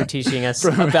 Thank you for teaching us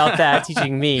about that,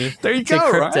 teaching me there you to go,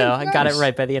 crypto. Right? I got it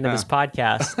right by the end of this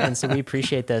podcast. And so we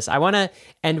appreciate this. I want to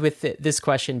end with this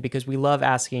question because we love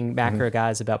asking macro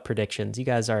guys about predictions. You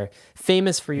guys are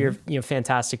famous for your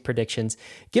fantastic predictions.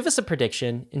 Give us a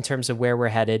prediction in terms of where we're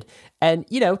headed, and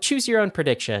choose your own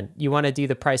prediction. You want to do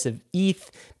the price of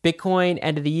ETH, Bitcoin,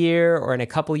 end of the year, or in a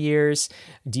couple years?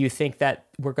 Do you think that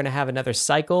we're going to have another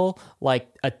cycle like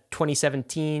a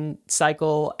 2017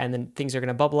 cycle, and then things are going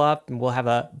to bubble up and we'll have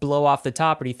a blow off the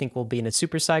top? Or do you think we'll be in a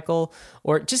super cycle?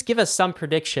 Or just give us some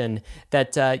prediction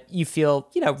that you feel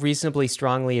reasonably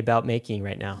strongly about making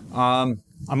right now. I'm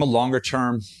a longer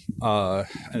term,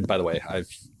 and by the way, I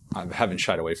haven't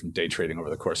shied away from day trading over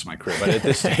the course of my career, but at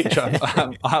this stage,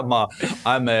 I'm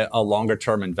a longer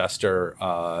term investor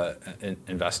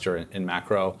in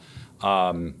macro,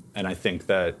 and I think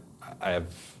that I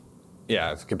have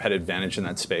a competitive advantage in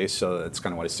that space, so that's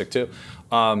kind of what I stick to.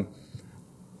 I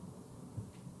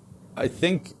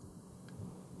think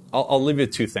I'll leave you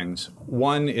with two things.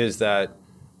 One is that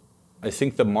I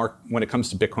think when it comes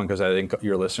to Bitcoin, because I think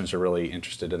your listeners are really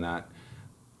interested in that,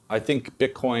 I think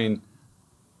Bitcoin.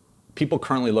 People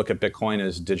currently look at Bitcoin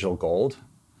as digital gold,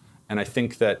 and I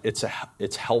think that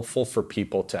it's helpful for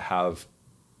people to have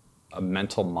a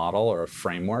mental model or a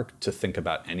framework to think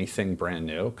about anything brand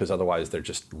new, because otherwise they're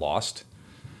just lost.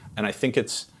 And I think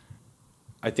it's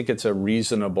a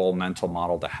reasonable mental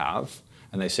model to have.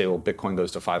 And they say, well, Bitcoin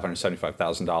goes to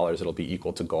 $575,000, it'll be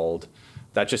equal to gold.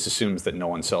 That just assumes that no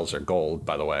one sells their gold,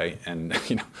 by the way. And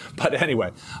but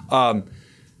anyway,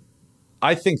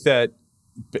 I think that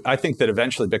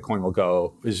eventually Bitcoin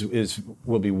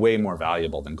will be way more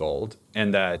valuable than gold,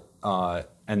 and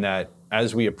that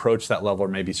as we approach that level or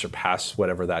maybe surpass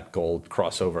whatever that gold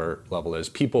crossover level is,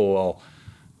 people will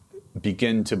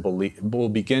begin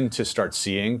to start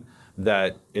seeing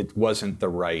that it wasn't the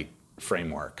right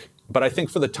framework. But I think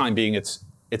for the time being, it's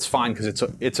fine because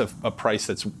it's a price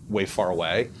that's way far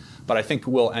away. But I think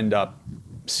we'll end up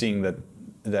seeing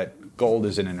that gold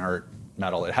is an inert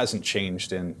metal. It hasn't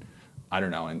changed in I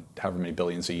don't know, in however many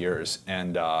billions of years,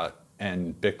 and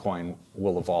Bitcoin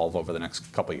will evolve over the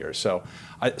next couple of years. So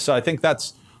I think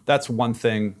that's one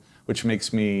thing which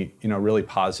makes me, really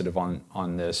positive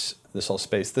on this whole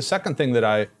space. The second thing that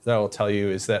I will tell you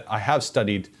is that I have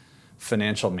studied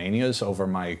financial manias over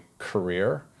my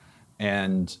career,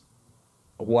 and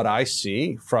what I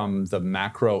see from the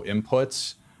macro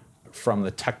inputs, from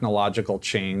the technological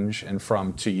change, and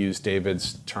from, to use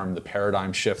David's term, the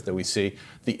paradigm shift that we see,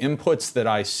 the inputs that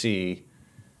I see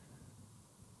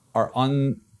are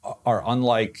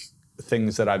unlike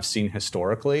things that I've seen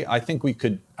historically. I think we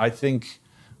could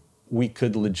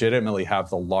legitimately have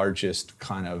the largest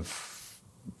kind of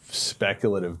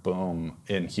speculative boom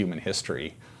in human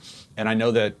history, and I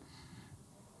know that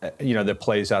that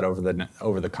plays out over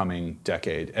the coming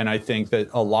decade. And I think that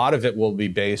a lot of it will be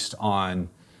based on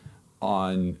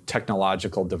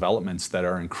technological developments that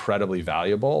are incredibly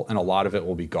valuable, and a lot of it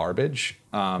will be garbage,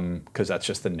 because that's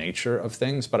just the nature of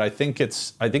things. But I think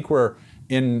we're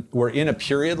in a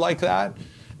period like that,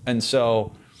 and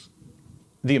so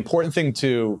the important thing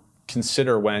to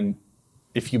consider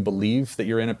if you believe that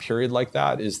you're in a period like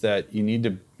that is that you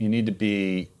need to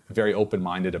be very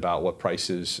open-minded about what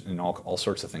prices and all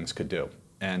sorts of things could do.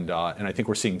 And I think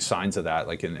we're seeing signs of that,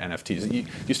 like in NFTs.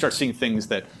 You start seeing things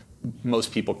that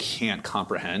most people can't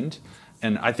comprehend,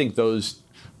 and I think those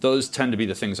tend to be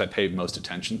the things I pay most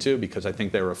attention to, because I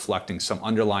think they're reflecting some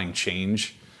underlying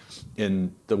change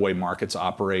in the way markets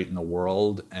operate in the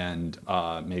world, and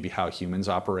maybe how humans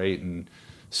operate, and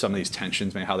some of these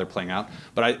tensions, maybe how they're playing out.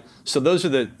 So those are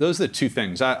the two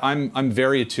things. I'm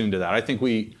very attuned to that. I think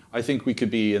we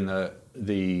could be in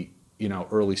the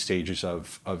early stages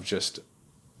of just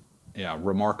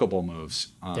remarkable moves.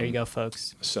 There you go,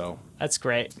 folks. So that's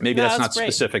great. Maybe that's not great.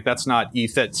 Specific. That's not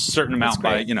ETH. That's a certain amount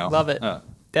by Love it.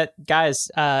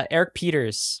 Eric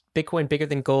Peters, Bitcoin bigger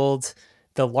than gold,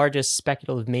 the largest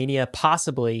speculative mania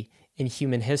possibly in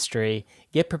human history.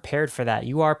 Get prepared for that.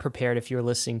 You are prepared if you're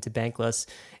listening to Bankless.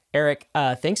 Eric,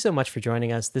 thanks so much for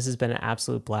joining us. This has been an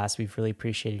absolute blast. We've really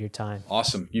appreciated your time.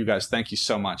 Awesome. You guys, thank you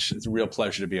so much. It's a real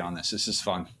pleasure to be on this. This is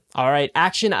fun. All right,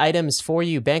 action items for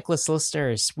you, Bankless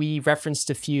listeners. We referenced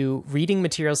a few reading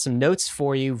materials, some notes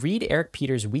for you. Read Eric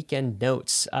Peters' weekend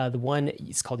notes. The one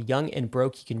is called Young and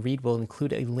Broke. You can read. We'll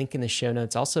include a link in the show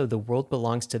notes. Also, The World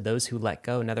Belongs to Those Who Let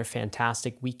Go, another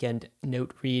fantastic weekend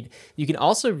note read. You can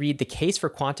also read The Case for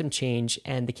Quantum Change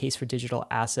and The Case for Digital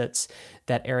Assets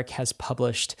that Eric has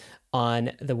published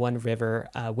on the One River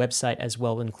website as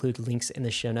well. We'll include links in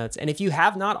the show notes. And if you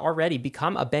have not already,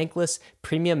 become a Bankless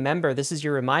premium member. This is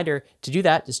your reminder to do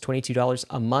that. Just $22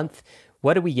 a month.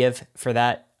 What do we give for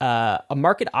that? A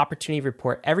market opportunity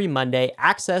report every Monday,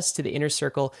 access to the Inner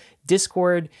Circle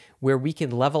Discord where we can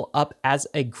level up as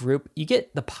a group. You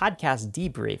get the podcast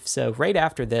debrief. So right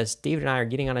after this, David and I are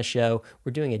getting on a show.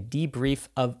 We're doing a debrief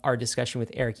of our discussion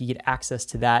with Eric. You get access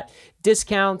to that,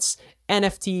 discounts,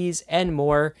 NFTs, and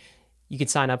more. You can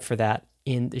sign up for that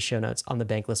in the show notes on the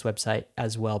Bankless website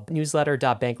as well.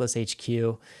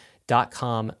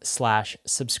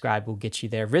 Newsletter.banklesshq.com/subscribe will get you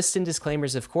there. Risks and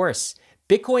disclaimers, of course.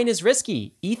 Bitcoin is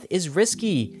risky. ETH is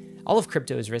risky. All of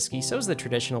crypto is risky. So is the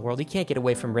traditional world. You can't get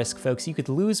away from risk, folks. You could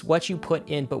lose what you put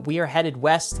in, but we are headed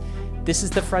west. This is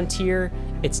the frontier.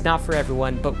 It's not for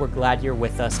everyone, but we're glad you're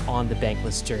with us on the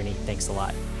Bankless journey. Thanks a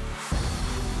lot.